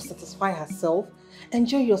friend to satisfy herself,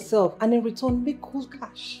 enjoy yourself, and in return, make cool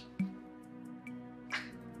cash.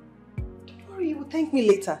 Don't worry, you will thank me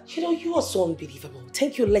later. You are so unbelievable.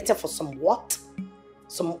 Thank you later for some what?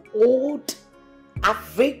 Some old,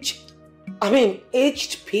 average,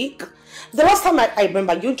 aged pig? The last time I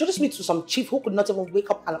remember, you introduced me to some chief who could not even wake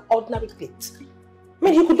up an ordinary plate.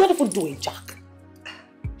 He could not even do a jack.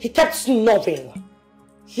 He kept snoring.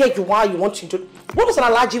 Here you are, you want to introduce... What does an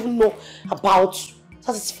Alhaji even know about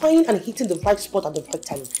Satisfying and hitting the right spot at the right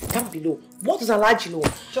time. Down below. What is allowed, you know?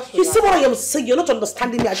 You see what I am saying? You're not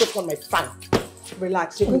understanding me. I just want my Frank.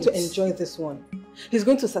 Relax. You're going to enjoy this one. He's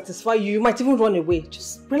going to satisfy you. You might even run away.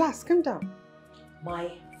 Just relax. Calm down.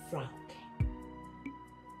 My Frank.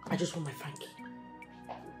 I just want my Frankie.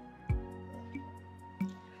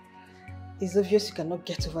 It's obvious you cannot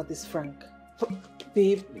get over this, Frank.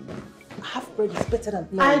 Babe, half bread is better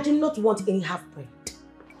than I do not want any half bread.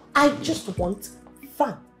 I just want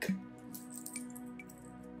Frank.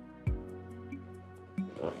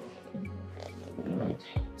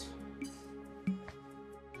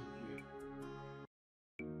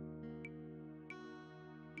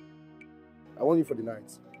 I want you for the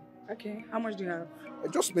night. Okay, how much do you have? I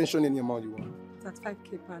just mentioned any amount you want.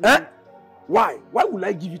 35k per night. Why? Why would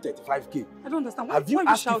I give you 35k? I don't understand. Why Have you are you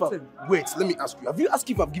asked if shouting? wait, let me ask you. Have you asked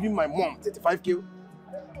if I've given my mom 35k?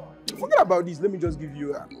 Forget about this. Let me just give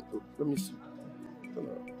you. Let me see.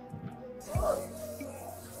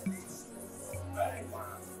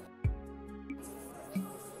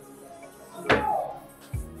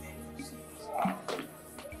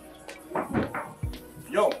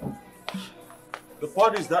 Yo, the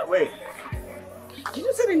party's that way. Did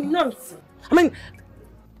you say the nonsense? I mean,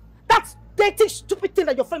 that's dating stupid thing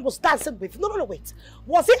that your friend was dancing with. No, wait.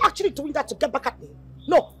 Was he actually doing that to get back at me?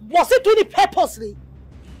 No. Was he doing it purposely?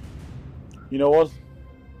 You know what?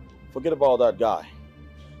 Forget about that guy.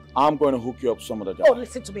 I'm going to hook you up with some other guy. Oh,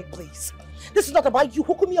 listen to me, please. This is not about you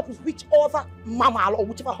hooking me up with which other mama or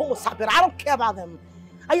whichever homo sapien. I don't care about them.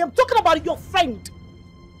 I am talking about your friend.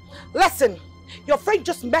 Listen, your friend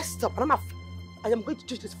just messed up, and I am going to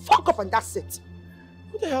do this fuck up, and that's it.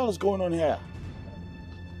 What the hell is going on here?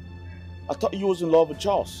 I thought you was in love with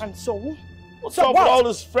Charles. And so? What's up with all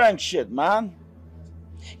this Frank shit, man?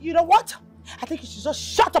 You know what? I think you should just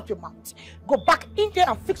shut up your mouth. Go back in there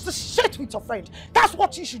and fix the shit with your friend. That's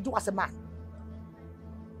what you should do as a man.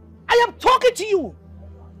 I am talking to you.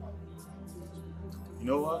 You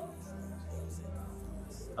know what?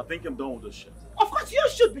 I think I'm done with this shit. Of course you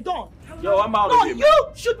should be done. Yo, I'm out of here, man. No,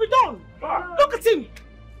 you should be done. Look at him.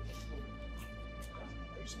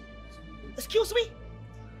 Excuse me?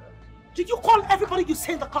 Did you call everybody you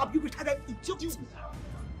say in the club you retarded idiot?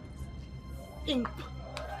 Imp.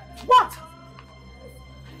 What?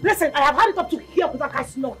 Listen, I have had it up to here with that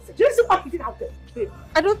guy's nonsense. Do you see what he did out there?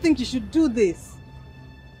 I don't think you should do this.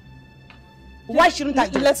 Why shouldn't I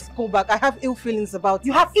do it? Let's go back. I have ill feelings about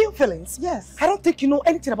You have ill feelings? Yes. I don't think you know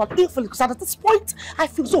anything about ill feelings because at this point, I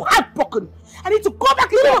feel so heartbroken. I need to go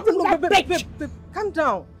back and babe, calm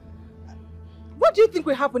down. What do you think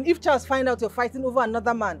will happen if Charles finds out you're fighting over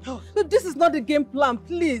another man? No, this is not the game plan,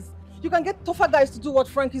 please. You can get tougher guys to do what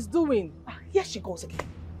Frank is doing. Here she goes again.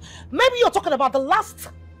 Maybe you're talking about the last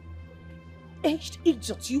aged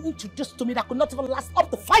idiot you introduced to me that could not even last up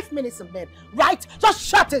to 5 minutes in bed, right? Just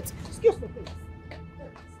shut it. Excuse me, please.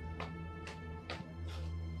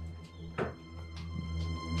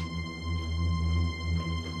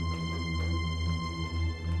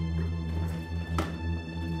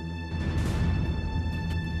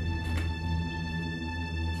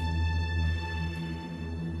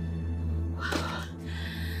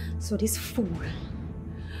 So this fool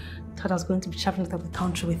thought I was going to be traveling out of the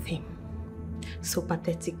country with him. So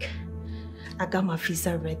pathetic. I got my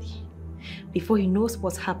visa ready. Before he knows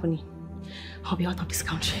what's happening, I'll be out of this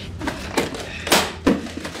country.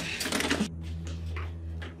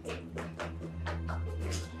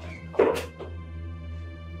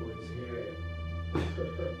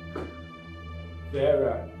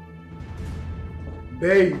 Vera.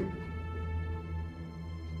 Babe.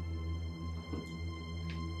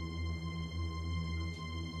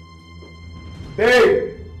 Babe.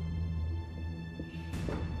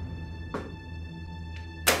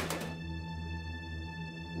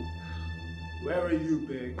 Where are you,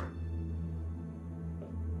 babe?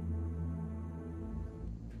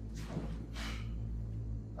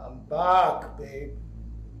 I'm back, babe.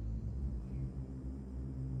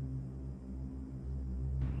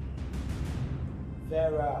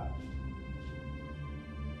 Vera.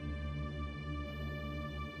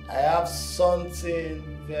 I have something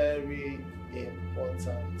very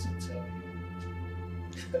important to tell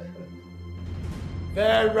you.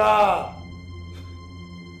 Vera!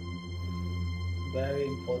 Very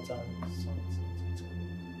important something to tell you.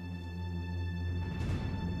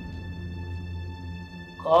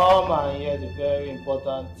 Come and hear the very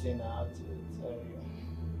important thing I have to tell you.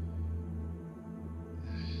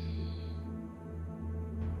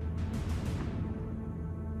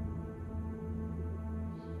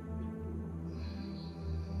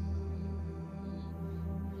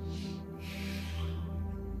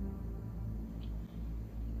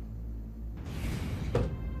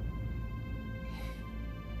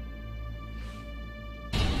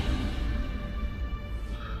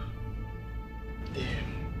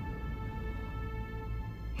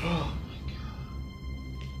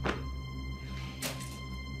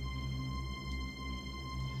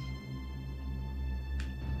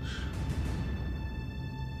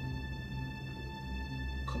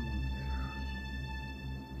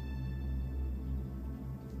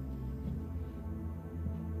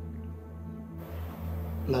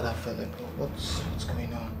 not available. What's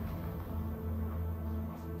going on?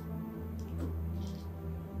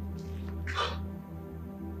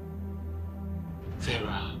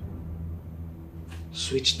 Vera,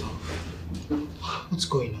 switched off. What's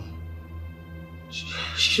going on? She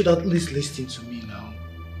should at least listen to me now.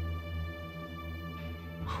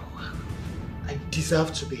 I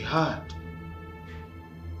deserve to be heard.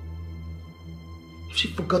 Has she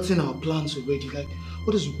forgotten our plans already? Like,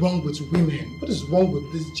 what is wrong with women? What is wrong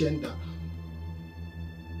with this gender?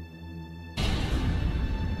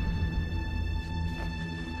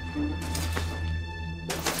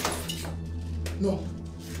 No.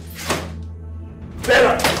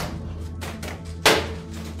 Vera!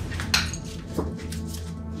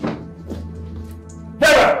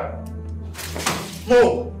 Vera!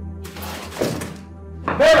 No!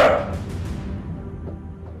 Vera!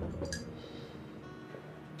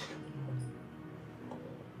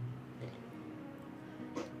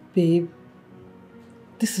 Babe,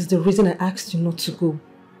 this is the reason I asked you not to go.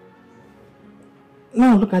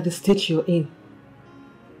 Now look at the state you're in.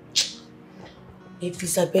 Hey,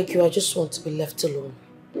 please, I beg you, I just want to be left alone.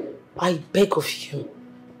 I beg of you.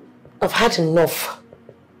 I've had enough.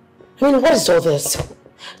 I mean, what is all this?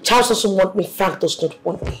 Charles doesn't want me, Frank does not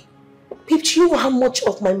want me. Babe, do you know how much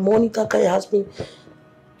of my money that guy has been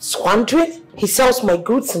squandering? He sells my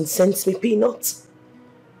goods and sends me peanuts.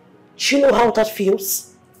 Do you know how that feels?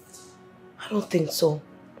 I don't think so.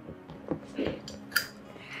 Baby,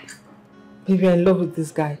 you're in love with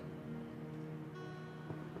this guy.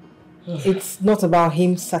 It's not about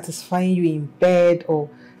him satisfying you in bed or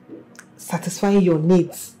satisfying your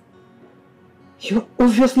needs. You're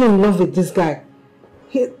obviously in love with this guy.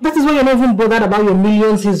 That is why you're not even bothered about your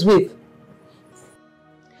millions he's with.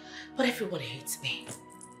 But everyone hates me.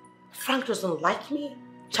 Frank doesn't like me.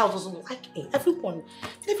 Charles doesn't like me. Everyone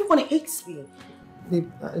hates me.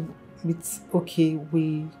 Babe, it's okay.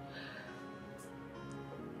 We're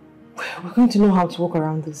going to know how to work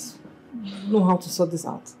around this. Know how to sort this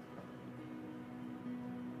out.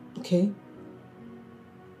 Okay?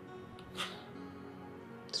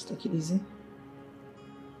 Just take it easy.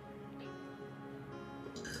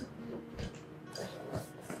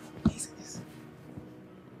 Easy.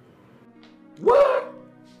 What?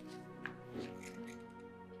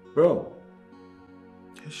 Bro.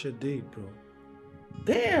 Yes, you did, bro.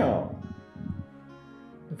 Damn.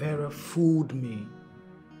 Vera fooled me.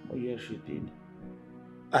 Oh, yes, she did.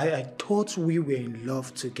 I thought we were in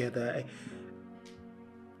love together.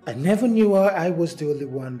 I never knew I was the only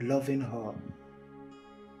one loving her.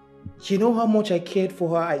 You know how much I cared for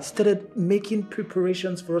her? I started making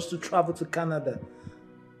preparations for us to travel to Canada.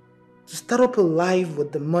 To start up a life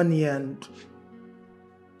with the money, and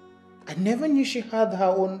I never knew she had her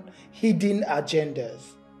own hidden agendas.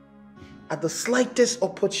 At the slightest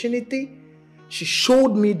opportunity, she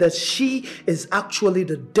showed me that she is actually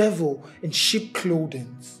the devil in sheep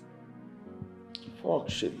clothing. Fuck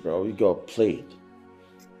shit, bro. You got played.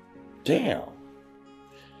 Damn.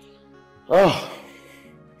 Oh.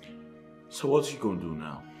 So what's you gonna do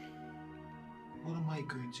now? What am I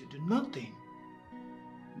going to do? Nothing.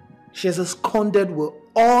 She has absconded with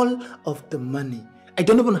all of the money. I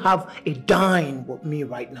don't even have a dime with me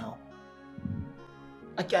right now.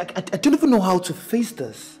 I don't even know how to face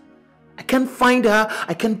this. I can't find her.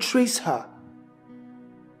 I can't trace her.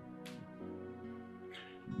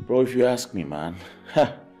 Bro, if you ask me, man,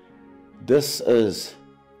 this is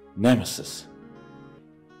Nemesis.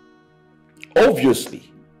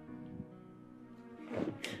 Obviously,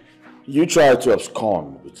 you tried to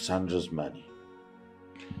abscond with Sandra's money.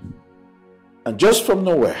 And just from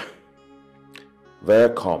nowhere, Vera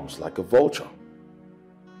comes like a vulture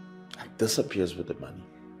and disappears with the money.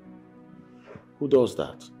 Who does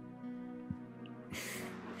that?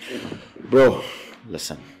 Bro,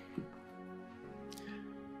 listen.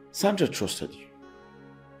 Sandra trusted you.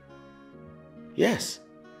 Yes.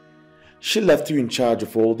 She left you in charge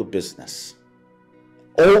of all the business.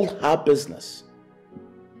 All her business.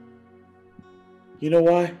 You know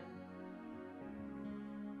why?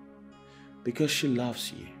 Because she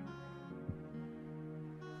loves you.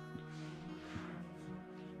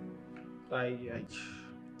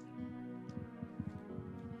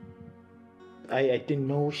 I didn't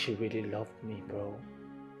know she really loved me, bro.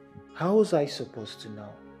 How was I supposed to know?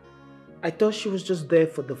 I thought she was just there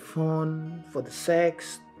for the fun, for the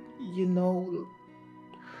sex, you know.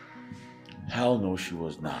 Hell no, she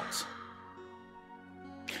was not.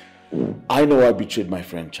 I know I betrayed my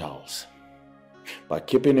friend Charles by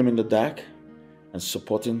keeping him in the dark and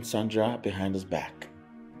supporting Sandra behind his back.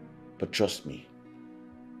 But trust me,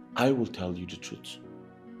 I will tell you the truth.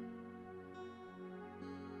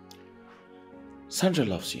 Sandra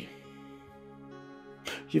loves you.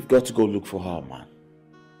 You've got to go look for her, man.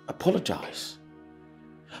 Apologize.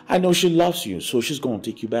 I know she loves you, so she's going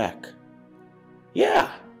to take you back.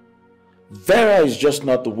 Yeah. Vera is just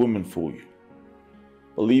not the woman for you.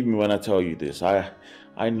 Believe me when I tell you this. I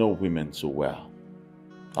know women so well.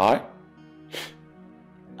 Alright?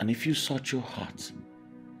 And if you search your heart,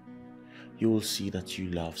 you will see that you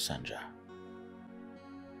love Sandra.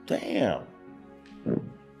 Damn.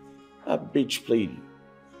 That bitch played you.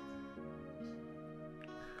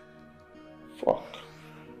 Fuck.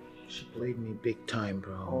 She played me big time,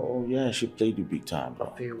 bro. Oh yeah, she played you big time,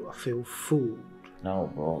 bro. I feel fooled.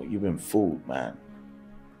 No, bro, you've been fooled, man.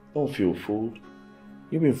 Don't feel fooled.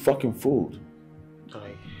 You've been fucking fooled.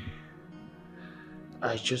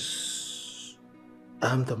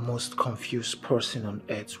 I'm the most confused person on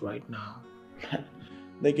earth right now.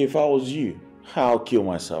 Nigga, if I was you, I'll kill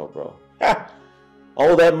myself, bro.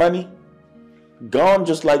 All that money, gone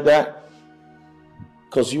just like that.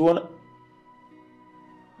 Cause you wanna...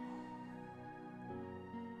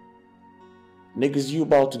 Niggas, you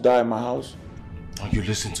about to die in my house? Now you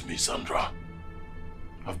listen to me, Sandra.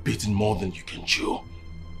 I've beaten more than you can chew.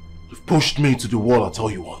 You've pushed me to the wall. I'll tell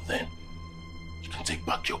you one thing. You can take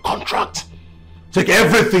back your contract. Take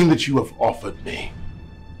everything that you have offered me.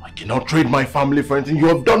 I cannot trade my family for anything. You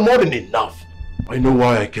have done more than enough. I know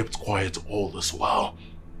why I kept quiet all this while.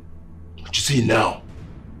 But you see now,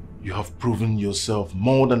 you have proven yourself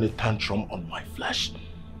more than a tantrum on my flesh.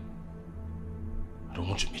 I don't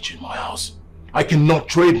want to meet you in my house. I cannot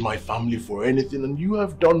trade my family for anything, and you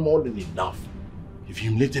have done more than enough. You've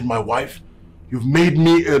humiliated my wife. You've made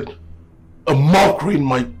me a mockery in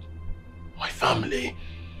my family.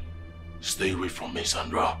 Stay away from me,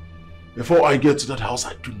 Sandra. Before I get to that house,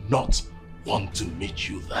 I do not want to meet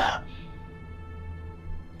you there.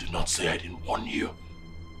 Do not say I didn't warn you.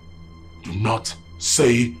 Do not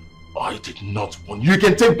say I did not warn you. You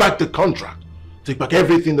can take back the contract. Take back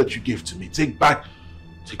everything that you gave to me. Take back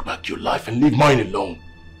your life and leave mine alone.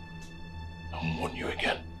 I won't warn you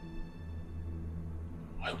again.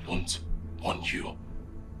 I won't warn you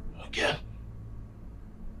again.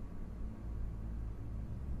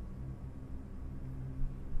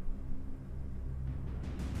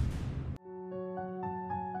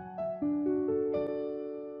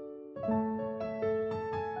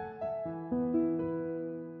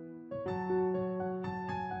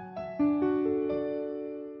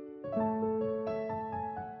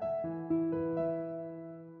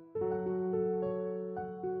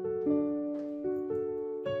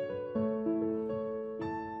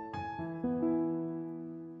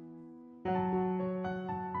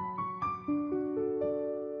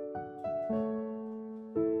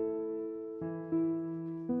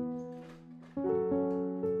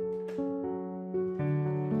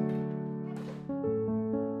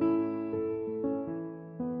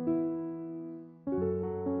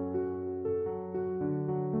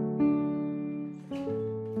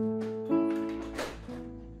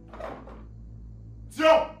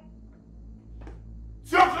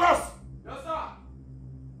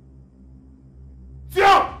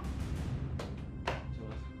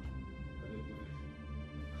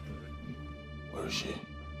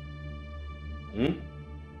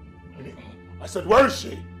 I said, where is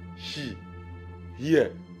she? She.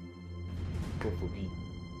 Here. God forbid.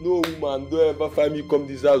 No woman don't ever find me come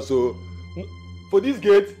this house. So for this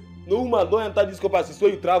gate, no woman don't enter this compass. It's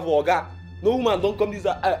where you travel, Oga. No woman don't come this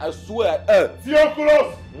house. I swear.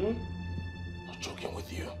 Theophilus! I'm joking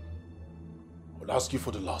with you. I'll ask you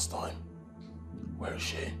for the last time. Where is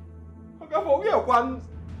she? Oga, for where one?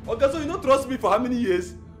 Oga, so you don't trust me for how many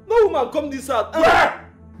years? No woman come this house. Where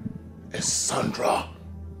is Sandra?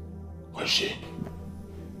 Where is she?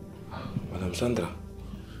 Madam Sandra.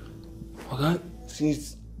 Oga,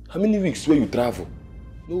 since how many weeks where you travel?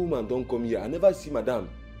 No woman don't come here. I never see madam.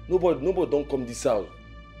 Nobody don't come this house.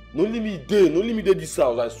 No only me there this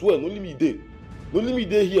house. I swear, no only me there. No only me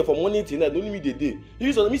there here from morning till night. No only me there.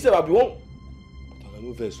 If you me say I be one. But I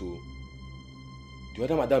no vex so. The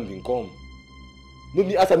other madam been come. No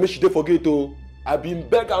me ask her make she dey forget oh. I been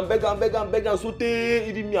beg and so tey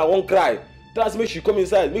even me I won't cry. Tell us make she come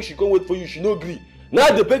inside, make she come wait for you. She no agree. Now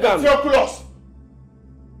they beg am. Theophilus!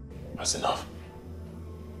 That's enough.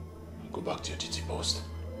 Go back to your duty post.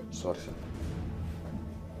 Sorry, sir.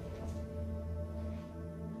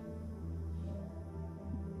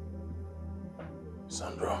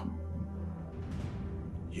 Sandra,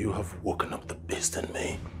 you have woken up the beast in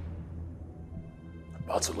me. The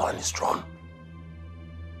battle line is drawn.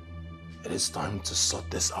 It is time to sort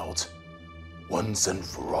this out once and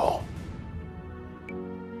for all.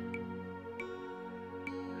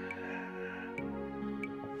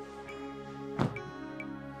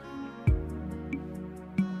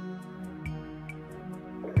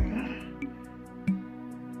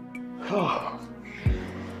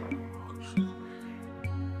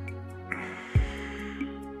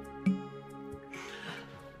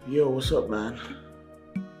 Yo, what's up, man?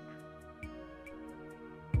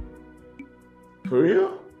 For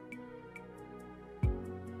real?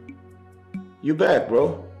 You back,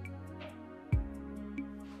 bro?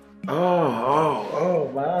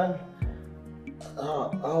 Oh, man.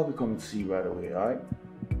 I'll be coming to see you right away, alright?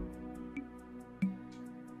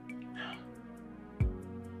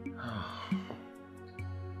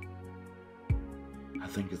 I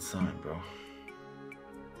think it's time, bro.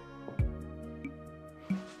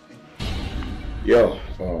 Yo,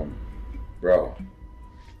 bro.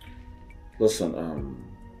 Listen,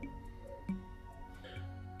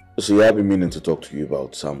 see, I've been meaning to talk to you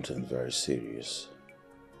about something very serious.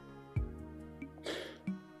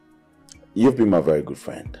 You've been my very good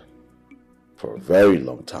friend for a very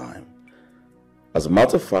long time. As a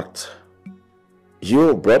matter of fact, you're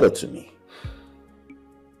a brother to me.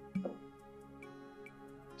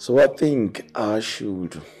 So I think I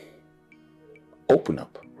should open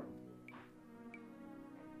up.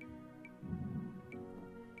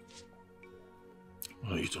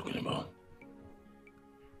 What are you talking about?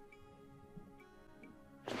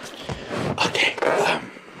 Okay.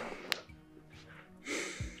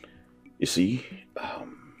 You see,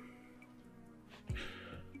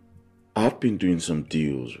 I've been doing some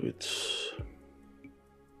deals with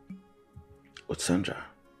Sandra.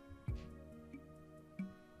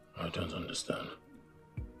 I don't understand.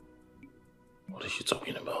 What are you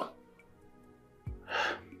talking about?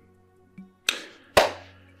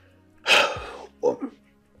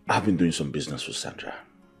 I've been doing some business with Sandra.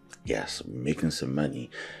 Yes, making some money.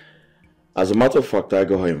 As a matter of fact, I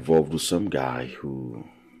got her involved with some guy who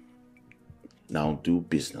now do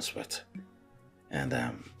business with. And,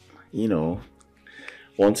 you know,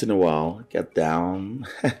 once in a while, get down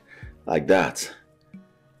like that.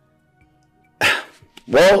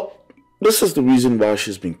 Well, this is the reason why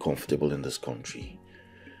she's been comfortable in this country.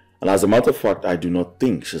 And as a matter of fact, I do not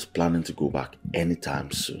think she's planning to go back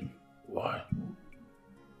anytime soon. Why?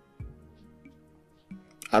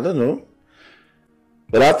 I don't know.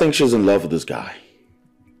 But I think she's in love with this guy.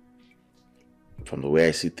 From the way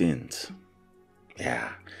I see things.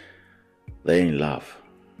 Yeah. They're in love.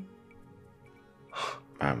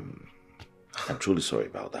 I'm truly sorry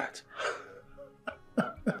about that.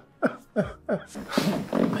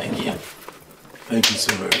 Thank you. Thank you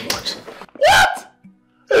so very much. What?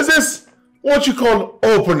 Is this what you call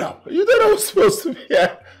open up? You thought I was supposed to be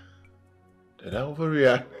here. Did I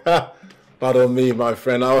overreact? Pardon me, my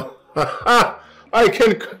friend. I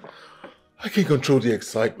can control the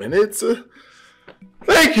excitement. It's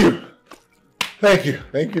thank you. Thank you.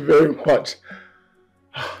 Thank you very much.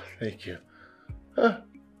 Thank you.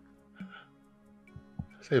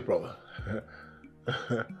 Say, brother.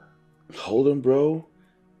 Hold on, bro.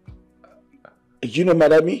 You not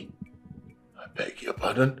mad at me? I beg your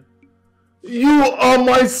pardon. You are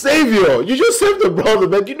my savior. You just saved a brother,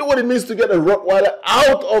 man. Do you know what it means to get a Rottweiler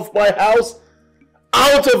out of my house?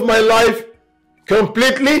 Out of my life?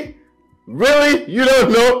 Completely? Really? You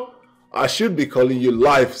don't know? I should be calling you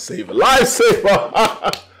lifesaver.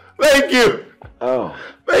 Lifesaver! Thank you! Oh.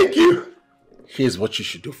 Thank you! Here's what you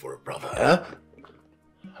should do for a brother, huh?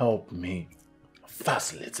 Help me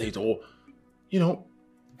facilitate or, you know,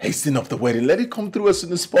 hasten up the wedding. Let it come through as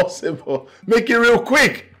soon as possible. Make it real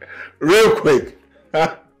quick. Real quick.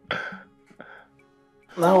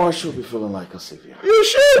 Now I should be feeling like a savior. You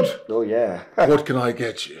should! Oh, yeah. What can I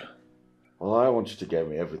get you? Well, I want you to get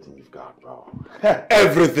me everything you've got, bro.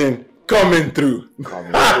 Everything coming through.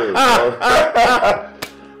 Coming through, bro.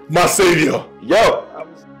 My savior. Yo!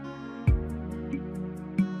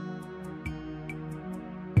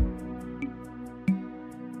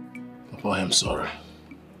 Papa, I am sorry.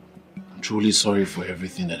 I'm truly sorry for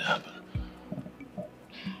everything that happened.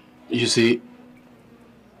 You see,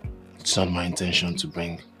 it's not my intention to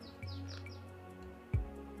bring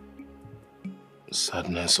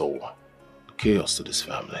sadness or chaos to this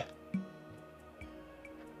family.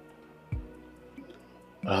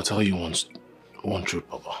 But I'll tell you one truth,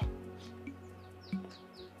 Papa.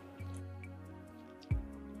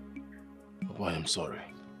 Papa, I am sorry.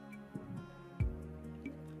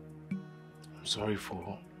 I'm sorry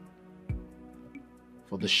for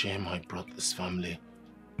the shame I brought this family.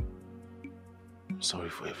 I'm sorry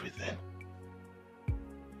for everything.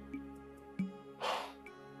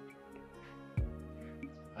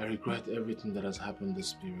 I regret everything that has happened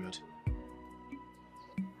this period.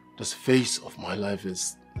 This phase of my life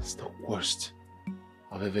is the worst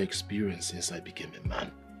I've ever experienced since I became a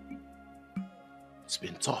man. It's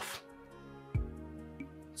been tough.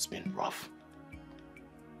 It's been rough.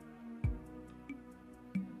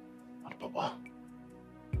 But Papa,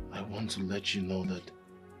 I want to let you know that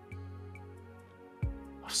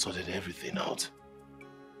I've sorted everything out.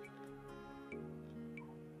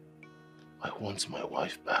 I want my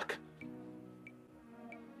wife back.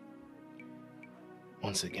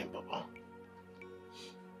 Once again, Papa,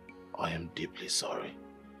 I am deeply sorry.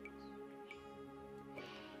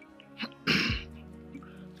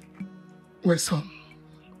 Well, son,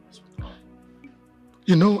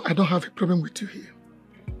 you know I don't have a problem with you here.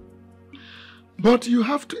 But you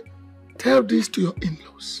have to tell this to your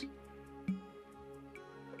in-laws.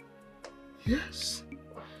 Yes.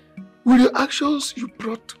 With your actions, you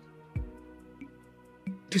brought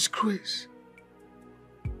disgrace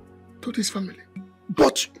to this family.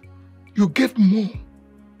 But you gave more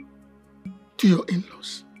to your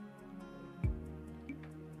in-laws.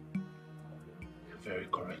 You're very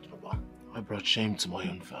correct, Papa. I brought shame to my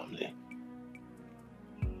own family.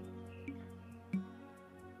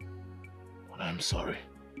 But I'm sorry.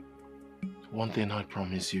 One thing I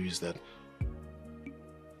promise you is that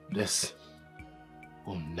this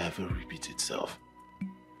will never repeat itself.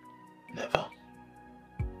 Never.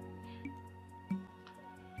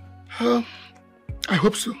 I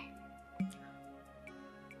hope so.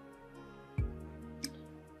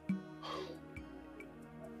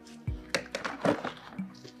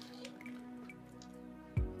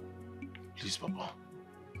 Please, Papa,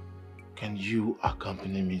 can you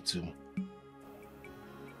accompany me to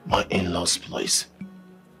my in-laws' place?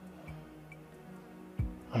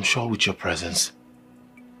 I'm sure with your presence,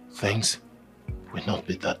 things will not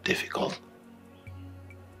be that difficult.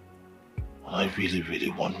 I really,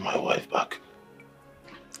 really want my wife back.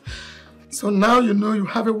 So now you know you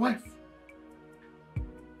have a wife.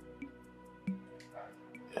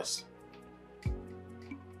 Yes.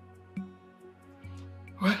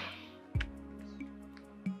 Well,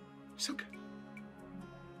 it's okay.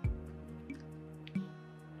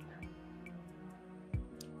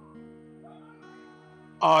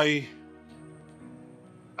 I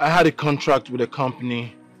had a contract with a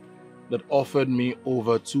company that offered me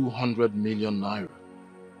over 200 million naira.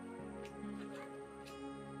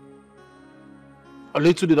 A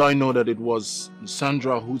little did I know that it was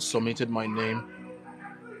Sandra who submitted my name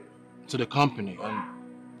to the company, and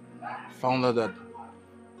found out that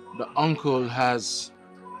the uncle has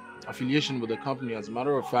affiliation with the company. As a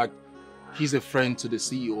matter of fact, he's a friend to the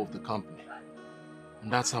CEO of the company.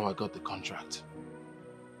 And that's how I got the contract.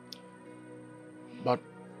 But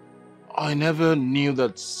I never knew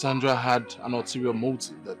that Sandra had an ulterior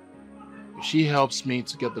motive, that if she helps me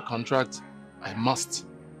to get the contract, I must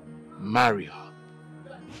marry her.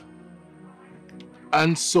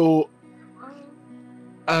 And so,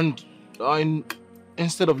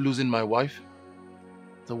 instead of losing my wife,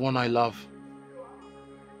 the one I love,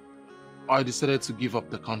 I decided to give up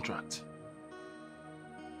the contract.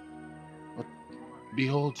 But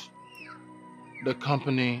behold, the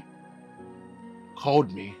company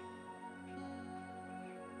called me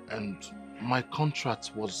and my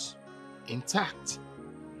contract was intact.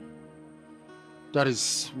 That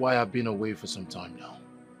is why I've been away for some time now.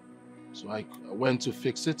 So I went to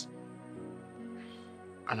fix it,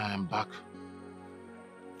 and I am back.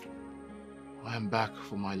 I am back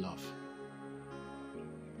for my love.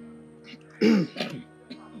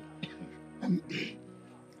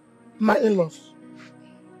 My in-laws,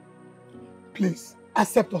 please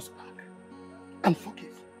accept us back and forgive.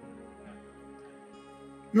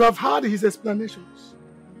 You have heard his explanations,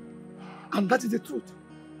 and that is the truth.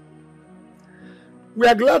 We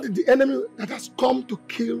are glad that the enemy that has come to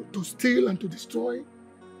kill, to steal, and to destroy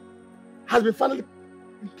has been finally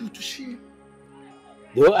put to shame.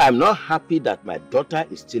 Though I'm not happy that my daughter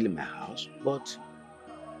is still in my house, but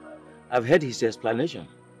I've heard his explanation.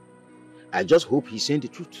 I just hope he's saying the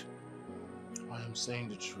truth. I am saying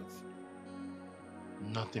the truth.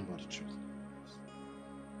 Nothing but the truth.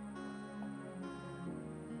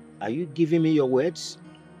 Are you giving me your words?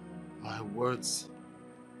 My words,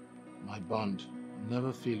 my bond,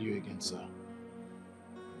 never fail you again, sir.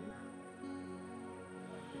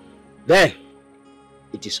 Then,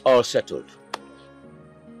 it is all settled.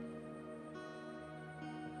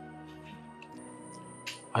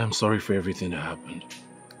 I am sorry for everything that happened.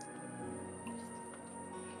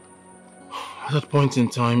 At that point in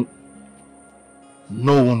time,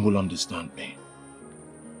 no one will understand me.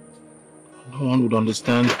 No one would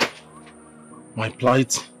understand my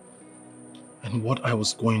plight and what I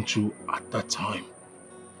was going through at that time.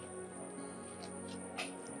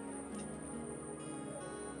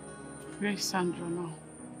 Where is Sandra now?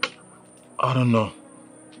 I don't know.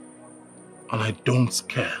 And I don't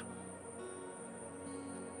care.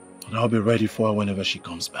 And I'll be ready for her whenever she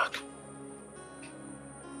comes back.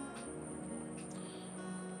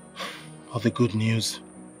 But the good news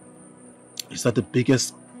is that the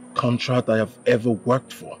biggest contract I have ever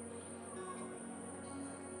worked for,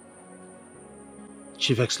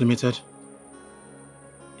 Chief X Limited,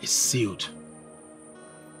 is sealed.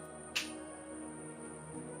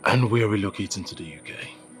 And we're relocating to the UK.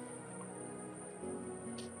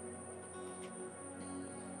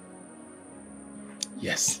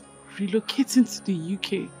 Yes. Relocating to the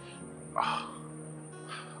UK?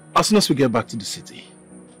 As soon as we get back to the city,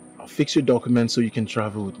 I'll fix your documents so you can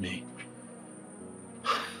travel with me.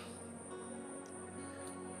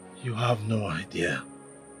 You have no idea.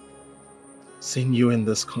 Seeing you in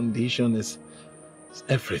this condition is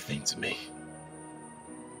everything to me.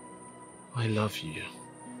 I love you.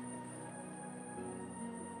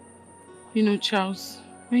 You know, Charles,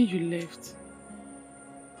 when you left,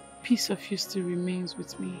 a piece of you still remains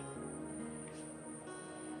with me.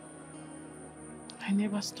 I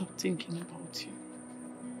never stopped thinking about you.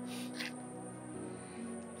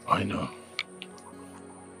 I know.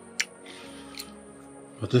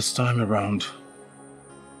 But this time around,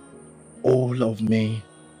 all of me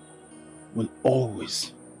will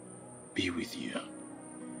always be with you.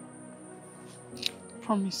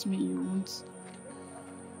 Promise me you won't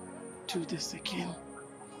do this again.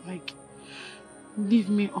 Like, leave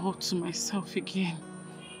me all to myself again.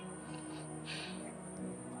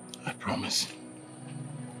 I promise.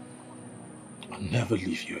 I'll never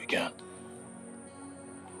leave you again.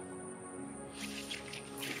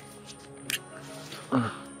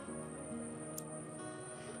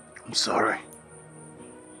 I'm sorry.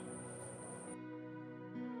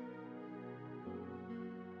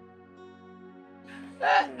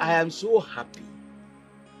 I am so happy.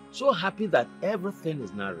 So happy that everything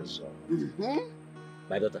is now resolved.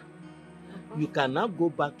 My daughter, you can now go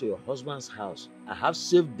back to your husband's house and have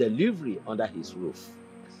safe delivery under his roof.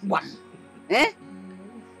 What? Eh?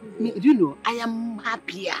 You know, I am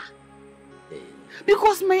happier.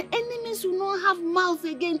 Because my enemies will not have mouths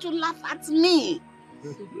again to laugh at me.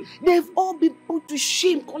 They've all been put to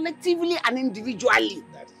shame collectively and individually.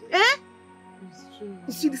 Eh?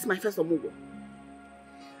 You see, this is my first Omugo.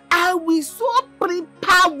 I will so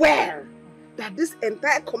prepare well that this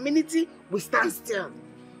entire community will stand still.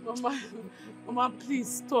 Mama,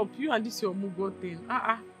 please stop. You and this your Omugo thing.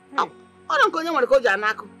 I don't want to go to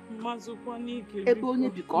Janako. Ebe onye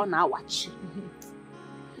biko na awachi.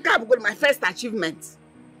 God, go to my first achievement.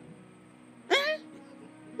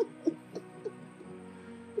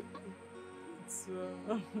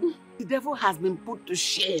 The devil has been put to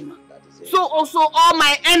shame. So also all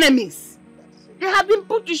my enemies, they have been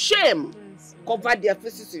put to shame. Cover their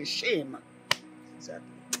faces in shame.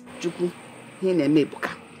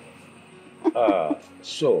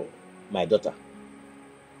 So, my daughter,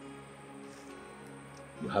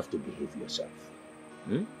 you have to behave yourself.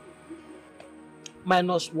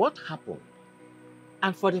 Minus what happened,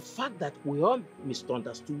 and for the fact that we all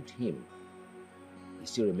misunderstood him, he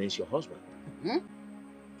still remains your husband.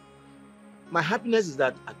 My happiness is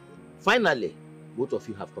that finally both of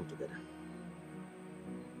you have come together.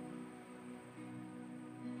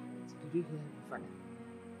 Did you hear me, Father?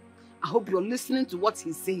 I hope you're listening to what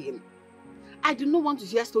he's saying. I do not want to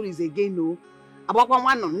hear stories again, no. About one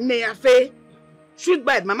on Neafe, shoot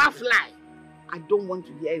bird, mama fly. I don't want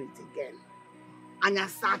to hear it again. Anya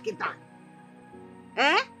sakita.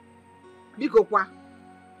 Eh? Biko kwa.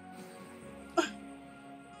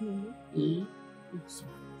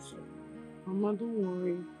 Mama, don't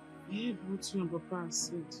worry. I heard what you and Papa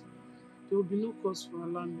said. There will be no cause for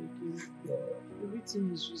alarm again.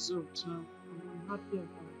 Everything is resolved now. I'm happy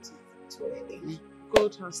about it.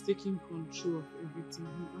 God has taken control of everything.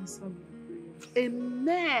 He answered my prayers.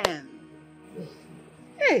 Amen.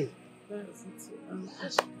 Hey.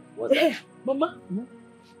 Hey, Mama,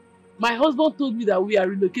 my husband told me that we are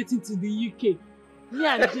relocating to the UK. Me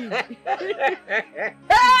and him.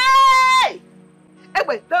 Hey! Hey,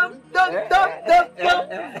 wait, don't. So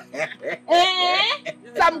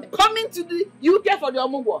I'm coming to the UK for the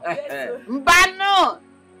Omugo. Mbano.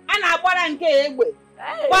 Ana abora nke egbe.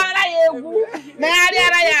 Bara egwu. Na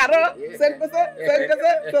ara yaro.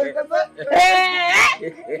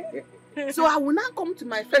 So I will now come to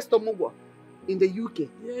my first Omugo in the UK.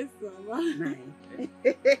 Yes, Mama.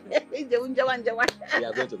 We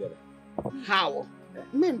are going together. How?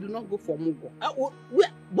 Men do not go for Mugo.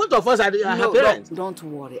 Both of us are her parents. Don't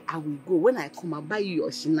worry. I will go. When I come, I'll buy you your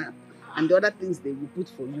shinap and the other things they will put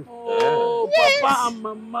for you. Oh, yes. Papa and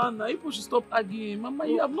Mama, now people should stop arguing. Mama,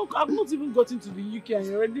 I've not even gotten to the UK and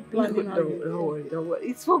you're already planning. Don't worry.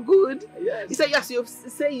 It's for good. Yes. He said, yes, you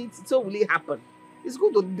say it, so will it happen. It's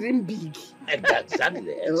good to dream big. Exactly.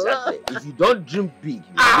 If you don't dream big,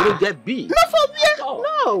 you don't get big. No, for me.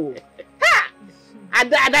 No. Ha!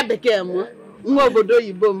 Ada bekee m. Nwa obodo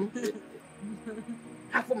oyibo m.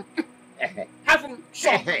 Have him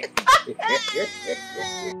shot.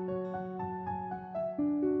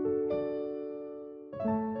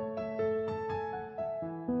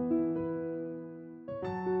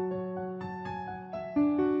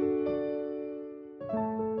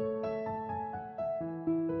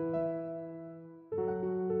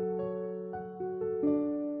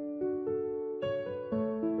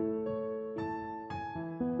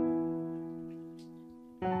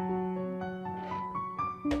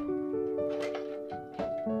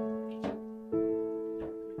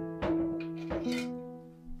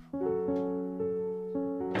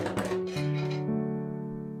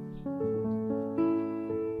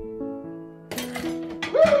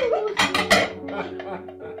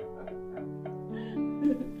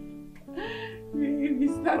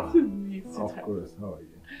 Of course, how are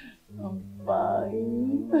you? I'm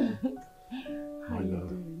fine. My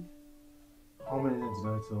love, how many times did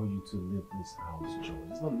I tell you to leave this house, Joe?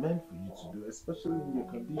 It's not meant for you to do, especially in your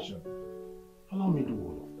condition. Allow me to do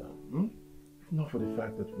all of that. If not for the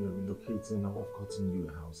fact that we are relocating, now I've gotten you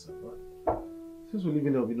a house. But since we're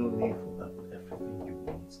living there, we don't need for that. But everything you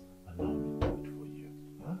want, allow me to do it for you.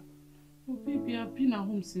 Huh? Oh, baby, I've been at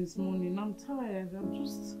home since morning. I'm tired.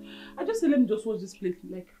 I just said, let me just watch this plate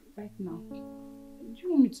like right now. Do you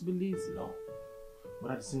want me to be lazy? No.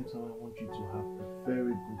 But at the same time, I want you to have a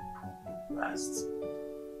very good, proper rest.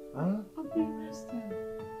 Huh? I'll be resting.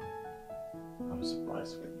 I have a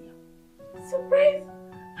surprise for you. Surprise?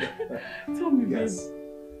 Tell me, yes.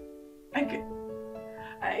 Babe.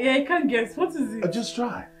 I can't guess. What is it? Just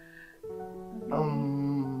try.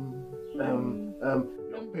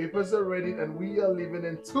 Your papers are ready and we are leaving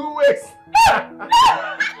in 2 weeks.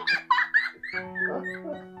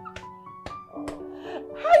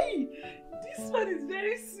 Hi! This one is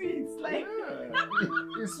very sweet. Like,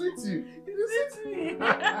 it suits you. It suits me.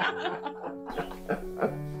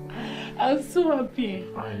 I'm so happy.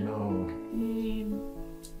 I know.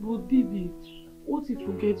 But baby, what if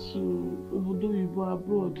we get to Obodo Oyibo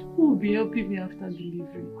abroad? Who will be helping me after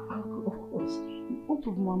delivery? Of course. What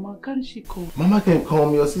of Mama? Can't she come? Mama can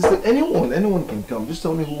come, your sister, anyone can come. Just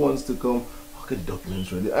tell me who wants to come. I'll get the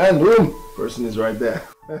documents ready. And boom, person is right there.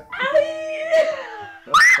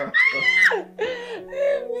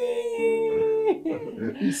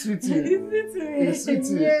 He's sweet to you. He's sweet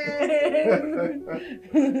to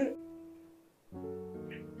you.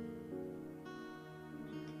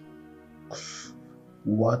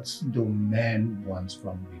 What do men want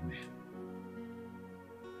from women?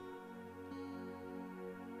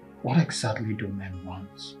 What exactly do men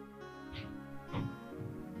want?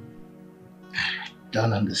 I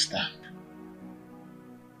don't understand.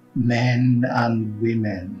 Men and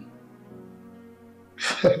women.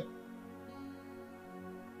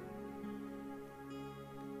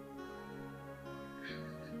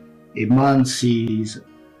 A man sees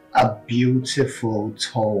a beautiful,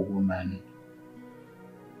 tall woman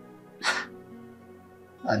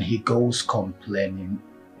and he goes complaining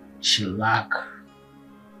she lacks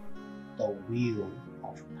the will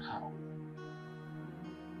of power.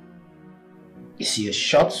 You see a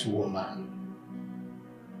short woman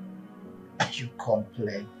and you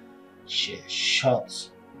complain she's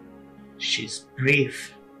short, she's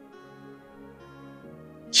brave,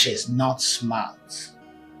 she's not smart,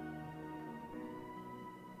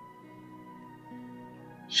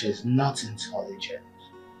 she's not intelligent.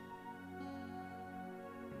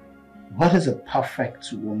 What is a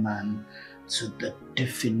perfect woman to the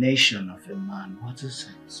definition of a man? What is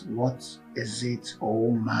it? What is it,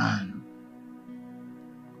 oh man?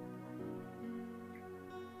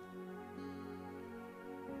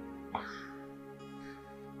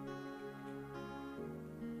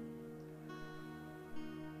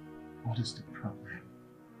 What is the problem?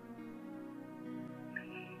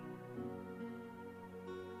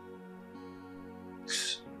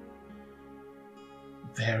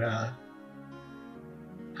 Vera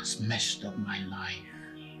has messed up my life.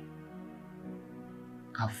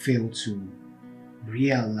 I failed to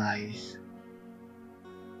realize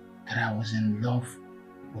that I was in love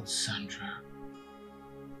with Sandra.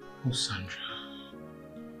 Oh, Sandra.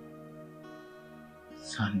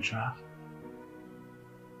 Sandra.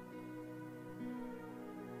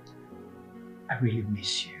 I really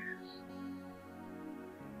miss you.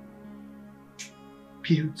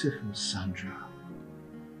 Beautiful Sandra.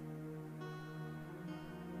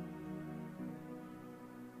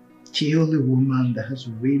 The only woman that has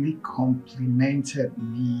really complimented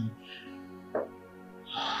me.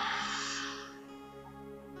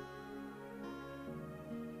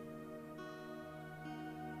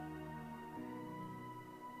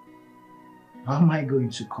 How am I going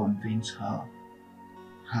to convince her?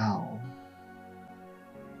 How?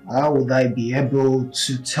 How would I be able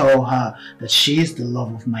to tell her that she is the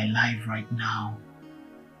love of my life right now?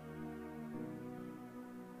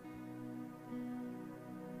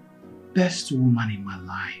 Best woman in my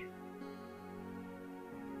life.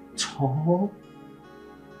 Tall,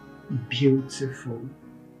 beautiful,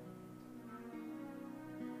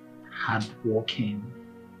 hardworking,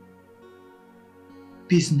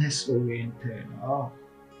 business oriented. Oh.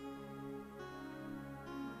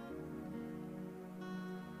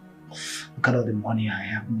 Look at all the money I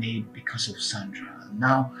have made because of Sandra.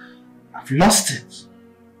 Now I've lost it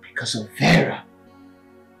because of Vera.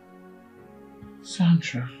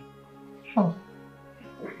 Sandra. Oh,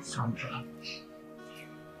 Sandra.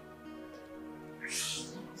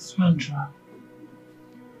 Sandra.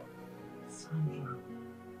 Sandra.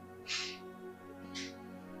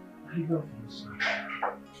 I love you,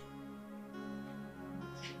 Sandra.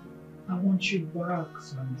 I want you back,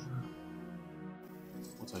 Sandra.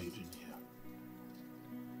 What are you doing here?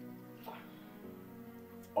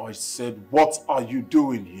 I said, what are you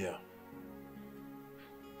doing here?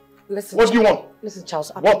 Listen, what do you want? Listen,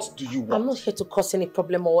 Charles. What do you want? I'm not here to cause any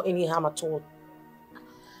problem or any harm at all.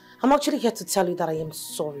 I'm actually here to tell you that I am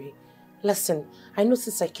sorry. Listen, I know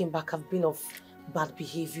since I came back, I've been of bad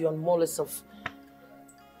behavior and more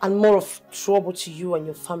of trouble to you and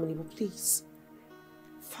your family. But please,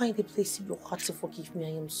 find a place in your heart to forgive me.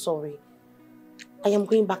 I am sorry. I am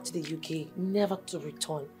going back to the UK, never to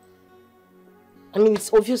return. I mean,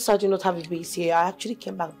 it's obvious I do not have a base here. I actually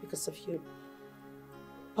came back because of you.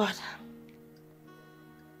 But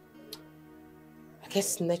I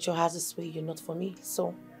guess nature has its way, you're not for me.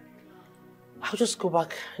 So I'll just go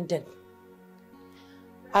back and then.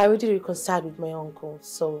 I already reconciled with my uncle,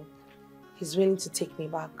 so he's willing to take me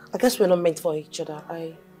back. I guess we're not meant for each other.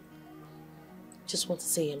 I just want to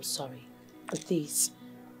say I'm sorry. And please,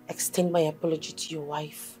 extend my apology to your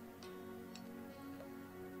wife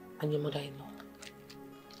and your mother-in-law.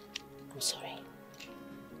 I'm sorry.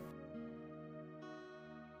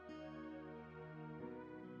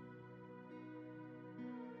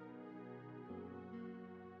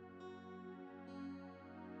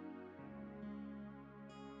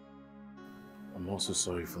 I'm also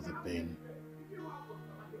sorry for the pain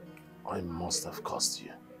I must have caused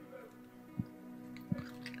you.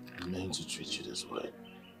 I meant to treat you this way.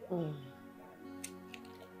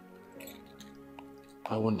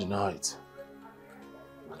 I won't deny it.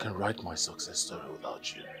 I can write my success story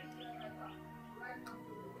without you.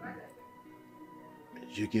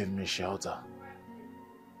 You gave me shelter.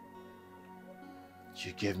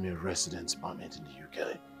 You gave me a residence permit in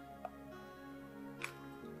the UK.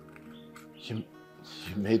 You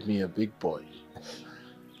made me a big boy.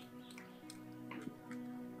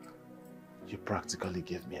 You practically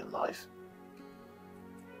gave me a life.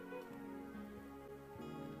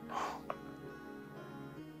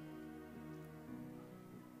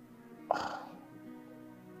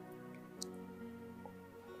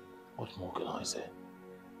 What more can I say?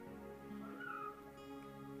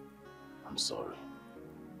 I'm sorry.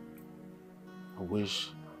 I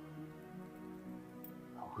wish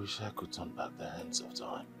I could turn back the hands of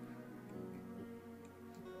time.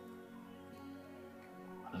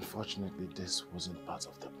 Unfortunately, this wasn't part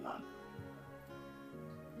of the plan.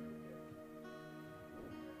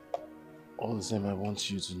 All the same, I want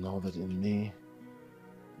you to know that in me,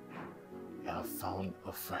 you have found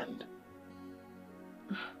a friend.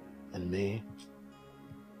 In me,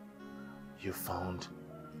 you found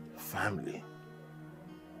family.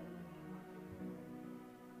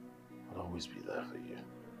 I'll always be there for you.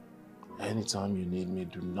 Anytime you need me,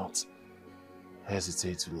 do not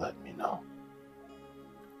hesitate to let me know.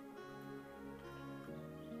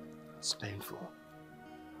 It's painful.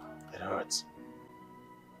 It hurts.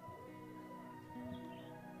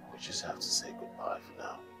 We just have to say goodbye for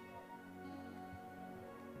now.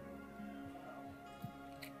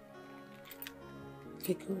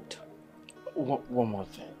 Be good. One more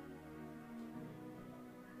thing.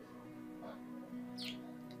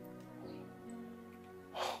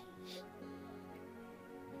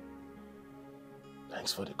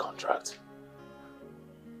 Thanks for the contract.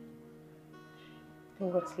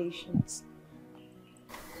 Congratulations.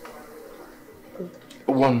 Good.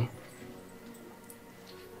 One.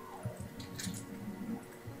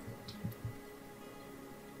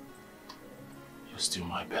 You're still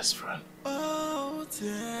my best friend. Oh,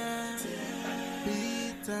 dear,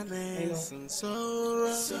 bitterness and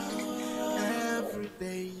sorrow. Every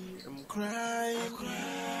day I'm crying.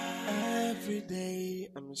 Every day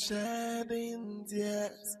I'm shedding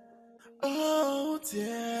tears. Oh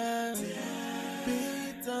dear,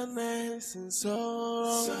 bitterness and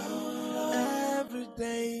sorrow. Every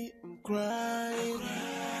day I'm crying.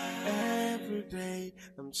 Every day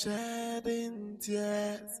I'm shedding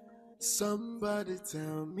tears. Somebody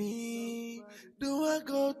tell me, do I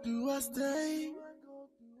go, do I stay?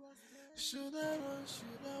 Should I run,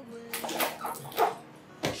 should I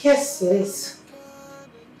wait? Yes, it is.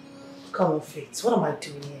 Come on, Faith. What am I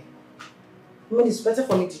doing here? I mean, it's better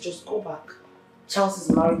for me to just go back. Charles is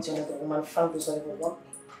married to another woman. Frank doesn't even want me.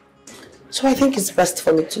 So I think it's best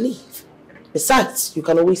for me to leave. Besides, you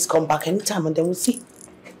can always come back anytime and then we'll see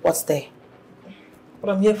what's there. But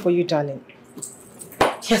I'm here for you, darling.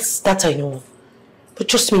 Yes, that I know. But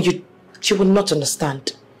trust me, you will not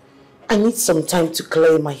understand. I need some time to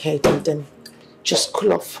clear my head and then just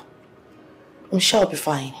cool off. I'm sure I'll be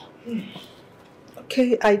fine.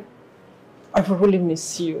 Okay, I will really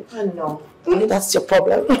miss you. I know. That's your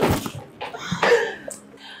problem.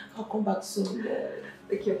 I'll come back soon.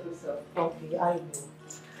 Take care of yourself. Okay, I will.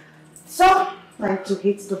 So, time to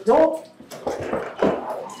hit the door.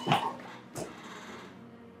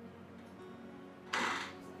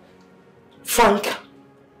 Frank,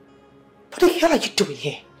 what the hell are you doing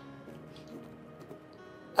here?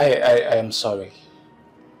 I am sorry.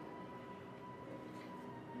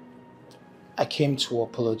 I came to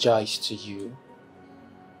apologize to you.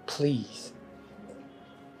 Please.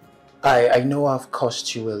 I know I've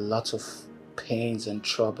caused you a lot of pains and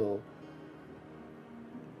trouble.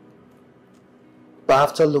 But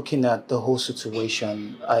after looking at the whole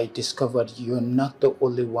situation, I discovered you're not the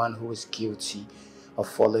only one who is guilty of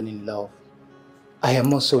falling in love. I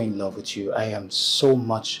am also in love with you. I am so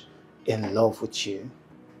much in love with you.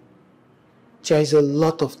 There is a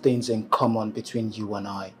lot of things in common between you and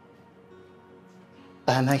I.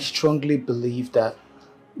 And I strongly believe that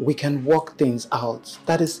we can work things out.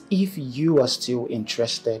 That is, if you are still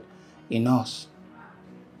interested in us.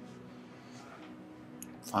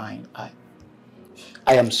 Fine. I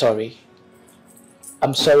am sorry.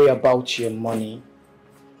 I'm sorry about your money.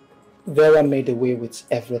 Vera made away with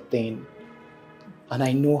everything. And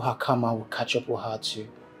I know her karma will catch up with her too.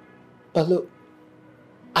 But look,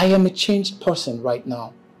 I am a changed person right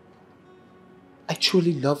now. I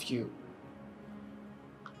truly love you.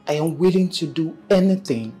 I am willing to do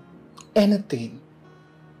anything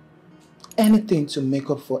to make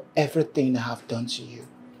up for everything I have done to you.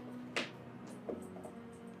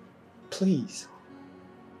 Please.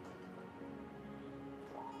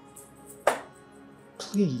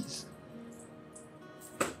 Please.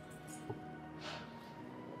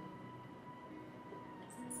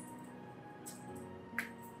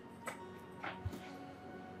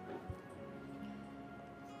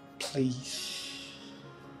 Please.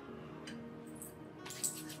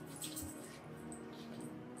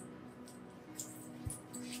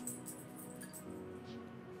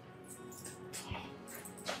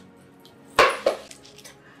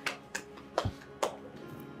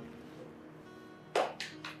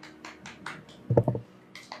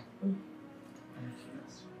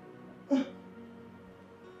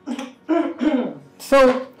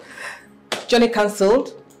 So, Johnny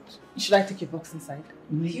cancelled. Should I take your box inside?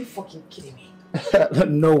 Are you fucking kidding me?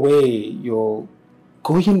 No way. You're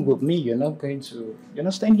going with me. You're not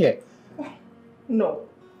staying here. No,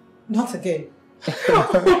 not again.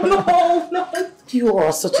 No. You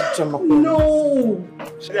are such a drama queen. No.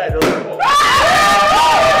 Yeah.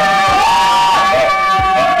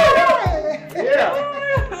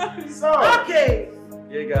 So. Okay.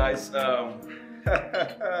 Yeah, guys.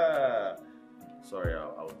 Sorry, I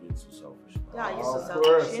was being too selfish. Yeah, you're so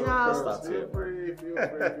selfish. You know. Feel free.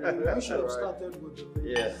 You should have started with the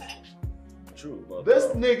lady. Yeah. True, but this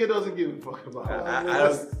nigga doesn't give a fuck about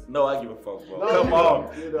it. No, I give a fuck, bro. No, Come on.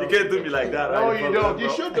 you You can't do me like that. No, you don't. You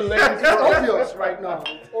shoot the ladies. It's obvious right now.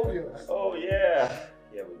 It's obvious. Oh, yeah.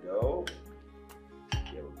 Here we go.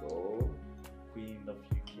 Queen of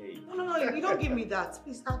UK. No, you don't give me that.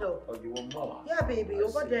 Please, Ado. Oh, you want more? Yeah, baby.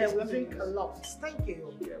 Over there, we drink a lot. Thank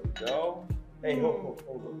you. Here we go. Hey, hold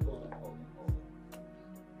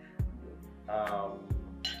on.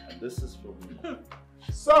 And this is for me.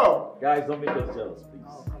 So, guys, don't make us jealous, please.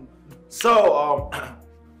 So,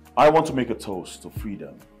 I want to make a toast to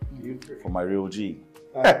freedom for my real G.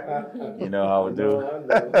 You know how I do.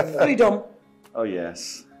 Freedom. Oh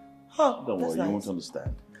yes. Oh, don't worry, nice. you won't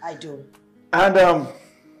understand. I do. And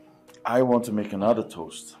I want to make another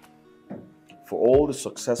toast for all the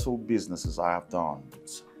successful businesses I have done.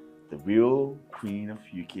 It's the real Queen of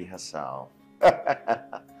UK herself.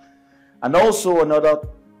 And also another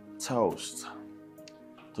toast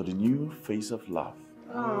to the new face of love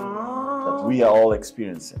that we are all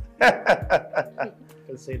experiencing.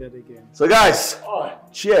 Can say that again. So guys,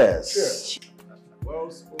 cheers. Cheers. Well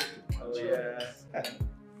spoken. Cheers.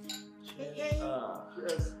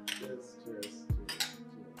 Cheers. Cheers.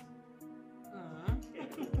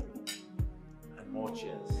 And more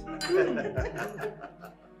cheers.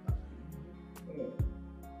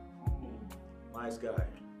 Nice guy.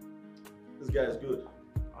 This guy is good.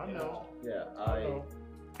 I know. Yeah,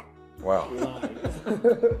 Wow.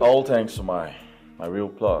 All thanks to my real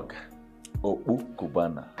plug, Opu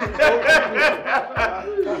Cubana.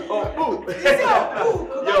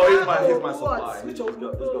 Yo, here's my supply. Just a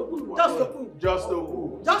poo. Just a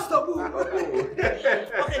poo. Just a poo.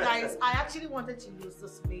 Okay, guys, I actually wanted to use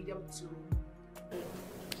this medium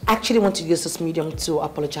to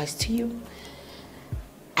apologize to you.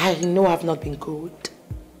 I know I've not been good.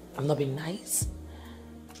 I've not been nice.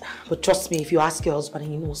 But trust me, if you ask your husband,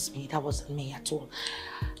 he knows me. That wasn't me at all.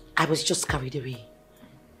 I was just carried away.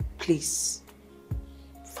 Please,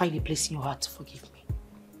 find a place in your heart to forgive me.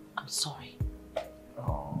 I'm sorry.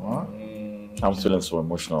 Aww. I'm feeling so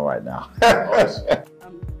emotional right now.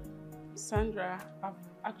 Sandra, I've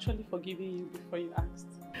actually forgiven you before you asked.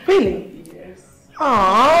 Really? Yes.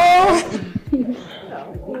 Aww.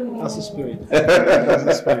 That's the spirit. That's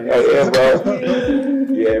the spirit.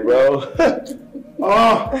 Yeah, bro.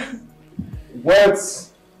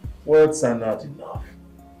 Words are not enough.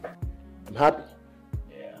 I'm happy.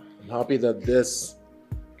 Yeah. I'm happy that this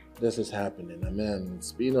is happening. I mean,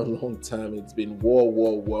 it's been a long time. It's been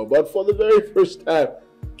war. But for the very first time,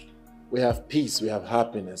 we have peace, we have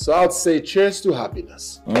happiness. So I'd say cheers to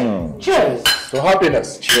happiness. Cheers. To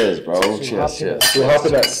happiness. Cheers, bro. Cheers. To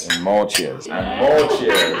happiness. And more cheers. And more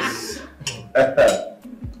cheers.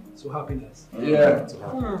 To happiness. Yeah. To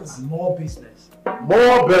happiness. More business.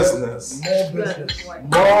 More business. More business.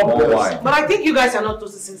 More wine. But I think you guys are not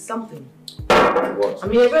noticing something. What? I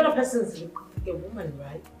mean, every other person is like a woman,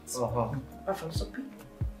 right? Apart from some people.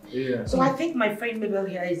 Yeah. So I think my friend Mabel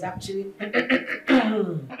here is actually...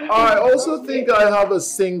 I also think I have a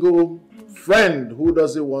single friend who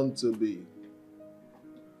doesn't want to be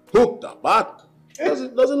hooked up, but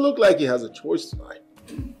doesn't look like he has a choice tonight.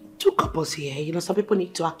 Two couples here, you know, some people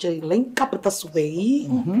need to actually link up this way.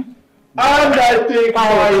 And I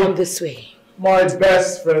think this way. My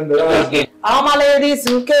best friend that I All my ladies,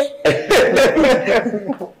 okay?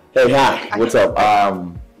 Hey, hi. What's up?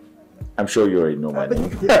 I'm sure you already know my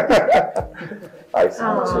name. I see.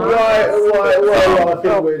 Why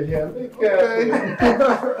laughing with him?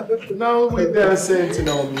 Okay. Now we're dancing to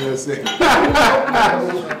no music.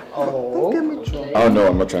 Oh no,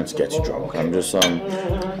 I'm not trying to get you drunk. I'm just trying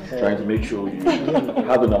to make sure you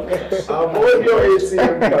have enough of us. Avoid your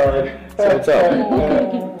ATM card. So what's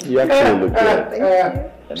up? You actually look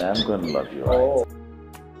good. And I'm gonna love you, right?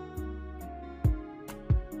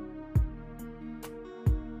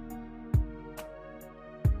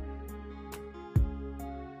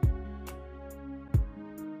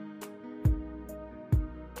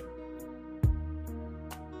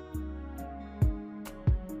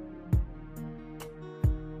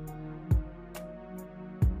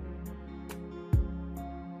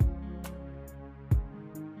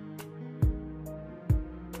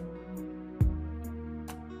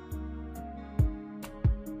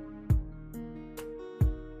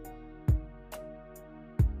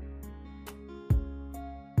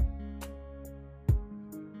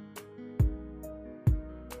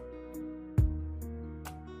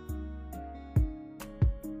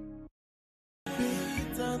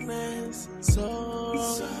 So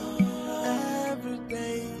every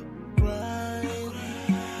day crying,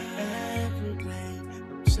 every day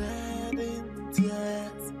I'm shedding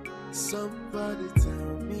tears. Somebody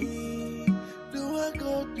tell me, do I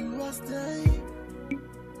go, do I stay?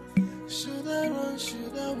 Should I run,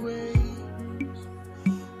 should I wait?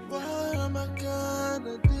 What am I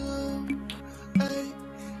gonna do? Hey,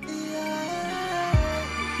 yeah.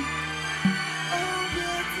 Oh,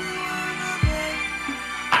 beauty,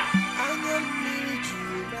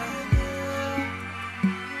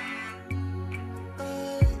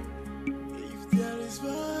 if there is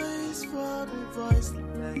voice for the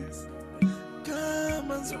voiceless,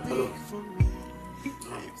 come and speak for me.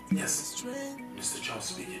 Yes, Mr. Charles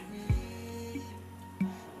speaking.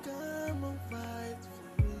 Come and fight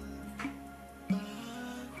for me.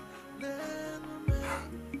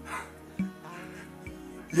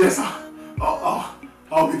 Yes, sir.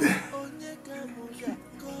 I'll be there.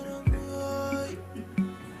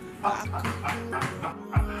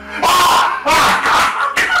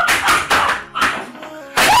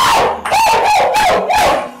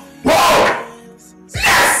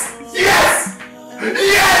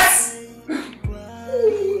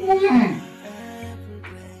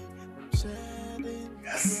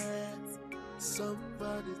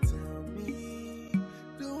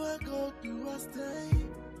 stay?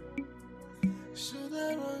 Should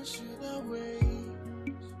I run, should I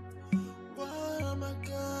wait? What am I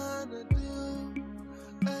gonna do?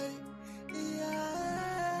 Hey,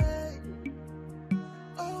 yeah.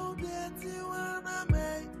 Oh, beauty wanna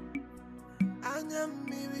make Anyam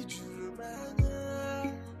me with you, man.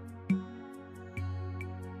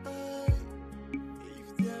 If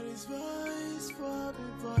there is voice for the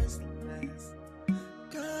voiceless,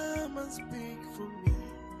 come and speak for me.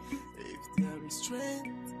 If there is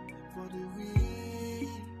strength for the weak,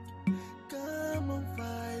 come and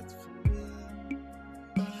fight for me.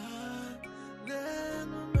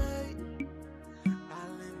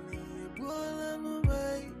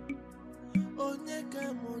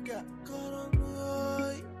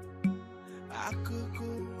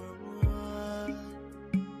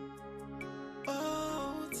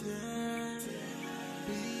 Oh,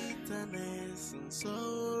 bitterness and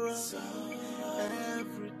sorrow.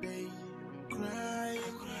 Every day I'm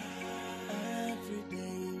crying. Every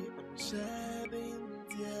day I'm shedding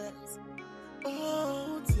tears.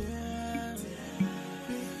 Oh,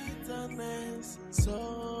 bitterness and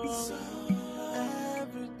sorrow.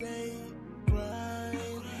 Every day I'm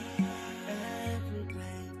crying. Every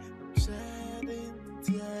day I'm shedding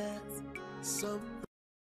tears. Some